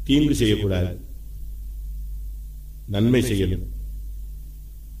தீங்கு செய்யக்கூடாது, நன்மை செய்யணும்.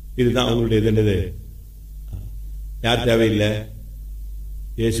 இதுதான் அவங்களுடைய என்னது? யார் தேவையில்லை?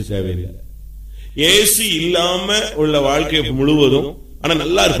 இயேசு தேவையில்லை. இயேசு இல்லாம உள்ள வாழ்க்கை முழுவதும் ஆனா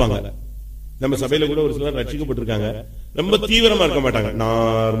நல்லா இருப்பாங்க. நம்ம சபையில கூட ஒரு சிலர் ரட்சிக்கப்பட்டிருக்காங்க, ரொம்ப தீவிரமா இருக்க மாட்டாங்க,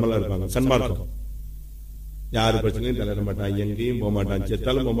 நார்மலா இருப்பாங்க. சன்மார்க்கம். யாரு பிரச்சனையும் தலையிட மாட்டான், எங்கேயும் போக மாட்டான்,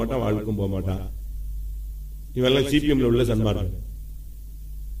 செத்தாலும் போக மாட்டான், வாழ்க்கும் போக மாட்டான். இவெல்லாம் சிபிஎம்ல உள்ள சன்மார்க்கம்.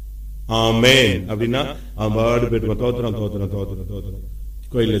 ஆமென் அப்படின்னா அவன் பாடு போயிட்டு தோத்துறான் தோத்துறான் தோத்துறான் தோத்துறான்.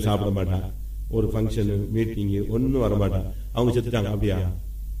 கோயில சாப்பிட மாட்டான், ஒரு ஃபங்க்ஷன் மீட்டிங் ஒன்னும் வர மாட்டான். அவங்க செத்துட்டாங்க. அப்படியா?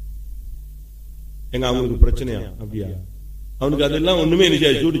 எங்க அவங்களுக்கு பிரச்சனையா? அப்படியா? அவனுக்கு அதெல்லாம் ஒண்ணுமே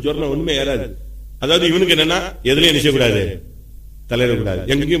நிச்சயம், சூடு சொரணம் ஒண்ணுமே ஏறாது. அதாவது இவனுக்கு என்னன்னா எதுலயும் நிச்சயக்கூடாது, தலையிடக்கூடாது,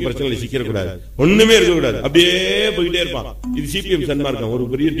 எங்கேயும் பிரச்சனை சிக்கிறக்கூடாது, ஒண்ணுமே இருக்கக்கூடாது, அப்படியே போயிட்டே இருப்பான். இது சிபிஎம் சன்மார்க்கம். ஒரு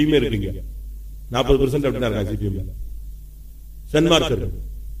பெரிய டீமே இருக்குங்க, 40% அப்படின்னா இருக்காங்க சிபிஎம் சன்மார்க்கர்.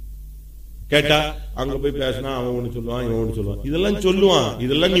 கேட்டா அங்க போய் பேசினா அவன் ஒண்ணு சொல்லுவான், இவன் ஒண்ணு சொல்லுவான். இதெல்லாம் சொல்லுவான்.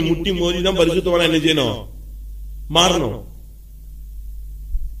 இதெல்லாம் நீ முட்டி மோதி தான் பரிசுத்தவானா என்ன செய்யணும்? மாறணும்.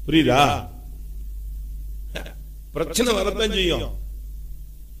 புரியுதா? பிரச்சனை வரத்தான் செய்யும்.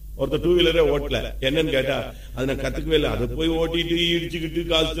 ஒருத்தர் 2 வீலரே ஓட்டல, என்னன்னு கேட்டா அது நான் கத்துக்கவே இல்லை, அதை போய் ஓட்டிட்டு இடிச்சுக்கிட்டு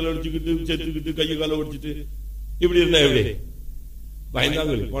காசு அடிச்சுக்கிட்டு செத்துக்கிட்டு கையை கால ஒடிச்சுட்டு இப்படி இருந்தா எப்படி?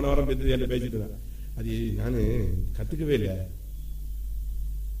 பயந்தாங்க. போன வாரம் என்ன பேசிட்டு இருந்தாங்க, அது நானு கத்துக்கவே இல்லை.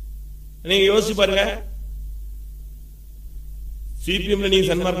 நீங்க யோசிச்சு பாருங்க. சிபிஎம்ல நீங்க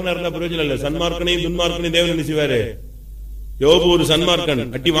சன்மார்க்கனா இருந்தா பிரயோஜனம் இல்ல. சன்மார்க்கனையும் துன்மார்க்கனையும் தேவன் என்ன செய்வாரு? யோபு ஒரு சன்மார்க்கன்,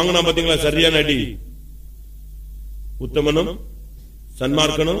 அட்டி வாங்கினா பாத்தீங்களா? சரியான அடி. உத்தமனும்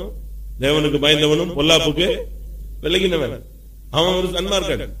சன்மார்க்கனும், தேவனுக்கு பயந்தவனும் பொல்லாப்புக்கு விலகினவன். அவன் ஒரு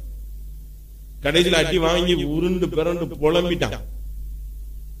சன்மார்க்கன். கடைசியில் அட்டி வாங்கி உருண்டு பிறண்டு புலம்பிட்டான்.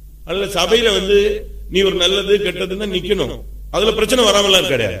 அதுல சபையில நீ ஒரு நல்லது கெட்டதுன்னா நிக்கணும். அதுல பிரச்சனை வராமலாம்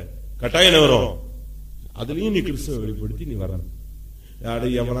கிடையாது, கட்டாயம் என்ன வரும்? அதுலயும் நீ கிறிஸ்துவ வெளிப்படுத்தி நீ வரணும்.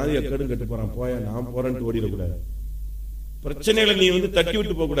 யாரு எவனாவது எக்கடும் கெட்டு போறான், போய நான் போறேன்ட்டு ஓடிடக்கூடாது. பிரச்சனைகளை நீ தட்டி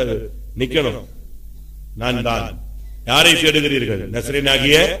விட்டு போக கூடாது, நிக்கணும். நான் தான். யாரை தேடுகிறீர்கள்?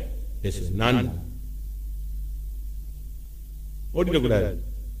 நசரேயனாகிய இயேசு, நான் தான். ஓடிடக்கூடாது.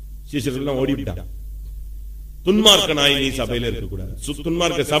 சீசர்கள் ஓடிவிட்டான். துன்மார்க்கனாய் நீ சபையில இருக்கக்கூடாது.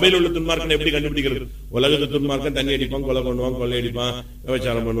 துன்மார்க்க சபையில் உள்ள துன்மார்க்கனை எப்படி கண்டுபிடிக்கிறது? உலகத்து துன்மார்க்கன் தண்ணி அடிப்பான், கொலை பண்ணுவான், கொள்ளை அடிப்பான்,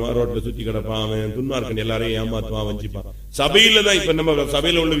 விபச்சாரம் பண்ணுவான், ரோட்ல சுத்தி கிடப்பான். அவன் துன்மார்க்கன் எல்லாரையும் ஏமாத்துவான், வஞ்சிப்பான். சபையில தான் இப்ப நம்ம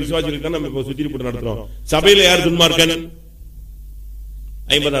சபையில உள்ள விசுவாசிகளுக்கு தான் நம்ம இப்ப சுத்தி போட்டு நடத்துறோம். சபையில யார் துன்மார்க்கன்?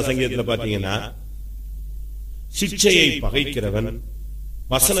 50ஆம் சங்கீதத்துல பாத்தீங்கன்னா, சிக்ஷையை பகைக்கிறவன்,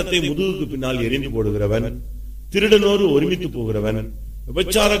 வசனத்தை முதுகுக்கு பின்னால் எரிந்து போடுகிறவன், திருடனோடு ஒருமித்து போகிறவன்,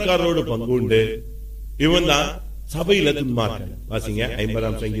 விபச்சாரக்காரரோடு பங்கு உண்டு, இவன் தான் சபையில துன்மார்க்கன். வாசிங்க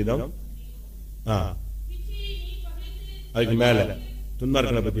 50ஆம் சங்கீதம். அதுக்கு மேல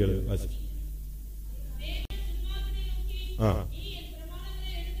துன்மார்க்கனை பத்தி வாசி.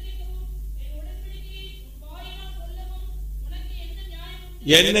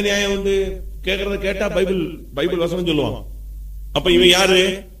 என்ன நியாயம் உண்டு? கேட்கறத கேட்டா பைபிள் வசனம் சொல்லுவான். அப்ப இவன் யாரு?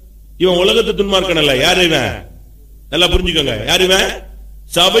 இவன் உலகத்து துன்மார்க்கன் அல்ல. யாரு இவன்? நல்லா புரிஞ்சுக்கோங்க. யாரு இவன்?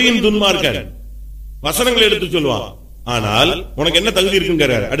 சபையின் துன்மார்க்கன். வசனங்களை எடுத்து சொல்லுவான். ஆனால் உனக்கு என்ன தகுதி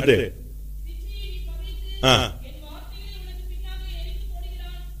இருக்குங்கிற. அடுத்து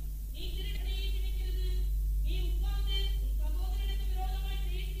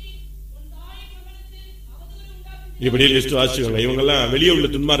இப்படி லிஸ்ட் வாசிச்சுக்கோங்க. இவங்க எல்லாம் வெளியே உள்ள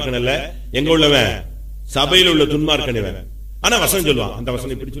துன்மார்க்கன் அல்ல, எங்க உள்ளவன்? சபையில் உள்ள துன்மார்க்கன் இவன். ஆனா வசனம் சொல்லுவான், அந்த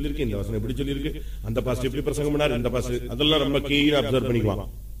வசனம் இப்படி சொல்லிருக்கு, இந்த வசனம் இப்படி சொல்லிருக்கு, அந்த பாஸ்டர் இப்படி பிரசங்கம் பண்ணார், இந்த பாஸ்டர், அதெல்லாம் ரொம்ப கீழே அப்சர்வ்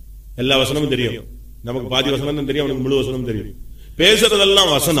பண்ணிக்குவான். எல்லா வசனமும் தெரியும். நமக்கு பாதி வசனம் தான் தெரியும், அவனுக்கு முழு வசனம் தெரியும்.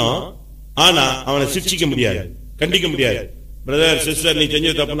 பேசுறதெல்லாம் வசனம், ஆனா அவனை சிக்ஷிக்க முடியாது, கண்டிக்க முடியாது. பிரதர் சிஸ்டர் நீ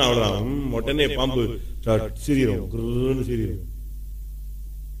செஞ்சது தப்புன்னா அவ்வளவுதான், உடனே பாம்பு சிரிரும், குருன்னு சிரிரும்.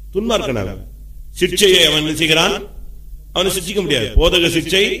 துன்மார்க்கன் அவன். சிக்ஷையை அவன் என்ன செய்கிறான்? அவனை சிக்ஷிக்க முடியாது. போதக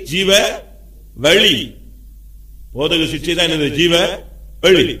சிக்ஷை ஜீவ வழி. போதக சிக்ஷை தான் என்னது? ஜீவ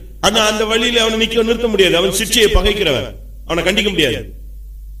வழி. ஆனா அந்த வழியில அவனை நிறுத்த முடியாது. அவன் சிக்ஷையை பகைக்கிறவன், அவனை கண்டிக்க முடியாது.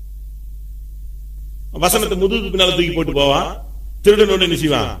 வசனத்தை முதுகுக்கு பின்னால தூக்கி போட்டு போவான். திருடனோட என்ன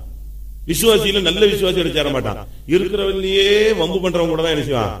செய்வான்? விசுவாசியில நல்ல விசுவாசியோட சேர மாட்டான். இருக்கிறவன்லயே வம்பு பண்றவங்க கூட தான் என்ன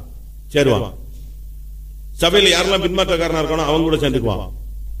செய்வான், சேருவான். சபையில யாரெல்லாம் பின்மாற்றக்காரனா இருக்கானோ அவங்க கூட சேர்ந்துக்குவான்.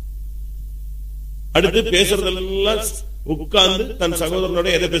 அடுத்து பேசுறதெல்லாம் உட்கார்ந்து தன் சகோதரனோட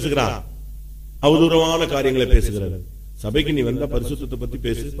எதை பேசுகிறான், அவதூறமான காரியங்களை பேசுகிறார். சபைக்கு நீ வந்தா பரிசுத்தத்தை பத்தி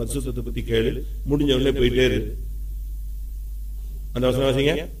பேசு, பரிசுத்தத்தை பத்தி கேளு, முடிஞ்ச உடனே போயிட்டே இரு. அந்த வசனம்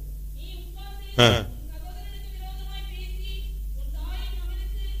வாசிங்க.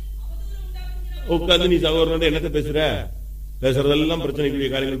 உட்கார்ந்து நீ சகோதரனோட என்னத்தை பேசுற, பேசுறதெல்லாம் பிரச்சனைக்குரிய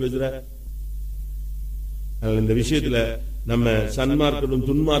காரியங்கள் பேசுற. இந்த விஷயத்துல நம்ம சன்மார்க்கரும்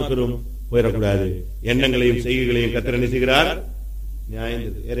துன்மார்க்கரும் போயிடக்கூடாது. எண்ணங்களையும் செய்கைகளையும் கர்த்தர் என்ன செய்கிறார், நியாயம்.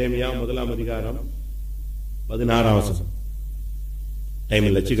 எரேமியா 1 அதிகாரம் 16 வசனம். டைம்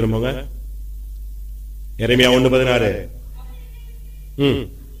இல்ல, சீக்கிரம் போங்க. எரேமியா 1:16.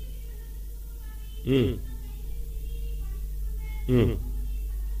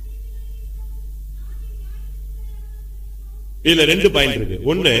 இதுல 2 பாயிண்ட் இருக்கு.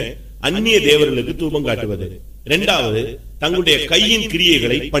 ஒன்னு, அந்நிய தேவர்களுக்கு தூபம் காட்டுவது. இரண்டாவது, தங்களுடைய கையின்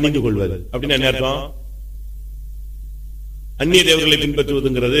கிரியைகளை பணிந்து கொள்வது. அப்படின்னு என்ன அர்த்தம்? அந்நிய தேவர்களை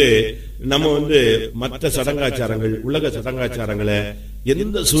பின்பற்றுவதுங்கிறது நம்ம மற்ற சடங்காச்சாரங்கள், உலக சடங்காச்சாரங்களை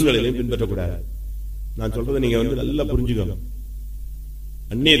எந்த சூழ்நிலையிலும் பின்பற்றக்கூடாது. நான் சொல்றதை நீங்க நல்லா புரிஞ்சுக்கோங்க.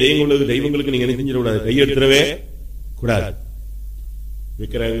 அந்நிய தெய்வங்களுக்கு நீங்க என்ன செஞ்சிடக்கூடாது, கையெடுத்துடவே கூடாது.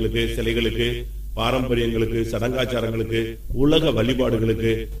 விக்கிரகங்களுக்கு, சிலைகளுக்கு, பாரம்பரியங்களுக்கு, சடங்காச்சாரங்களுக்கு, உலக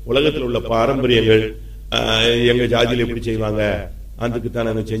வழிபாடுகளுக்கு, உலகத்தில் உள்ள பாரம்பரியங்கள், எங்க ஜாதியில எப்படி செய்வாங்க, அதுக்குத்தான்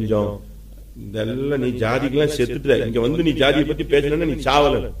நாங்க செஞ்சோம். இதெல்லாம் நீ ஜாதிக்கெல்லாம் செத்துட்ட. இங்க நீ ஜாதியை பத்தி பேசணும்னா நீ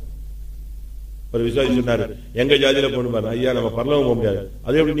சாவல. ஒரு விசுவாசி சொன்னாரு, எங்க ஜாதியில போகணும் பாரு. ஐயா, நம்ம பரலவம் போக முடியாது.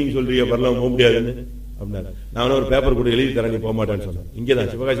 அதே எப்படி நீங்க சொல்றீங்க பரலவம் போக முடியாதுன்னு அப்படின்னாரு. நான் ஒரு பேப்பர் கூட எழுதி தரேன், நீ போக மாட்டேன்னு சொன்னேன்.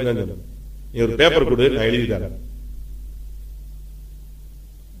 இங்கதான் சிவகாசி தான் சொன்னேன். நீ ஒரு பேப்பர் கொடு, நான் எழுதி தரேன்.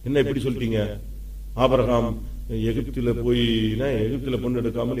 என்ன இப்படி சொல்லிட்டீங்க? ஆபிரகாம் எகிப்தில பொண்ணு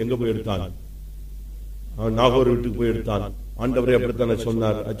எடுக்காமல் எங்க போய் எடுத்தான்? அவன் நாகோர் வீட்டுக்கு போய் எடுத்தான். ஆண்டவரே அப்படித்தானே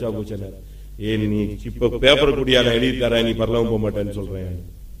சொன்னார். அச்சா பூச்சனார். ஏன் நீ இப்ப பேப்பர் கூடியா நான் எழுதி தரேன், நீ பரலவம் போக மாட்டேன்னு சொல்றேன்.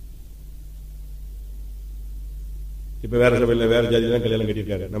 இப்ப வேற சபையில வேற ஜாதி தான் கல்யாணம்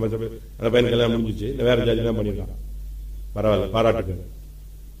கட்டியிருக்காரு. நம்ம சபை அந்த பையன் கல்யாணம் முடிஞ்சிச்சு, இந்த வேற ஜாதி தான் பண்ணிருக்கான். பரவாயில்ல, பாராட்டுக்கு.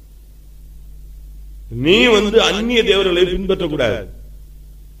 நீ அந்நிய தேவர்களை பின்பற்றக்கூடாது.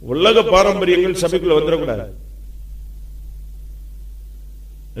 உலக பாரம்பரியங்கள் சபைக்குள்ள வந்துடக்கூடாது.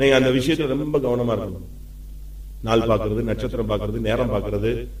 நீங்க அந்த விஷயத்துல ரொம்ப கவனமா இருக்கணும். நாள் பாக்குறது, நட்சத்திரம் பாக்குறது, நேரம்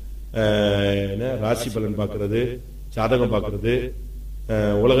பாக்குறது, ராசி பலன் பாக்குறது, சாதகம் பாக்குறது,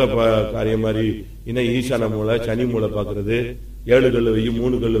 உலக காரியம் மாதிரி ஈசான மூளை, சனி மூளை பாக்குறது, 7 கல்லு வையும்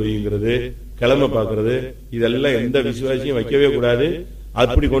 3 கல்லு வையுங்கிறது, கிழமை பாக்குறது, இதெல்லாம் எந்த விசுவாசியும் வைக்கவே கூடாது.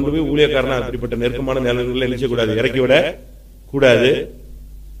 அப்படி கொண்டு போய் ஊழியக்காரனா அப்படிப்பட்ட நெருக்கமான நிலைகளை நினைச்சக்கூடாது, இறக்கி விட கூடாது.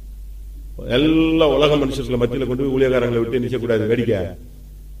 எல்லா உலக மனுஷர்களை மத்தியில கொண்டு போய் ஊழியக்காரங்களை விட்டு நினைச்சக்கூடாது, வேடிக்கை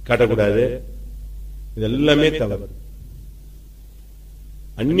காட்டக்கூடாது. இது எல்லாமே தவறு.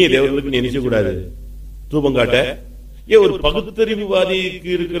 அந்நிய தேவர்களுக்கு நினைச்சக்கூடாது தூபம் காட்ட. ஒரு பகுத்தறிவுவாதிக்கு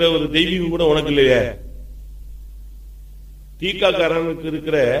இருக்கிற ஒரு தெய்வீகம் கூட உனக்கு இல்லையே. தீக்காக்காரனுக்கு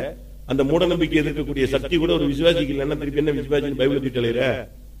இருக்கிற அந்த மூட நம்பிக்கை எதிர்க்கக்கூடிய சக்தி கூட ஒரு விசுவாசிக்கு இல்லைன்னா திருப்பி என்ன விசுவாசி பைபிள் திட்டலையிற?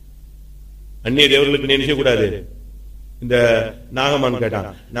 அந்நிய தேவர்களுக்கு நினைச்ச கூடாது. இந்த நாகமான் கேட்டான்,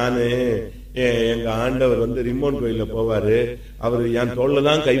 நானு எங்க ஆண்டவர் ரிம்மோன் கோயில போவாரு, அவரு என் தோல்ல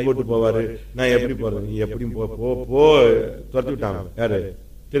தான் கை போட்டு போவாரு, நான் எப்படி போறது? நீ எப்படி போ துரத்து விட்டாங்க. யாரு?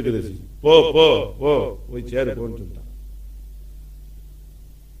 தீர்க்கதரிசி. போ போ போ போய் சேரு போன்னு சொல்லிட்டான்.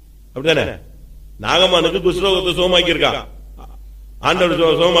 அப்படித்தானே? நாகமானுக்கு குஷ்ரோகத்தை சுகமாக்கி இருக்கான்,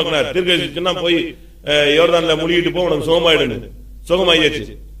 ஆண்டவர் சுகமாக்கினார். தீர்க்கதரிசின்னா போய் யோர்தான்ல முழுகிட்டு போ, உனக்கு சுகமாயிடுன்னு.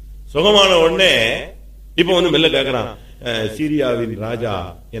 சுகமாயிடுச்சு. சுகமான உடனே இப்ப மெல்ல கேட்கிறான், சீரியாவின் ராஜா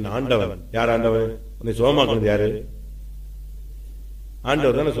என் ஆண்டவன். யார் ஆண்டவன்? உன்னை சுகமாக்குனது யாரு?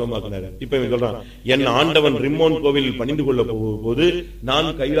 ஆண்டவர் தானே சுகமாக்குனாரு. இப்ப இவன் சொல்றான், என் ஆண்டவன் ரிம்மோன் கோவில் பணிந்து கொள்ள போது நான்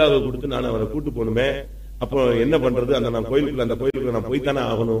கையாக கொடுத்து நான் அவனை கூட்டு போகணுமே, அப்போ என்ன பண்றது? அந்த கோயிலுக்குள்ள நான் போய்த்தானே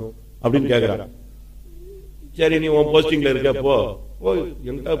ஆகணும் அப்படின்னு கேட்கிறான். சரி, நீ உன் போஸ்டிங்ல இருக்க, போ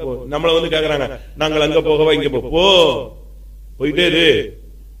எங்க போ. நம்மள கேக்குறாங்க, நாங்கள் அங்க போகவா இங்க போ, போயிட்டே இரு.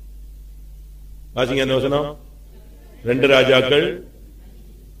 வாசிங்க அந்த வசனம். 2 ராஜாக்கள்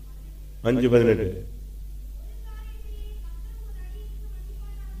 5:18.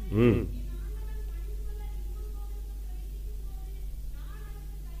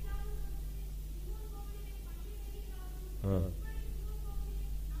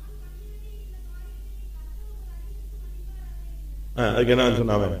 அதுக்கு என்ன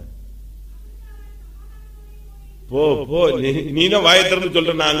சொன்னாங்க? போ போ, நீ தான் வாயை திறந்து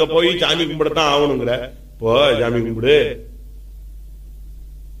சொல்ற, நான் அங்க போய் சாமி கும்பிடத்தான் ஆகணுங்கிற. போ சாமி கும்பிடு.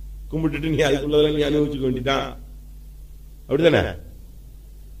 கும்பிட்டுட்டு நீ அதுக்குள்ளதெல்லாம் நீ அனுபவிச்சுக்க வேண்டிதான். அப்படிதானே?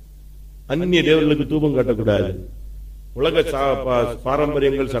 அந்நிய தேவர்களுக்கு தூபம் காட்டக்கூடாது. உலக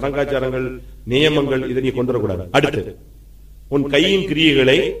பாரம்பரியங்கள், சடங்காச்சாரங்கள், நியமங்கள் இதை நீ கொண்டு வரக்கூடாது. அடுத்து உன் கையின்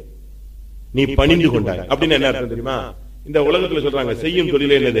கிரியைகளை நீ பணிந்து கொண்டாய் அப்படின்னு என்ன அர்த்தம் தெரியுமா? இந்த உலகத்துல சொல்றாங்க செய்யும்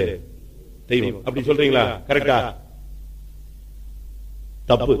தொழிலே என்னது தெய்வம். அப்படி சொல்றீங்களா? கரெக்டா?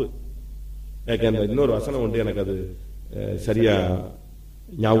 தப்பு. இன்னொரு வசனம் உண்டு, எனக்கு அது சரியா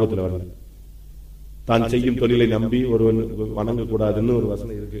ஞாபகத்தில் வரல. தான் செய்யும் தொழிலை நம்பி ஒருவன் வணங்க கூடாதுன்னு ஒரு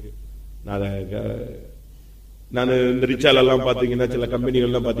வசனம் இருக்கு. நான் இந்த ரிச்சால எல்லாம் பாத்தீங்கன்னா, சில கம்பெனிகள்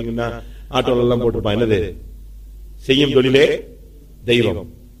எல்லாம் பாத்தீங்கன்னா ஆட்டோல எல்லாம் போட்டுப்பான், என்னது செய்யும் தொழிலே தெய்வம்.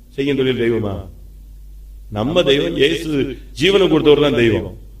 செய்யும் தொழில் தெய்வமா? நம்ம தெய்வம் இயேசு ஜீவனை கொடுத்தவர் தான் தெய்வம்.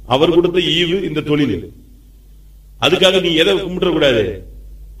 அவர் கொடுத்த ஈவு இந்த தொழில். அதுக்காக நீ எதை கும்பிட கூடாது?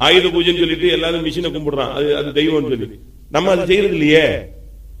 ஆயுத பூஜைன்னு சொல்லிட்டு எல்லாரும் மிஷினை கும்பிடுறான், அது தெய்வம் சொல்லி. நம்ம அது செய்யறது இல்லையே.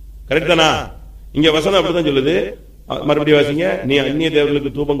 கரெக்ட் தானா? இங்க வசனம் அப்படிதான் சொல்லுது. மறுபடியும் வாசிங்க. நீ அந்நிய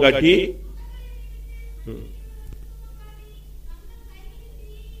தேவர்களுக்கு தூபம் காட்டி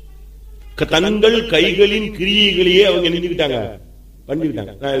தங்கள் கைகளின் கிரியைகளையே அவங்க நினைச்சுக்கிட்டாங்க,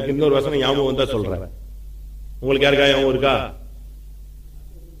 பண்ணிக்கிட்டாங்க. நான் இதுக்கு இன்னொரு வசனம் ஞாபகம் வந்தா சொல்றேன். உங்களுக்கு யாருக்கா ஞாபகம் இருக்கா?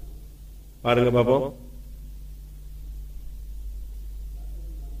 பாருங்க பாப்போம்,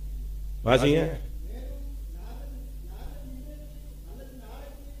 வாசிங்க.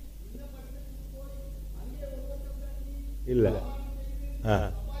 இல்ல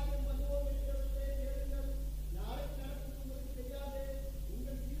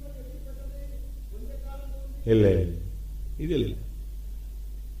இல்ல, இது இல்ல.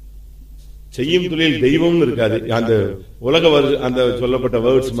 செய்யும் தொழில் தெய்வம் இருக்காது. அந்த உலக அந்த சொல்லப்பட்ட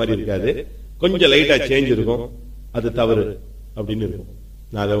வேர்ட்ஸ் மாதிரி இருக்காது. கொஞ்சம் லைட்டா சேஞ்ச் இருக்கும். அது தவறு அப்படின்னு இருக்கும்.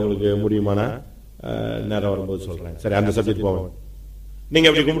 நான் அதை உங்களுக்கு முடியுமான நேரம் வரும்போது சொல்றேன். சரி, அந்த சப்ஜெக்ட் போவோம். நீங்க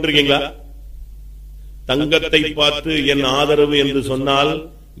அப்படி கும்பிட்டுருக்கீங்களா? தங்கத்தை பார்த்து என் ஆதரவு என்று சொன்னால்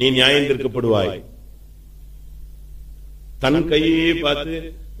நீ நியாயம் தீர்க்கப்படுவாய். தன் கையே பார்த்து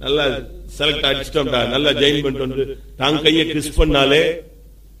நல்லா செலக்ட் அடிச்சிட்டோம்டா, நல்லா ஜெயின் பண்ணிட்டு தன் கையை கிஸ் பண்ணாலே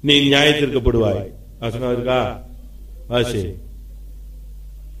நீ நியாயம் தீர்க்கப்படுவாய். வசனம் இருக்கா? வாசி.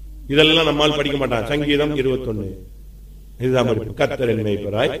 இதெல்லாம் நம்மால் படிக்க மாட்டான். சங்கீதம் 21 இதுதான் படிப்போம். கர்த்தர் என்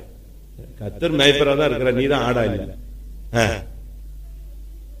மேய்ப்பராய். கர்த்தர் மேய்ப்பரா தான் இருக்கிற, நீ தான் ஆடா இல்ல.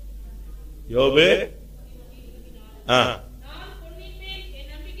 யோபு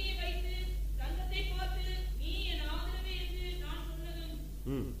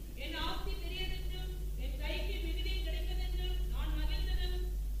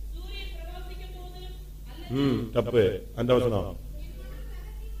தப்பு. அந்த வசனம்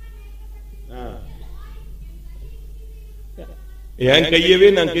என் கையவே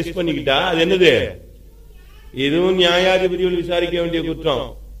நான் கிஸ் பண்ணிக்கிட்டா அது என்னது? இதுவும் நியாயாதிபதிகள் விசாரிக்க வேண்டிய குற்றம்.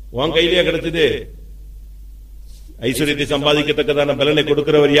 உன் கையிலேயே கிடைச்சது. ஐஸ்வர்யத்தை சம்பாதிக்கத்தக்கதான பலனை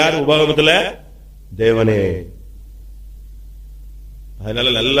கொடுக்கிறவர் யார்? உபகமத்துல தேவனே. அதனால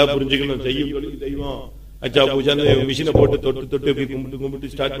நல்லா புரிஞ்சுக்கணும். செய்யும் தெய்வம் அச்சா பூஜா மிஷினை போட்டு தொட்டு தொட்டு கும்பிட்டு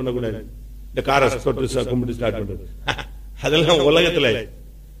கும்பிட்டு ஸ்டார்ட் பண்ணக்கூடாது. இந்த காரை தொட்டு கும்பிட்டு ஸ்டார்ட் பண்றது அதெல்லாம் உலகத்துல.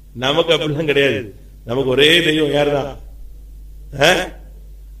 நமக்கு அப்படிலாம் கிடையாது. நமக்கு ஒரே தெய்வம் யாருதான்?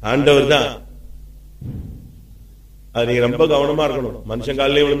 ஆண்டவர் தான். அது நீங்க ரொம்ப கவனமா இருக்கணும். மனுஷன்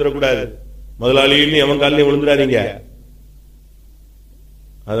காலிலே விழுந்துடக்கூடாது. முதலாளின்னு எவன் காலிலே விழுந்துடாதீங்க.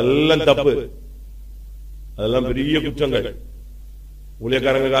 அதெல்லாம் தப்பு. அதெல்லாம் பெரிய குற்றங்கள்.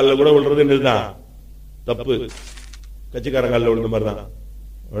 ஊழியக்காரங்க காலில் கூட விழுறது என்னதுதான் தப்பு. கட்சிக்காரங்க காலில் விழுந்த மாதிரிதான்.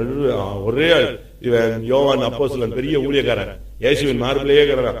 ஒரே யோவான் அப்போஸ்தலன் பெரிய ஊழியக்காரன், இயேசுவின் மார்பிலேயே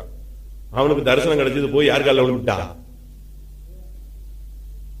கிடறான். அவனுக்கு தரிசனம் கிடைச்சது போய் யார் காலில் விழுந்துட்டான்?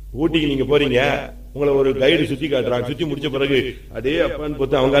 ஊட்டிக்கு நீங்க போறீங்க, உங்களை ஒரு கைடு சுத்தி காட்டுறான். சுத்தி முடிச்ச பிறகு அதே அப்பான்னு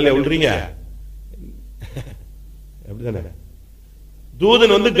பார்த்து அவங்க காலையில விழுறீங்க. அப்படிதானே?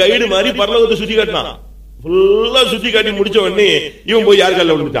 தூதன் வந்து கைடு மாதிரி பரலோகத்தை சுத்தி காட்டினான். ஃபுல்லா சுத்தி காட்டி முடிச்ச உடனே இவன் போய் யார்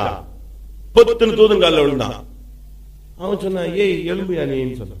காலில் விழுந்துட்டான்? பொத்துன்னு தூதன் காலில் விழுந்தான். அவன் சொன்னான், ஏய் எலும்புயா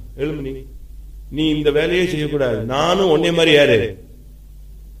நீன்னு சொன்ன. எலும்பு நீ இந்த வேலையே செய்யக்கூடாது. நானும் உன்னை மாதிரி யாரு?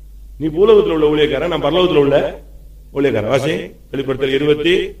 நீ பூலோகத்தில் உள்ள ஊழியக்காரன், நான் பரலோகத்தில் உள்ள ஊழியக்காரன். வாசி. வெளிப்படுத்தல்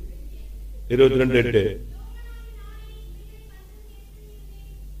 20:22.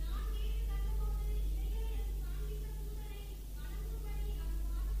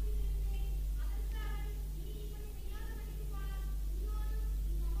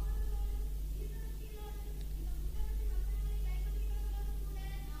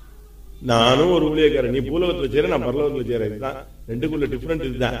 நானும் ஒரு ஊழியக்காரன். நீ பூலோகத்தில் சேர, நான் பரலோகத்தில் சேர. இதுதான் ரெண்டுக்குள்ள டிஃபரெண்ட்.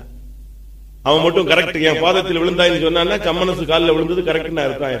 இதுதான். அவன் மட்டும் கரெக்ட். என் பாதத்தில் விழுந்தாயின்னு சொன்னா சம்மனசு காலில் விழுந்தது கரெக்ட்னு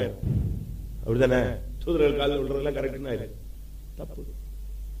அர்த்தம் ஆயிரும். அப்படிதானே? தூதர்கள் காலில் விழுறதெல்லாம் கரெக்ட்னு ஆயிரும். தப்பு.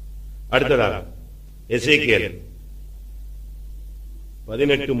 அடுத்ததாக எசேக்கியேல்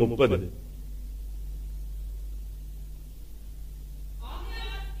 18:30.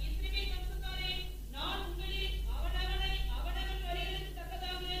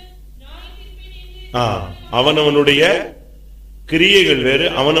 அவனவனுடைய கிரியைகள் வேறு,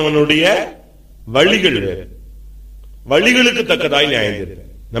 அவனவனுடைய வழிகள் வேறு. வழிகளுக்கு தக்கதாய் நியாயம்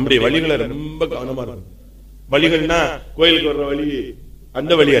தீர்ப்பேன். நம்முடைய வழிகளை ரொம்ப கவனமா இருக்கும். வழிகள்னா கோயிலுக்கு வர்ற வழி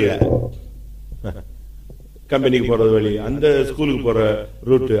அந்த வழி அல்ல, கம்பெனிக்கு போறது வழி, அந்த ஸ்கூலுக்கு போற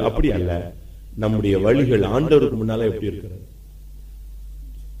ரூட் அப்படி அல்ல. நம்முடைய வழிகள் ஆண்டவருக்கு முன்னால எப்படி இருக்கிறது?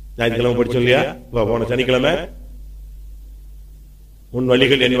 ஞாயிற்றுக்கிழமை படிச்சோம் இல்லையா? போன சனிக்கிழமை உன்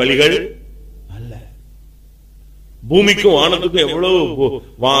வழிகள் என் வழிகள் அல்ல. பூமிக்கும் வானத்துக்கும் எவ்வளவு,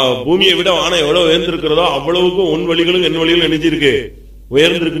 பூமியை விட வானம் எவ்வளவு உயர்ந்திருக்கிறதோ அவ்வளவுக்கும் உன் வழிகளும் என் வழிகளும் நினைச்சிருக்கு,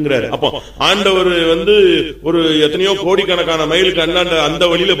 உயர்ந்திருக்குங்கிறார். அப்போ ஆண்டவர் ஒரு எத்தனையோ கோடிக்கணக்கான மைலுக்கு அண்ணாண்ட அந்த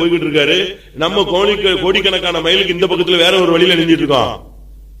வழியில போய்கிட்டு இருக்காரு. நம்ம கோடிக்கணக்கான மைலுக்கு இந்த பக்கத்துல வேற ஒரு வழியில நினைச்சிட்டு இருக்கோம்,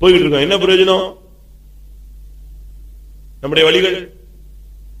 போய்கிட்டு இருக்கோம். என்ன பிரயோஜனம்? நம்முடைய வழிகள்,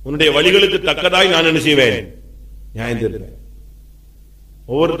 உன்னுடைய வழிகளுக்கு தக்கதாய் நான் என்ன செய்வேன்? நியாயம் தீர்ப்பேன்.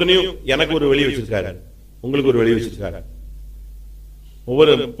 ஒவ்வொருத்தனையும் எனக்கு ஒரு வழி வச்சிருக்காரு, உங்களுக்கு ஒரு வழி வச்சிருக்காரு.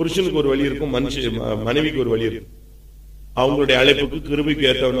 ஒவ்வொரு புருஷனுக்கு ஒரு வழி இருக்கும், மனைவிக்கு ஒரு வழி இருக்கும். அவங்களுடைய அழைப்புக்கு கிருபைக்கு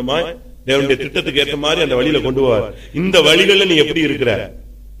ஏற்றவனமா தேவனுடைய திட்டத்துக்கு ஏற்ற மாதிரி அந்த வழியில கொண்டு போவார். இந்த வழிகள்ல நீ எப்படி இருக்கிற?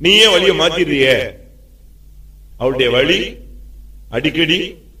 நீயே வழியை மாத்திடுறியே. அவருடைய வழி அடிக்கடி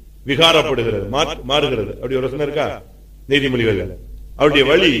விகாரப்படுகிறது, மாறுகிறது. அப்படி ஒரு வசனம் இருக்கா நீதிமொழிகள்? அவருடைய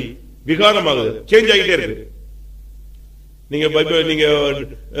வழி விகாரமாகுது, சேஞ்ச் ஆகிட்டே இருக்கு. நீங்க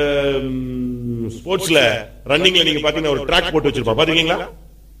ஸ்போர்ட்ஸ்ல ரன்னிங்ல நீங்க பாத்தீங்கன்னா ஒரு ட்ராக் போட்டு வச்சிருப்பா, பாத்தீங்களா?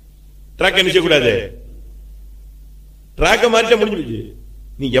 ட்ராக் என்ன செய்யக்கூடாது, ட்ராக்க மாறிட்டா முடிஞ்சிருச்சு.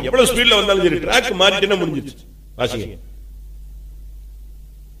 நீ எவ்வளவு ஸ்பீட்ல வந்தாலும் சரி, ட்ராக் மாறிட்டா முடிஞ்சிருச்சு. வாசிங்க.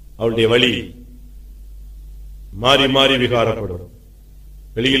 அவளுடைய வழி மாறி மாறி விகாரப்படும்.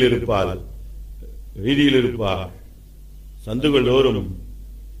 வெளியில் இருப்பால், வீதியில் இருப்பாள், சந்துகள் தோறும்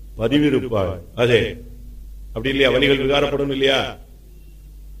பதிவிருப்பாள். அதே அப்படி இல்லையா? வழிகள் விகாரப்படும் இல்லையா?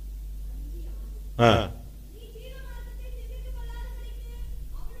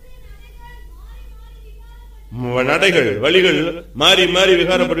 நடைகள், வழிகள் மாறி மாறி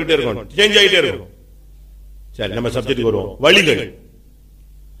விகாரப்பட்டுட்டே இருக்கும், சேஞ்ச் ஆகிட்டே இருக்கும். சரி, நம்ம சப்ஜெக்ட் வருவோம். வழிகள்.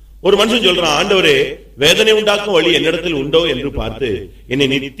 ஒரு மனுஷன் சொல்றான், ஆண்டவரே, வேதனை உண்டாக்கும் வழி என்னிடத்தில் உண்டோ என்று பார்த்து என்னை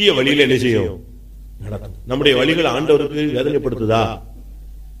நித்திய வழியில் என்ன செய்யும்? நடக்கும். நம்முடைய வழிகள் ஆண்டவருக்கு வேதனைப்படுத்துதா?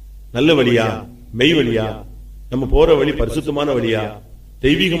 நல்ல வழியா, மெய் வழியா? நம்ம போற வழி பரிசுத்தமான வழியா,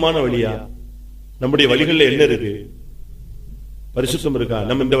 தெய்வீகமான வழியா? நம்முடைய வழிகள்ல என்ன இருக்கு? பரிசுத்தம் இருக்கா?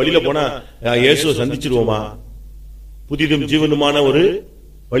 நம்ம இந்த வழியில போனா இயேசுவை சந்திச்சிருவோமா? புதிதும் ஜீவனுமான ஒரு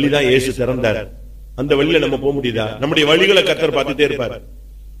வழிதான் இயேசு திறந்தார். அந்த வழியில நம்ம போக முடியுதா? நம்முடைய வழிகளை கர்த்தர் பார்த்துட்டே இருப்பார்.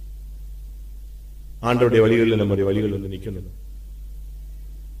 ஆண்டவருடைய வழிகளில் நம்முடைய வழிகள் வந்து நிக்கணும்.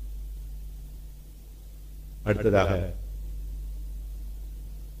 அடுத்ததாக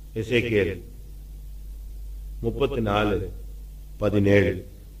எசேக்கியேல் 34:17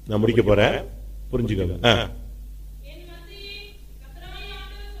 நான் முடிக்க போறேன், புரிஞ்சுக்கோங்க.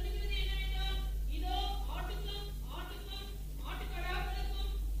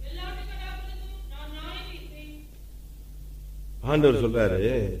 ஆண்டவர் சொல்றாரு,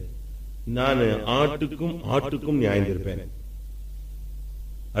 நான் ஆட்டுக்கும் நியாயம் தீர்ப்பேன்.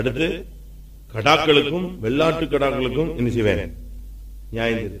 அடுத்து கடாக்களுக்கும் வெள்ளாட்டு கடாக்களுக்கும் என்ன செய்வேன்?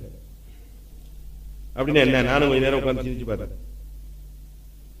 நியாயம் தீர்ப்பேன். அப்படின்னு என்ன? நானும் கொஞ்ச நேரம் உட்கார்ந்து சிந்திச்சு பார்த்தேன்.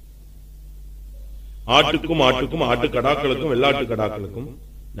 ஆட்டுக்கும் ஆட்டு கடாக்களுக்கும் வெள்ளாட்டு கடாக்களுக்கும்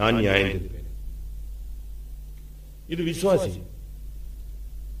நான் நியாயம் தீர்ப்பேன். இது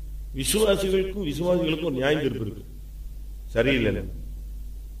விசுவாசிகளுக்கும் நியாயம் தீர்ப்பு இருக்கு. சரியில்லை.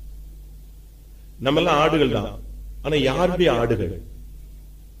 நம்ம எல்லாம் ஆடுகள் தான். ஆனா யாருடைய ஆடுகள்?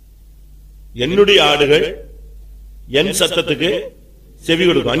 என்னுடைய ஆடுகள் என் சத்தத்துக்கு செவி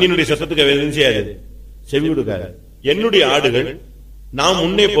கொடுக்கும். அந்நியனுடைய சத்தத்துக்கு எதுவும் செய்யாது, செவி கொடுக்காது. என்னுடைய ஆடுகள், நான்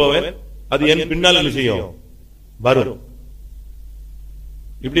முன்னே போவேன், அது என் பின்னால் என்ன செய்யும்? வரும்.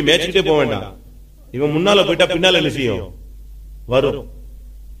 இப்படி மேய்ச்சிக்கிட்டே போக வேண்டாம். இவன் முன்னால போயிட்டா பின்னால என்ன செய்யும்? வரும்.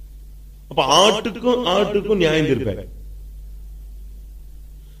 அப்ப ஆட்டுக்கும் நியாயம் தீர்ப்பேன்.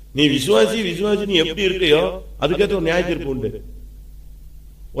 நீ விசுவாசி நீ எப்படி இருக்கையோ அதுக்கேற்ற ஒரு நியாய தீர்ப்பு உண்டு.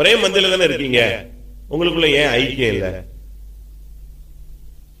 ஒரே மந்தையில தானே இருக்கீங்க, உங்களுக்குள்ள ஏன் ஐக்கியம் இல்ல?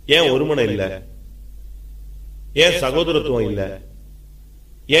 ஏன் ஒருமனம் இல்ல? ஏன் சகோதரத்துவம் இல்ல?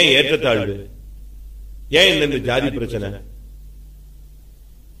 ஏன் ஏற்றத்தாழ்வு? ஏன் இந்த ஜாதி பிரச்சனை?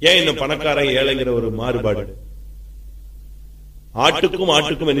 ஏன் இந்த பணக்காரன் ஏழைங்கிற ஒரு மாறுபாடு? ஆட்டுக்கும்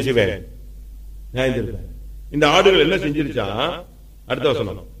என்ன செய்வேன்? நியாயம் தீர்ப்பேன். இந்த ஆடுகள் என்ன செஞ்சிருச்சா? அடுத்த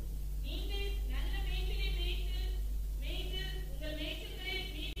வசனம்,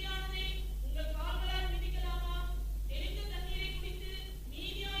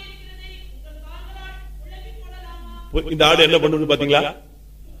 இந்த ஆடு என்ன பண்ணுது பாத்தீங்களா?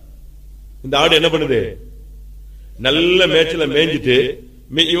 இந்த ஆடு என்ன பண்ணுது? நல்ல மேய்ச்சல மேய்ஞ்சிட்டு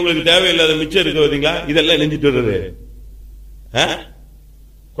இவங்களுக்கு தேவையில்லாத மிச்சம் இருக்கு பாத்தீங்களா, இதெல்லாம் நெஞ்சிட்டு வர்றது,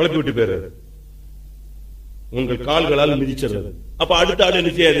 குழப்பி விட்டு போயிடுறது, உங்கள் கால்களால் மிதிச்சிடுறது. அப்ப அடுத்த ஆடு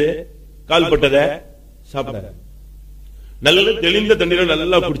என்ன செய்யாது? கால் பட்டதை சாப்பிட நல்ல தெளிந்த தண்ணீரை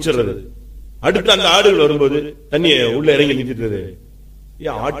நல்லா குடிச்சிடுறது. அடுத்து அந்த ஆடுகள் வரும்போது தண்ணியை உள்ள இறங்கி நிறுத்திடுறது.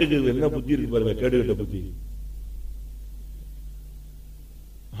 ஆட்டுக்கு என்ன புத்தி இருக்கு பாருங்க, கேடுகிட்ட புத்தி.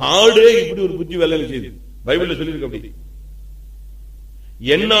 ஆடு இப்படி ஒரு புத்தி வேலை செய்யுது. பைபிள்ல சொல்லியிருக்கு அப்படி.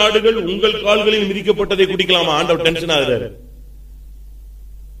 என் ஆடுகள் உங்கள் கால்களில் மிதிக்கப்பட்டதை குடிக்கலாமா? ஆண்டவர் டென்ஷன் ஆகுறாரு.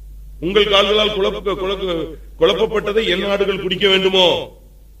 உங்கள் கால்களால் குழப்பப்பட்டதை என் ஆடுகள் குடிக்க வேண்டுமோ?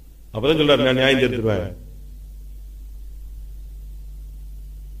 அப்பதான் சொல்றாரு, நான் நியாயம் தீர்த்துருவேன்.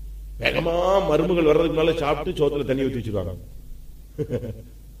 வேகமா மருமகள் வர்றதுக்கு மேல சாப்பிட்டு சோத்துல தண்ணி ஊற்றி வச்சிருவாங்க.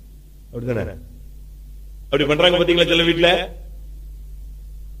 அப்படித்தானே? அப்படி பண்றாங்க பாத்தீங்களா? சில வீட்டுல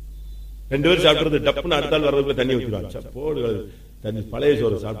 2 பேர் சாப்பிடுறது, டப்புன்னு அடுத்தால் வர்றதுக்குள்ள தண்ணி ஊற்றிடுவாங்க. போடு தண்ணி, பழைய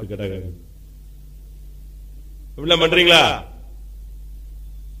சோறு சாப்பிட்டு கேட்டாங்க. இப்படிலாம் பண்றீங்களா?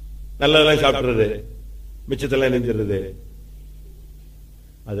 நல்லதெல்லாம் சாப்பிடுறது, மிச்சத்தெல்லாம் நெஞ்சிடுறது.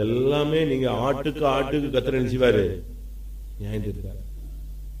 அதெல்லாமே நீங்க ஆட்டுக்கு கத்திர நினைச்சுவாரு, நியாயம் தீர்த்தாரு.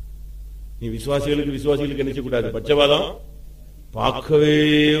 நீ விசுவாசிகளுக்கு நினைச்ச கூடாது, பட்சபாதம் பார்க்கவே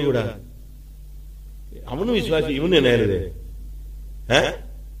கூடாது. அவனும் விசுவாசி, இவனு என்ன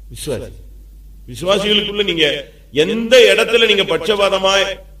விசுவாசி. விசுவாசிகளுக்குள்ள நீங்க எந்த இடத்துல நீங்க பட்சபாதமா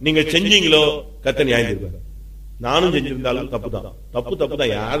நீங்க செஞ்சீங்களோ கர்த்தர் நியாயம் தீர்ப்பார். நானும் செஞ்சிருந்தாலும் தப்பு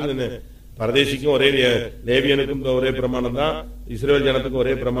தான். யாரு பரதேசிக்கும் ஒரே, லேவியனுக்கும் ஒரே பிரமாணம் தான், இஸ்ரவேல் ஜனத்துக்கும்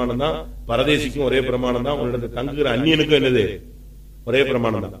ஒரே பிரமாணம் தான், பரதேசிக்கும் ஒரே பிரமாணம் தான், உன்னிடத்து தங்குகிற அந்நியனுக்கும் என்னது? ஒரே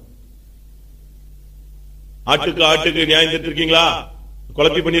பிரமாணம் தான். ஆட்டுக்கு நியாயம் தீர்த்திருக்கீங்களா?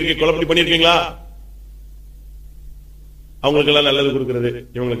 குழப்பி பண்ணிருக்கீங்களா? அவங்களுக்கு எல்லாம் நல்லது கொடுக்கிறது,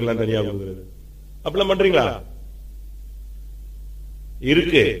 இவங்களுக்கு எல்லாம் தனியா கொடுக்கிறது, அப்படிலாம் பண்றீங்களா?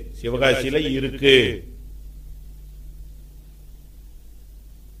 இருக்கு, சிவகாசியில இருக்கு.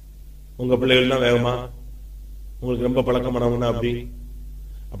 உங்க பிள்ளைகள் தான் வேகமா, உங்களுக்கு ரொம்ப பழக்கமானவங்கன்னா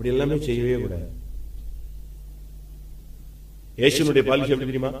அப்படி எல்லாமே செய்யவே கூடாது. இயேசுனுடைய பாலிசி எப்படி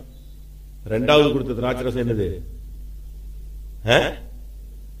தெரியுமா? 2வது கொடுத்த திராட்சரசம் என்னது?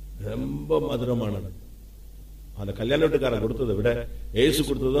 ரொம்ப மதுரமானது. அந்த கல்யாண வீட்டுக்காரன் கொடுத்ததை விட இயேசு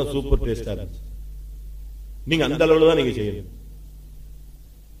கொடுத்ததுதான் சூப்பர் டேஸ்டா இருந்துச்சு. நீங்க அந்த அளவுல தான் நீங்க செய்யணும்,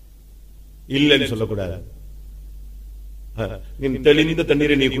 இல்லன்னு சொல்லக்கூடாது. நீ தெளிந்த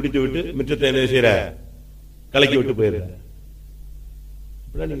தண்ணீரை நீ குடித்து விட்டு மிச்சத்தை என்ன செய்யற? கலக்கி விட்டு போயிடுற.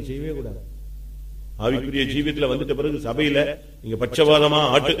 இப்படிலாம் நீங்க செய்யவே கூடாது. ஆவிக்குரிய ஜீவியத்துல வந்துட்ட பிறகு சபையில நீங்க பட்சபாதமா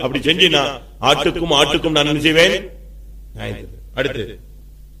அப்படி செஞ்சீங்கன்னா ஆட்டுக்கும் நான் என்ன செய்வேன்? நியாயம். அடுத்து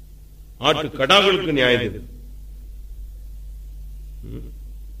ஆட்டு கடாக்களுக்கு நியாயம்.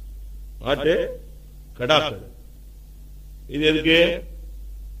 ஆட்டு கடாக்கள் இது எதுக்கு?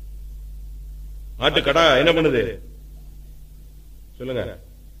 ஆட்டு கடா என்ன பண்ணுது சொல்லுங்க,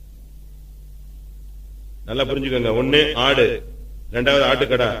 நல்லா புரிஞ்சுக்கோங்க. 1 ஆடு, 2வது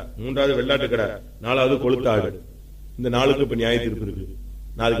ஆட்டுக்கடா, 3வது வெள்ளாட்டுக்கடா, 4வது கொளுத்த ஆடு. இந்த 4க்கு இப்ப நியாய தீர்ப்பு இருக்கு.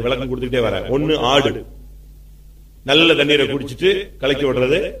 நான் அதுக்கு விளக்கம் கொடுத்துக்கிட்டே வரேன். 1 ஆடு நல்ல தண்ணீரை குடிச்சிட்டு கலக்கி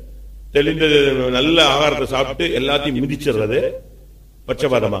விடுறது, தெளிந்த நல்ல ஆகாரத்தை சாப்பிட்டு எல்லாத்தையும் மிதிச்சிடுறது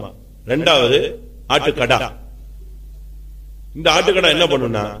பட்சபாதமா. 2வது ஆட்டுக்கடா. இந்த ஆட்டுக்கடா என்ன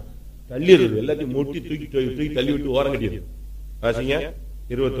பண்ணுனா தள்ளிடுறது, எல்லாத்தையும் மூட்டி தூக்கி தள்ளி விட்டு ஓரம் கட்டிடுது. வாசிங்க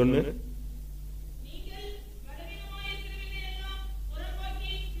 21.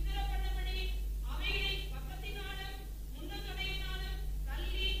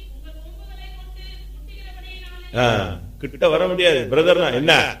 கிட்ட வர முடியாது பிரதர்,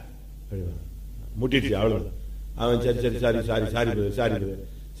 என்ன முட்டிடுச்சு அவ்வளவு. அவன் சரி சாரி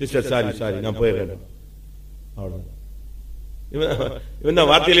சிஸ்டர் சாரி நான் போயிடுறேன் அவ்வளவு. இவன்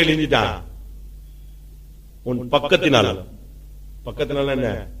வார்த்தையில நெஞ்சிட்டான். உன் பக்கத்தினால என்ன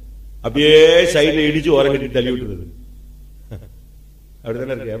அப்படியே சைடுல இடிச்சு ஓரங்கட்டி தள்ளி விட்டுறது.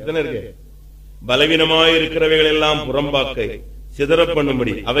 அப்படித்தானே இருக்கு. பலவீனமாய் இருக்கிறவைகள் எல்லாம் புறம்பாக்கை சிதற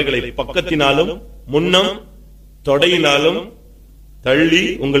பண்ணும்படி அவைகளை பக்கத்தினாலும் முன்னம் தொடையினாலும் தள்ளி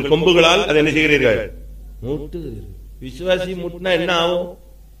உங்கள் கொம்புகளால் அதை என்ன செய்கிறீர்கள்? மூட்டுகிறீர்கள். விசுவாசி முட்டினா என்ன ஆகும்?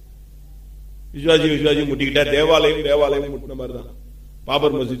 விசுவாசி முட்டிக்கிட்டா தேவாலயம் முட்டின மாதிரிதான்.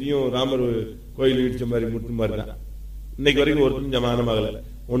 பாபர் மசூதியும் ராமர் கோயில் இடிச்ச மாதிரி முட்டின மாதிரிதான். இன்னைக்கு வரைக்கும் ஒருத்தரும் சமாதானமாகல,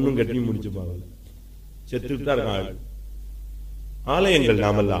 ஒன்னும் கட்டியும் முடிச்சுமாகல, செத்துட்டு தான் இருக்காங்க. ஆலயங்கள்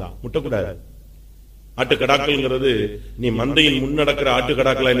நாமெல்லாம் முட்டக்கூடாது. ஆட்டுக்கடாக்கள்ங்கிறது நீ மந்தையின் முன்னடக்கிற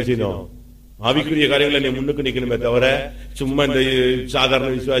ஆட்டுக்கடாக்களா என்ன செய்யணும்? ஆவிக்குரிய காரியங்களை நீ முன்னுக்கு நிக்கணுமே தவிர சும்மா இந்த சாதாரண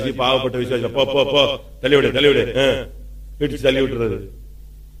விசுவாசி பாவப்பட்ட விசுவாசி போ தள்ளிவிடு வீட்டு தள்ளி விட்டுறது.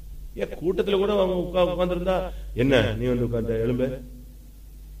 ஏன் கூட்டத்துல கூட அவங்க உட்கார்ந்துருந்தா என்ன நீ வந்து உட்கார்ந்த எழும்ப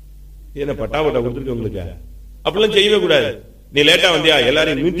என்ன பட்டாபட்டா கொடுத்துருக்கு உங்களுக்கு, அப்படிலாம் செய்யவே கூடாது. நீ லேட்டா வந்தியா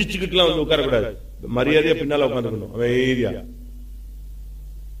எல்லாரையும் மிதிச்சுக்கிட்டு எல்லாம் வந்து உட்கார கூடாது. மரியாதையா பின்னால உட்காந்துக்கணும் அமைதியா.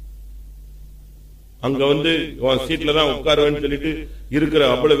 அங்க வந்து சீட்ல தான் உட்காருவேன்னு சொல்லிட்டு இருக்கிற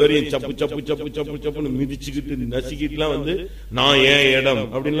அவ்வளவு பேரையும் சப்பு சப்பு சப்பு சப்பு சப்புன்னு மிதிச்சுக்கிட்டு நசுக்கிட்டு எல்லாம் வந்து நான் ஏன் இடம்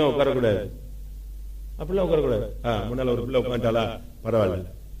அப்படின்லாம் உட்காரக்கூடாது. அப்படிலாம் உட்காரக்கூடாது. முன்னால ஒரு பிள்ளை உட்காந்துட்டாலா பரவாயில்ல,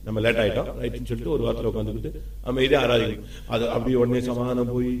 நம்ம லேட் ஆயிட்டோம் ரைட்னு சொல்லிட்டு ஒரு வாரத்தில் உட்காந்துக்கிட்டு அமைதியா ஆராதிக்கணும். அது அப்படியே உடனே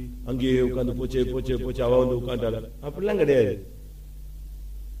சமாதானம் போய் அங்கேயே உட்காந்து போச்சே அவ வந்து உட்காந்துட்டால அப்படிலாம் கிடையாது.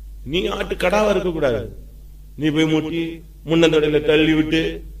 நீ ஆட்டு கடாவா இருக்க கூடாது. நீ போய் முட்டி முன்னந்தொடையில தள்ளி விட்டு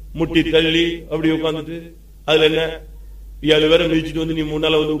முட்டி தள்ளி அப்படி உட்காந்துட்டு அதுல என்ன 7 பேரை மிதிச்சுட்டு வந்து நீ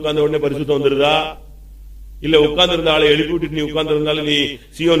முன்னால வந்து உட்கார்ந்த உடனே பரிசுத்தம் வந்துருதா? இல்ல உட்கார்ந்து இருந்த ஆளை எழுப்பி விட்டுட்டு நீ உட்கார்ந்து இருந்தாலும் நீ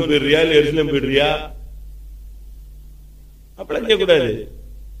சியோன் போயிடுறியா இல்ல எருசலேம் போயிடுறியா? அப்படிலாம் செய்யக்கூடாது.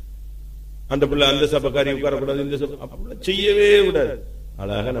 அந்த பிள்ளை அந்த சபைக்காரி உட்காரக்கூடாது, இந்த சபை அப்படிலாம் செய்யவே கூடாது.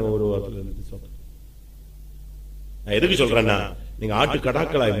 அழகா நம்ம ஒரு வாரத்தில் இருந்து சொல்றோம். நான் எதுக்கு சொல்றேன்னா, நீங்க ஆட்டு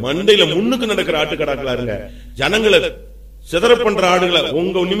கடாக்களாய் மண்டையில முன்னுக்கு நடக்கிற ஆட்டு கடாக்களா இருங்க. ஜனங்களை சிதற பண்ற ஆடுகளை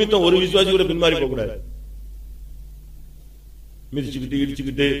உங்க நிமித்தம் ஒரு விசுவாசி கூட பின்மாறி போக கூடாது. மிதிச்சுக்கிட்டு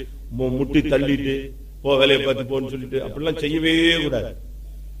இடிச்சுக்கிட்டு முட்டி தள்ளிட்டு போ வேலையை பார்த்து போன்னு சொல்லிட்டு அப்படிலாம் செய்யவே கூடாது.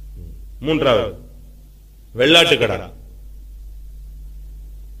 3வது வெள்ளாட்டு கடா.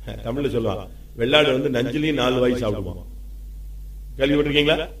 தமிழ்ல சொல்லுவாங்க வெள்ளாடு வந்து நஞ்சிலையும் 4 வாய் சாப்பிடுமா.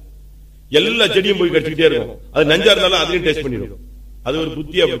 கேள்விப்பட்டிருக்கீங்களா? எல்லா செடியும் போய் கடிச்சுக்கிட்டே இருக்கும். அது நஞ்சா இருந்தாலும் அதையும் டேஸ்ட் பண்ணிடும். அது ஒரு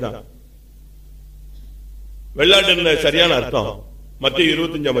புத்தி. அப்படிதான் வெள்ளாட்டு சரியான அர்த்தம் மத்திய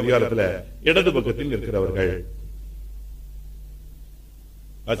 25ஆம் அதிகாரத்துல இடது பக்கத்தில் இருக்கிறவர்கள்.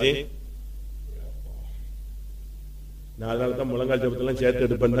 நாலு தான் முழங்கால் ஜபத்தெல்லாம் சேர்த்து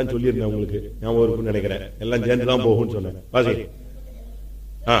எடுப்பேன்னு தான் சொல்லியிருந்தேன். உங்களுக்கு ஞாபகம் இருக்குன்னு நினைக்கிறேன். எல்லாம் சேர்ந்துதான் போகும்னு சொன்னேன். வாசி.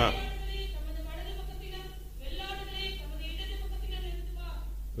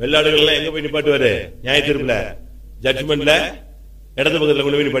 வெள்ளாடுகள் எங்க போய் நிப்பாட்டுவாரு? நியாய தீர்ப்புல ஜட்ஜ்மெண்ட்ல இடது பக்கத்துல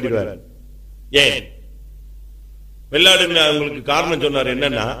கொண்டு போய் நிப்பாட்டிடுவாரு. ஏன் வெள்ளாடுன்னு உங்களுக்கு காரணம் சொன்னாரு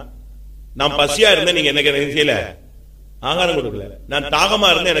என்னன்னா, நான் பசியா இருந்தேன் நீங்க எனக்கு என்ன செய்யல ஆகாரம் கொடுக்கல. நான் தாகமா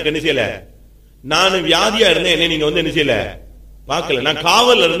இருந்தேன் எனக்கு என்ன செய்யல. நான் வியாதியா இருந்தேன் என்ன நீங்க வந்து என்ன செய்யல பார்க்கல. நான்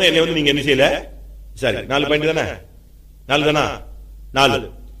காவல் இருந்தேன் என்ன வந்து நீங்க என்ன செய்யல. சரி 4 பாயிண்ட் தானே? 4 தானா?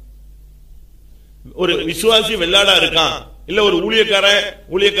 4. ஒரு விசுவாசி வெள்ளாடா இருக்கான் இல்ல ஒரு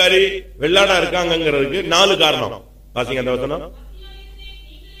ஊழியக்காரி வெள்ளாடா இருக்காங்கிறதுக்கு 4 காரணம். வாசிங்க அந்த வசனம்.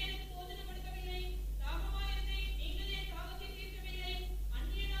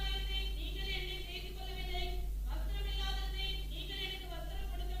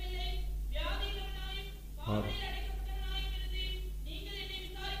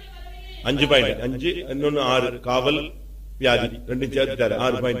 அஞ்சு பாயிண்ட். 5 இன்னொன்னு 6. காவல் வியாதி 2 சேர்த்துட்டாரு.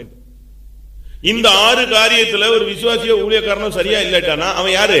 6 பாயிண்ட். இந்த 6 காரியத்துல ஒரு விசுவாசிய ஊழியக்காரனும் சரியா இல்லட்டானா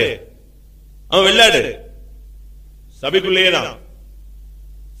அவன் யாரு? அவன் வெள்ளாடு. சபைக்குள்ளேயே தான்,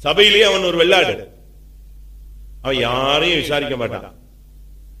 சபையிலேயே அவன் ஒரு வெள்ளாடு. அவன் யாரையும் விசாரிக்க மாட்டான்.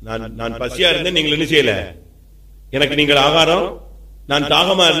 நான் பசியா இருந்தேன் நீங்கள் என்ன செய்யல எனக்கு நீங்கள் ஆகாரம். நான்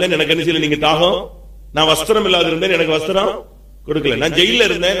தாகமா இருந்தேன் எனக்கு என்ன செய்யல நீங்க தாகம். நான் வஸ்திரம் இல்லாத இருந்தேன் எனக்கு வஸ்திரம் கொடுக்கல. நான் ஜெயில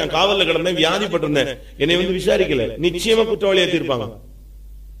இருந்தேன், நான் காவல்ல கிடந்தேன், வியாதிப்பட்டிருந்தேன், என்னை வந்து விசாரிக்கல. நிச்சயமா குற்றவாளியா தீர்ப்பாங்க.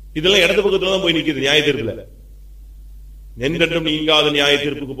 இதெல்லாம் இடது பக்கத்துல தான் போய் நிக்குது நியாய தீர்ப்புல. என்றென்றும் நீங்காத நியாய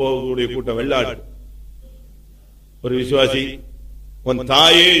தீர்ப்புக்கு போகக்கூடிய கூட்டம் வெள்ளாடு. ஒரு விசுவாசி உன்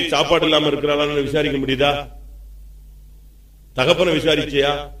தாயே சாப்பாடு இல்லாம இருக்கிறாளான்னு விசாரிக்க முடியுதா? தகப்பனை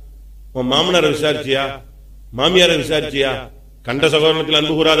விசாரிச்சியா? உன் மாமனாரை விசாரிச்சியா? மாமியாரை விசாரிச்சியா? கண்ட சகோதரத்தில்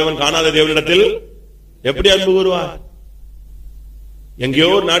அன்பு கூறாதவன் காணாத தேவனிடத்தில் எப்படி அன்பு கூறுவார்? எங்கேயோ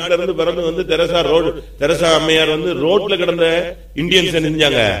ஒரு நாட்டில இருந்து பிறந்து வந்து தெரசா அம்மையார் வந்து ரோட்ல கிடந்த இந்தியன்ஸ்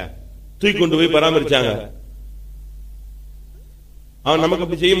செஞ்சாங்க, தூக்கி கொண்டு போய் பராமரிச்சாங்க. அவன் நமக்கு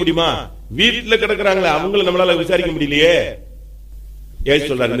அப்படி செய்ய முடியுமா? வீட்டுல கிடக்குறாங்களே அவங்களை நம்மளால விசாரிக்க முடியலையே. ஏன்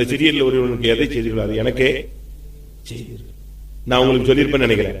சொல்றாரு? இந்த சீரியல்ல ஒருவனுக்கு எதை செய்திருக்கிறாரு எனக்கே செய்திருக்கு. நான் உங்களுக்கு சொல்லியிருப்பேன்னு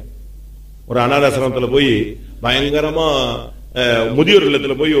நினைக்கிறேன். ஒரு அனாதாசிரமத்துல போய் பயங்கரமா முதியோர்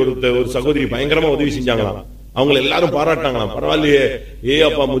இல்லத்துல போய் ஒரு சகோதரி பயங்கரமா உதவி செஞ்சாங்களாம். அவங்க எல்லாரும் பாராட்டாங்களாம். பரவாயில்லையே,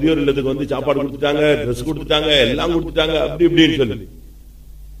 அப்பா முதியோர் இல்லத்துக்கு வந்து சாப்பாடு கொடுத்துட்டாங்க, ட்ரெஸ் கொடுத்துட்டாங்க, எல்லாம் கொடுத்துட்டாங்க அப்படி இப்படின்னு சொல்லி.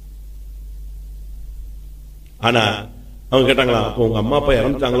 ஆனா அவங்க கேட்டாங்களா, அப்போ உங்க அம்மா அப்பா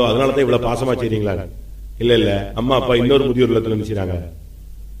இறந்துட்டாங்களோ அதனாலதான் இவ்வளவு பாசமா செய்றீங்களா? இல்ல அம்மா அப்பா இன்னொரு முதியோர் இல்லத்துல நினைச்சாங்க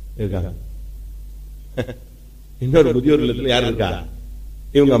இருக்காங்க. இன்னொரு முதியோர் இல்லத்துல யாரு இருக்கா?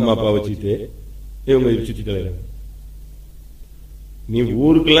 இவங்க அம்மா அப்பா வச்சுட்டு இவங்க சுத்திட்டு நீ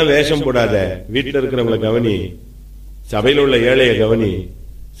ஊருக்கெல்லாம் வேஷம் போடாத, வீட்டில் இருக்கிறவங்களை கவனி, சபையில் உள்ள ஏழைய கவனி,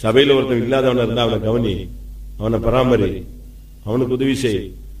 சபையில் ஒருத்தன் இல்லாதவன இருந்தா அவனை கவனி, அவனை பராமரி, அவனுக்கு உதவி செய்.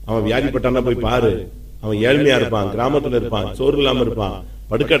 அவன் வியாதிப்பட்டானா போய் பாரு. அவன் ஏழ்மையா இருப்பான், கிராமத்துல இருப்பான், சோறு இல்லாம இருப்பான்,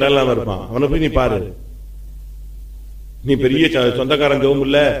 படுக்கடை இல்லாம இருப்பான், அவனை போய் நீ பாரு. நீ பெரிய சொந்தக்காரன் ஜோம்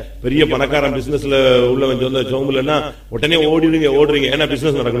இல்ல, பெரிய பணக்காரன் பிசினஸ்ல உள்ளவன் சொந்த ஜோம் இல்லன்னா உடனே ஓடுறீங்க, ஏன்னா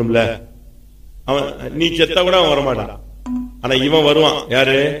பிசினஸ் நடக்கணும்ல. அவன் நீ செத்தா கூட அவன் வரமாட்டான். ஆனா இவன் வருவான்.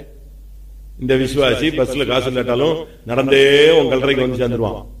 யாரு? இந்த விசுவாசி. பஸ்ல காசு இல்லாட்டாலும் நடந்தே உன் கல்லறைக்கு வந்து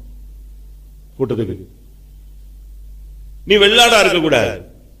சேர்ந்துருவான் கூட்டத்துக்கு. நீ வெள்ளாடா இருக்க கூடாது.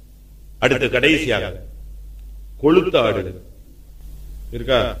 அடுத்த கடைசியாக கொழுத்த ஆடு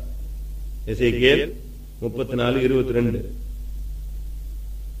இருக்கா? எசேக்கியேல் 34:22.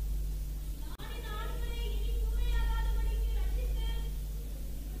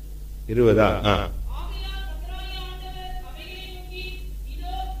 இருபதா?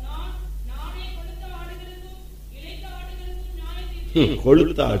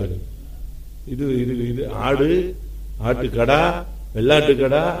 கொழுத்த ஆடுகள். இது இது இது ஆடு, ஆட்டுக்கடா,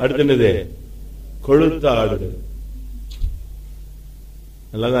 வெள்ளாட்டுக்கடா. அடுத்து என்னது? கொழுத்த ஆடுகள்.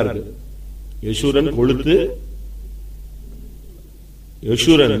 நல்லாதான் இருக்கு. யசூரன் கொழுத்து,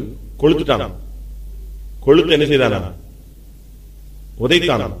 யசூரன் கொழுத்துட்டானா? கொழுத்து என்ன செய்தானா?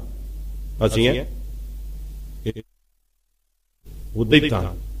 உதைத்தானா? வாசிங்க.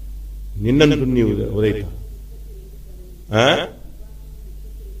 உதைத்தான், நின்னன் துண்ணி உதைத்தான்.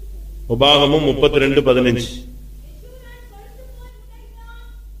 உபாகமும் 32:15.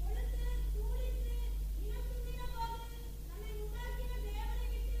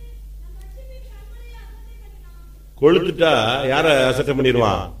 கொழுத்துட்டா யார அசட்டை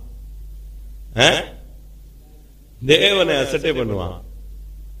பண்ணிடுவான்? தேவனை அசட்டை பண்ணுவான்,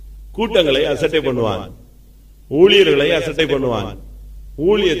 கூட்டங்களை அசட்டை பண்ணுவான், ஊழியர்களை அசட்டை பண்ணுவான்,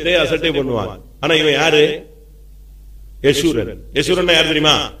 ஊழியத்தை அசட்டை பண்ணுவான். ஆனா இவன் யாரு? யசூரன். யசூரன் யாரு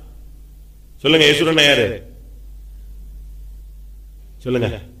தெரியுமா? சொல்லுங்க. யசூரன் யாரு சொல்லுங்க.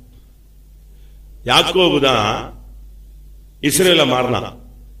 யாக்கோபு தான் இஸ்ரேல மாறினான்.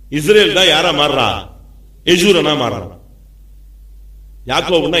 இஸ்ரேல் தான் யாரா மாறுறா? யசூரனா மாறான்.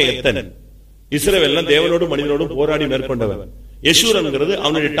 யாக்கோபுனா எத்தன், இஸ்ரவேல் தேவனோடு மனிதனோடும் போராடி மேற்கொண்டவன். யசூரன்ங்கிறது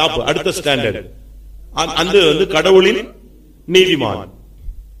அவனுடைய டாப், அடுத்த ஸ்டாண்டர்ட். அந்த கடவுளின் நீதிமான்.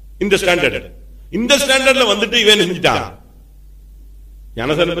 இந்த ஸ்டாண்டர்ட், இந்த ஸ்டாண்டர்ட்ல வந்துட்டு இவன் செஞ்சுட்டான்.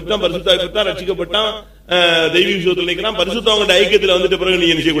 ஞானஸ்நானம் பெற்றான், பரிசுத்தாய் பெற்றான், ரட்சிக்கப்பட்டான், தெய்வீக விஷயத்தில் நிற்கிறான். பரிசுத்தவங்க ஐக்கியத்தில் வந்துட்டு பிறகு நீ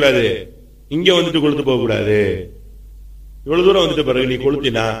என்ன செய்யக்கூடாது? இங்க வந்துட்டு கொளுத்து போக கூடாது. இவ்வளவு தூரம் வந்துட்டு பிறகு நீ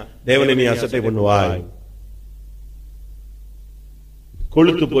கொளுத்தினா தேவனை நீ அசட்டை பண்ணுவாய்.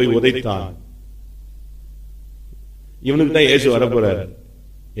 கொளுத்து போய் உதைத்தான். இவனுக்கு தான் இயேசு வரப்போறார்.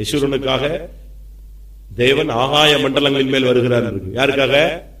 யசூரனுக்காக தேவன் ஆகாய மண்டலங்களின் மேல் வருகிறார். யாருக்காக?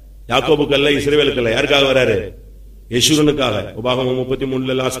 யாக்கோபுக்கு அல்ல, இஸ்ரவேலுக்கு அல்ல. யாருக்காக வராரு? யசூரனுக்காக. உபாகமம்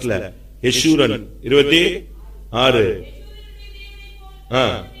 33 லாஸ்ட்ல யசூரன் 26.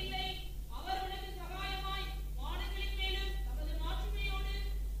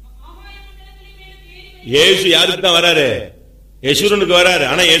 இயேசு யாருக்கு தான் வராரு? யசூரனுக்கு வராரு.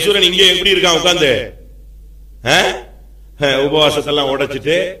 ஆனா யசூரன் இங்கே எப்படி இருக்கான்? உட்கார்ந்து உபவாசத்தெல்லாம்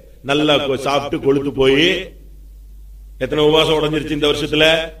உடைச்சிட்டு நல்லா சாப்பிட்டு கொழுத்து போய். எத்தனை உபவாசம் உடைஞ்சிருச்சு இந்த வருஷத்துல?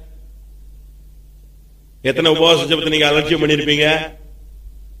 எத்தனை உபவாச ஜெபத்தை நீங்க அலட்சியம் பண்ணிருப்பீங்க?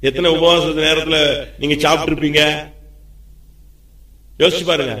 எத்தனை உபவாச நேரத்துல நீங்க சாப்பிட்டு இருப்பீங்க? யோசிச்சு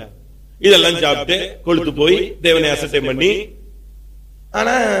பாருங்க. இதெல்லாம் சாப்பிட்டு கொழுத்து போய் தேவனை அசட்டை பண்ணி.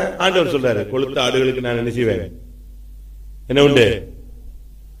 ஆனா ஆண்டவர் சொல்றாரு, கொழுத்த ஆடுகளுக்கு நான் என்ன செய்வேன்? என்ன உண்டு?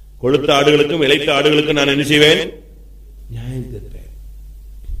 கொழுத்த ஆடுகளுக்கும் இளைத்த ஆடுகளுக்கும் நான் என்ன செய்வேன்? நியாயம் தீர்ப்பேன்.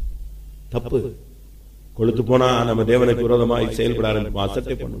 தப்பு. கொழுத்து போனா நம்ம தேவனுக்கு விரோதமாக செயல்பட ஆரம்பிப்போம்,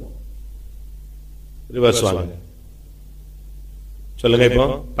 அசட்டை பண்ணுவோம். ரிவர்ஸ் வாங்க. சொல்லுங்க. இப்போ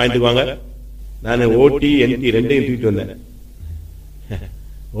பாயிண்ட் வாங்க. நான் ஓடி என்டி ரெண்டையும் தூக்கிட்டு வந்தேன்.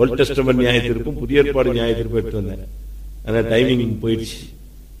 ஓல்ட் டெஸ்டமென்ட் நியாய தீர்ப்பும் புதிய ஏற்பாடு நியாய தீர்ப்பு எடுத்து வந்தேன். ஆனா டைமிங் போயிடுச்சு.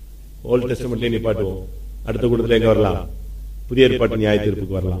 ஓல்ட் டெஸ்டமென்ட்லயே நிப்பாட்டுவோம். அடுத்த கூட்டத்தில் எங்க வரலாம்? புதிய ஏற்பாட்டு நியாய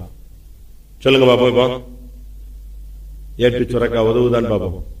தீர்ப்புக்கு வரலாம். சொல்லுங்க பாப்போம். இப்போ ஏட்டு சுரக்கா உதவுதான்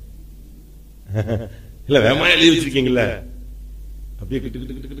பாப்போம். இல்ல வேமா எழுதி வச்சிருக்கீங்கல்ல, அப்படியே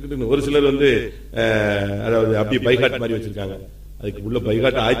ஒரு சிலர் அதாவது அப்படியே பைகாட் மாதிரி வச்சிருக்காங்க. அதுக்கு உள்ள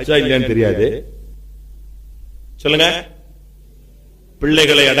பைகாட் ஆச்சா இல்லையான்னு தெரியாது. சொல்லுங்க.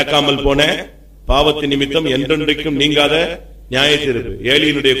 பிள்ளைகளை அடக்காமல் போன பாவத்தின் நிமித்தம் என்றென்றைக்கும் நீங்காத நியாய தீர்ப்பு.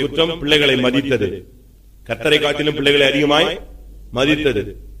 ஏலியினுடைய குற்றம் பிள்ளைகளை மதித்தது. கர்த்தரை காட்டிலும் பிள்ளைகளை அதிகமாய் மதித்தது.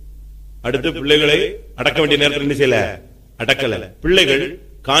 அடுத்து பிள்ளைகளை அடக்க வேண்டிய நேரத்தில் என்ன செய்யல? அடக்கல. பிள்ளைகள்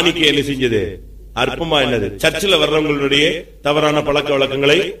காணிக்கை என்ன செஞ்சது? அற்பமா என்னது? சர்ச்சில் வர்றவங்களுடைய தவறான பழக்க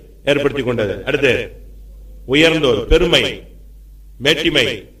வழக்கங்களை ஏற்படுத்திக் கொண்டது. அடுத்து உயர்ந்தோர், பெருமை, மேட்டிமை.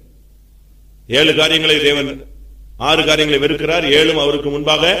 7 காரியங்களை தேவன் 6 காரியங்களை வெறுக்கிறார், 7 அவருக்கு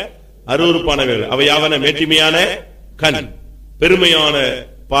முன்பாக அருவருப்பானவைகள். அவை யாவன? மேட்டிமையான கண், பெருமையான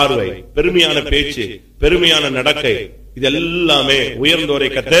பார்வை, பெருமையான பேச்சு, பெருமையான நடக்கை. இது எல்லாமே உயர்ந்தோரை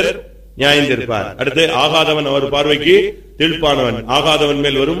கர்த்தர் நியாயந்தீர்ப்பார். அடுத்து ஆகாதவன் அவர் பார்வைக்கு திழ்ப்பானவன். ஆகாதவன்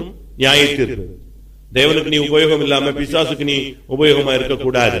மேல் வரும் நியாய தீர்ப்பு. தேவனுக்கு நீ உபயோகம் இல்லாம பிசாசுக்கு நீ உபயோகமா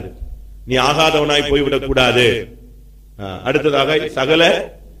இருக்கக்கூடாது. நீ ஆகாதவனாய் போய்விடக் கூடாது. அடுத்ததாக சகல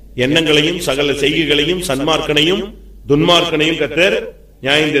எண்ணங்களையும் சகல செய்கைகளையும் சன்மார்க்கனையும் துன்மார்க்கனையும் கர்த்தர்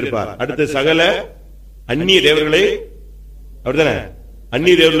நியாயந்தீர்ப்பார். அடுத்து சகல அந்நிய தேவர்களை, அப்படித்தானே,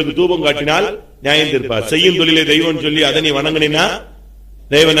 அந்நிய தேவர்களுக்கு தூபம் காட்டினால் நியாயந்தீர்ப்பார். செய்யும் தொழிலை தெய்வம் சொல்லி அதை நீ வணங்கினா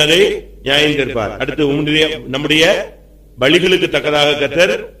தேவன் அதை நியாயந்தீர்ப்பார். அடுத்து நம்முடைய பலிகளுக்கு தக்கதாக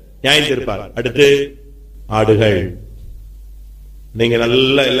கர்த்தர் நியாயந்தீர்ப்பார். அடுத்து ஆடுகள். நீங்க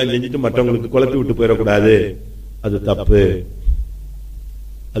நல்லா எல்லாம் செஞ்சுட்டு மற்றவங்களுக்கு குழப்பி விட்டு போயிடக்கூடாது. அது தப்பு,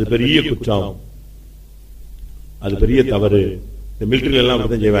 அது பெரிய குற்றம், அது பெரிய தவறு. இந்த மிலிட்டரியில எல்லாம்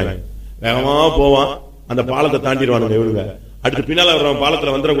அப்படித்தான் செய்வாங்க. வேகமா போவான், அந்த பாலத்தை தாண்டிடுவானுங்க இவனுங்க. அடுத்து பின்னால வர்றவன்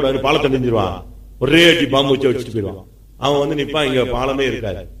பாலத்துல வந்துடக்கூடாது, பாலத்தை நெஞ்சிருவான், ஒரே அடி பாம்பு வச்சுட்டு போயிடுவான். அவன் வந்து நிப்பான், இங்க பாலமே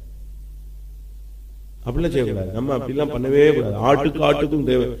இருக்காது. அப்படிலாம் செய்யக்கூடாது. நம்ம அப்படிலாம் பண்ணவே கூடாது. ஆட்டுக்கும்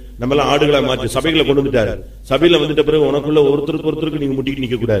நம்ம எல்லாம் ஆடுகளை மாற்றி சபைகளை கொண்டு வந்துட்டாரு. சபையில வந்துட்ட பிறகு உனக்குள்ள ஒருத்தருக்கு நீங்க முட்டிட்டு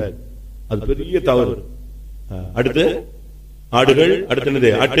நிக்க கூடாது. அது பெரிய தவறு. அடுத்து ஆடுகள். அடுத்து என்னது?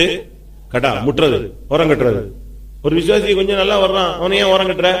 ஆட்டு கடா முட்டுறது, ஓரம் கட்டுறது. ஒரு விசுவாசி கொஞ்சம் நல்லா வர்றான், அவனை ஏன் ஓரம்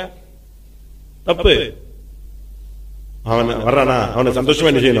கட்டுற? தப்பு. அவன் வர்றானா அவனை சந்தோஷமா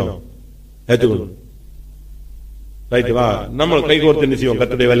என்ன செய்யணும்? ஏத்துக்கணும். ரைட்டு, வா நம்ம கை கோர்த்து என்ன செய்வோம்?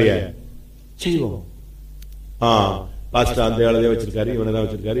 கர்த்தருடைய வேலையை செய்வோம். பாஸ்டர் அந்த வேலையை வச்சிருக்காரு, இவனதான்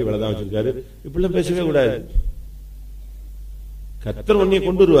வச்சிருக்காரு, இவளதான் வச்சிருக்காரு, இப்படிலாம் பேசவே கூடாது. கர்த்தர் ஒன்னைய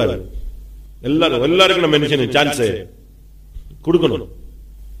கொண்டு வருவாரு. எல்லாருக்கும் நம்ம என்ன செய்யணும்? சான்ஸ் கொடுக்கணும்.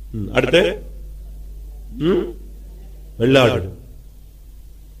 அடுத்து வெள்ளாடு.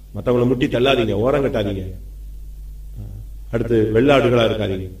 மற்றவங்களை முட்டி தள்ளாதீங்க, ஓரம் கட்டாதீங்க. அடுத்து வெள்ளாடுகளா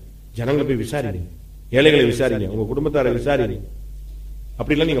இருக்காதீங்க. ஜனங்களை போய் விசாரிங்க, ஏழைகளை விசாரிங்க, உங்க குடும்பத்தாரை விசாரிங்க.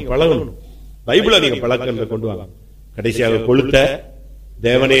 அப்படிலாம் நீங்க பழகணும். பைபிள நீங்க பழக்கங்களை கொண்டு வாங்க. கடைசியாக கொளுத்த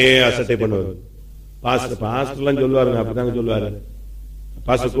தேவனே அசட்டை பண்ணுவார். பாஸ்டர்லாம் சொல்லுவாருங்க, அப்படிதாங்க சொல்லுவாரு.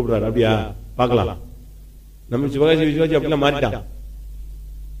 பாஸ்டர் கூப்பிடுவாரு, அப்படியா பார்க்கலாம். நம்ம சிவகாசி அப்படிலாம் மாறிட்டான்.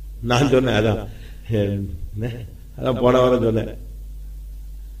 நான் சொன்னேன், அதான் போன வாரம் சொன்னேன்,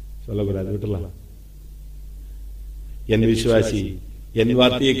 சொல்லக்கூடாது, விட்டுலாம். என் விசுவாசி என்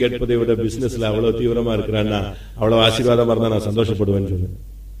வார்த்தையை கேட்பதை விட பிசினஸ்ல அவ்வளவு தீவிரமா இருக்கிறான்னா அவ்வளவு ஆசீர்வாதமா இருந்தா நான் சந்தோஷப்படுவேன்னு சொன்னேன்.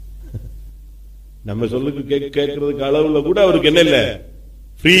 நம்ம சொல்லுக்கு கேட்கறதுக்கு அளவுல கூட அவருக்கு என்ன இல்ல,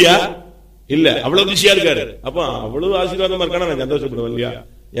 ஃப்ரீயா இல்ல, அவ்வளவு பிஸியா இருக்காரு. அப்ப அவ்வளவு ஆசீர்வாதமா இருக்கானா நான் சந்தோஷப்படுவேன் இல்லையா?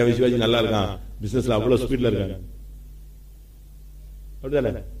 என் விசுவாசி நல்லா இருக்கான், பிசினஸ்ல அவ்வளவு ஸ்பீட்ல இருக்காங்க,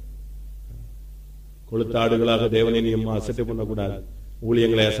 அப்படிதானே? கொளுத்த ஆடுகளாக தேவனை நீ அசட்டை பண்ணக்கூடாது,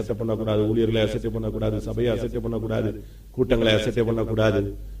 ஊழியங்களை அசட்டை பண்ணக்கூடாது, ஊழியர்களை அசட்டை பண்ணக்கூடாது, சபையை அசட்டை பண்ணக்கூடாது, கூட்டங்களை அசட்டை பண்ணக்கூடாது.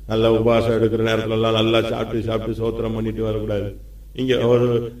 நல்லா உபவாசம் எடுக்கிற நேரத்துல எல்லாம் நல்லா சாப்பிட்டு சோத்திரம் பண்ணிட்டு வரக்கூடாது. இங்க ஒரு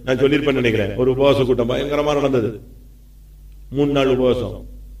நான் சொல்லிருப்பேன் நினைக்கிறேன், ஒரு உபவாச கூட்டம் பயங்கரமா நடந்தது. 3 நாள் உபவாசம்.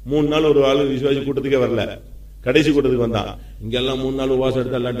 3 நாள் ஒரு ஆளு விசுவாசி கூட்டத்துக்கே வரல, கடைசி கூட்டத்துக்கு வந்தான். இங்க எல்லாம் 3 நாள் உபவாசம்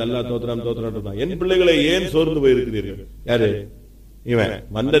எடுத்து எல்லாம் நல்லா தோத்திரம். என் பிள்ளைகளை ஏன் சோர்ந்து போயிருக்கிறீர்கள்? யாரு இவன்?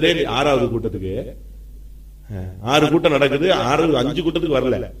 வந்ததே 6வது கூட்டத்துக்கு. 6 கூட்டம் நடக்குது, 5 கூட்டத்துக்கு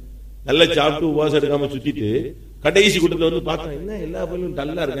வரல. நல்லா சாப்பிட்டு உபவாசம் எடுக்காம சுத்திட்டு கடைசி கூட்டத்துல வந்து பார்த்தா என்ன எல்லா பிள்ளைகளும்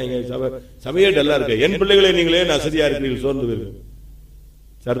டல்லா இருக்காங்க, சபையே டல்லா இருக்க. என் பிள்ளைகளை நீங்களே அசதியா இருக்கிறீர்கள், சோர்ந்து போயிருக்க.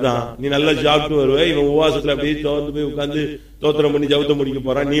 சரிதான், நீ நல்லா சாப்பிட்டு வருவ, இவன் உபவாசத்துல அப்படியே சோர்ந்து போய் உட்கார்ந்து தோத்திரம் பண்ணி ஜவுத்தம் முடிக்க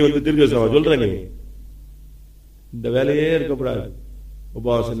போறான். நீ வந்து தீர்க்கதரிசனமா சொல்ற? நீ இந்த வேலையே இருக்கக்கூடாது.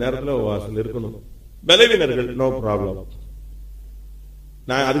 உபவாச நேரத்துல உபவாசம் இருக்கணும். பலவீனர்கள் நோ ப்ராப்ளம்.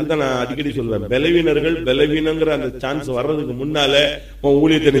 நான் அதுக்கு தான் நான் அடிக்கடி சொல்வேன், பலவீனங்கிற அந்த சான்ஸ் வர்றதுக்கு முன்னால உன்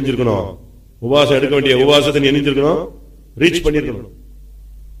ஊழியத்தை நெஞ்சிருக்கணும். உபவாசம் எடுக்க வேண்டிய உபவாசத்தை நெஞ்சிருக்கணும், ரீச் பண்ணிருக்கணும்.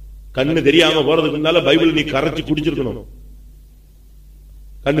 கண்ணு தெரியாம போறதுக்கு முன்னால பைபிள் நீ கரைச்சி குடிச்சிருக்கணும்.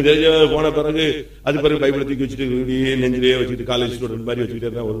 கண்ணு தெரிஞ்ச போன பிறகு அது பிறகு பைபிளை தூக்கி வச்சுட்டு நெஞ்சிலே வச்சுட்டு காலேஜ் ஸ்டூடெண்ட் மாதிரி வச்சுக்கிட்டே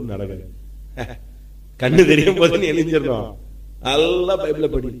இருந்தா ஒரு நடக்காது. கண்ணு தெரியும் போது நீ நெஞ்சிடணும். நல்லா பைபிளை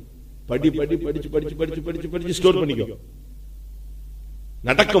படிச்சு ஸ்டோர் பண்ணிக்கோ.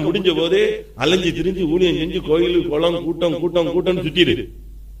 நடக்க முடிஞ்ச போது அலைஞ்சு திரிஞ்சு ஊழியம் செஞ்சு கோயில் குளம் கூட்டம் சுத்திடு.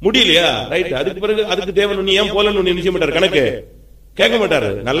 முடியலையா? ரைட். அதுக்கு பிறகு அதுக்கு தேவன் நீ ஏன் போலன்னு நினைச்ச மாட்டாரு, கணக்கு கேட்க மாட்டாரு.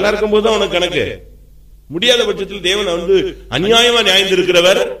 நல்லா இருக்கும் போதுதான் உனக்கு கணக்கு. முடியாத பட்சத்தில் தேவன் வந்து அநியாயமா நியாயந்து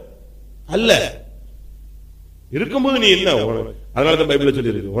இருக்கிறவர் அல்ல. இருக்கும்போது நீ என்ன அதனாலதான் பைபிள்ல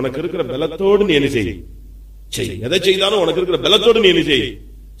சொல்லி இருக்கு, உனக்கு இருக்கிற பலத்தோடு நீ என்ன செய், எதை செய்தாலும் உனக்கு இருக்கிற பலத்தோடு நீ என்ன செய்.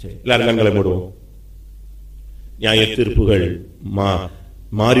 எல்லாரும் கண்களை மூடுவோம். நியாய தீர்ப்புகள்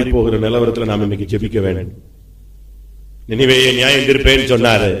மாறி போகிற நிலவரத்தில் நாம் இன்னைக்கு ஜெபிக்க வேண்டும். நினைவேயே நியாயம் தீர்ப்பேன்னு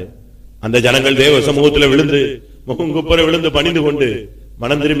சொன்னாரு. அந்த ஜனங்கள் தேவ சமூகத்தில் விழுந்து முகங்குப்புற விழுந்து பணிந்து கொண்டு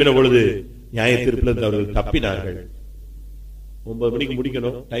மனம் திரும்பின பொழுது நியாய தீர்ப்பில் அவர்கள் தப்பினார்கள். 9 மணிக்கு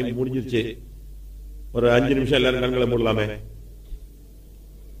முடிக்கணும், டைம் முடிஞ்சிருச்சு. ஒரு 5 நிமிஷம் எல்லாரும் கண்களை மூடலாமே.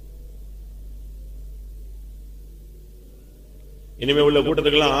 இனிமே உள்ள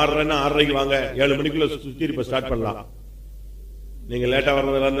கூட்டத்துக்கெல்லாம் 6:30 6:30 வாங்க. 7 மணிக்குள்ள சுத்தி ஸ்டார்ட் பண்ணலாம். நீங்க லேட்டா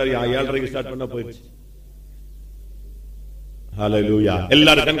வர்றதா இருந்தா 7:30 ஸ்டார்ட் பண்ணா போயிடுச்சு. ஹல்லேலூயா.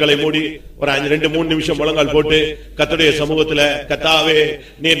 எல்லாரும் கண்களை மூடி ஒரு 2-3 நிமிஷம் முழங்கால் போட்டு கர்த்தருடைய சமூகத்துல, கர்த்தாவே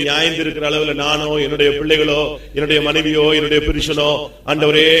நீர் நியாயம் இருக்கிற அளவுல நானோ என்னுடைய பிள்ளைகளோ என்னுடைய மனைவியோ என்னுடைய புருஷனோ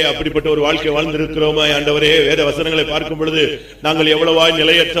ஆண்டவரே அப்படிப்பட்ட ஒரு வாழ்க்கை வாழ்ந்திருக்கிறோமா ஆண்டவரே. வேத வசனங்களை பார்க்கும் பொழுது நாங்கள் எவ்வளவாய்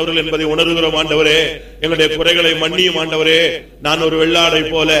நிலையற்றவர்கள் என்பதை உணர்கிறோம் ஆண்டவரே. எங்களுடைய குறைகளை மன்னியும் ஆண்டவரே. நான் ஒரு வெள்ளாடை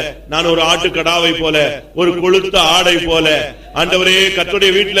போல, நான் ஒரு ஆட்டுக்கடாவை போல, ஒரு கொழுத்த ஆடை போல ஆண்டவரே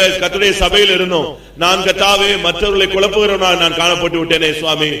கர்த்தருடைய வீட்டுல கர்த்தருடைய சபையில் இருந்தோம். நான் கர்த்தாவே மற்றவர்களை குழப்புகிறவனாக நான் காணப்பட்டு விட்டேனே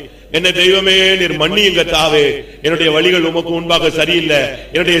சுவாமி. என்ன தெய்வமே நீர் மன்னியும் கர்த்தாவே. என்னுடைய வழிகள் உமக்கு முன்பாக சரியில்லை,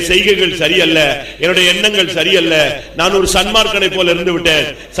 என்னுடைய செய்கைகள் சரியல்ல, என்னுடைய எண்ணங்கள் சரியல்ல. நான் ஒரு சன்மார்க்கனை போல இருந்து விட்டேன்.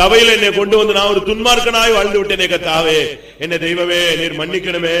 சபையில் என்னை கொண்டு வந்து நான் ஒரு துன்மார்க்கனாய் வாழ்ந்து விட்டேனே கர்த்தாவே. என்ன தெய்வமே நீர்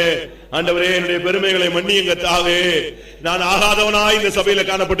மன்னிக்கணுமே ஆண்டவரே. என்னுடைய பெருமைகளை மன்னியும் கர்த்தாவே. நான் ஆகாதவனாய் இந்த சபையில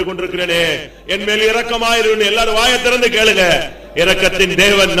காணப்பட்டுக் கொண்டிருக்கிறேனே. என் மேல் இரக்கமாயிரு. எல்லாரும் வாயை திறந்து கேளுங்க. இரக்கத்தின்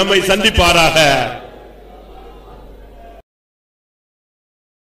தேவன் நம்மை சந்திப்பாராக.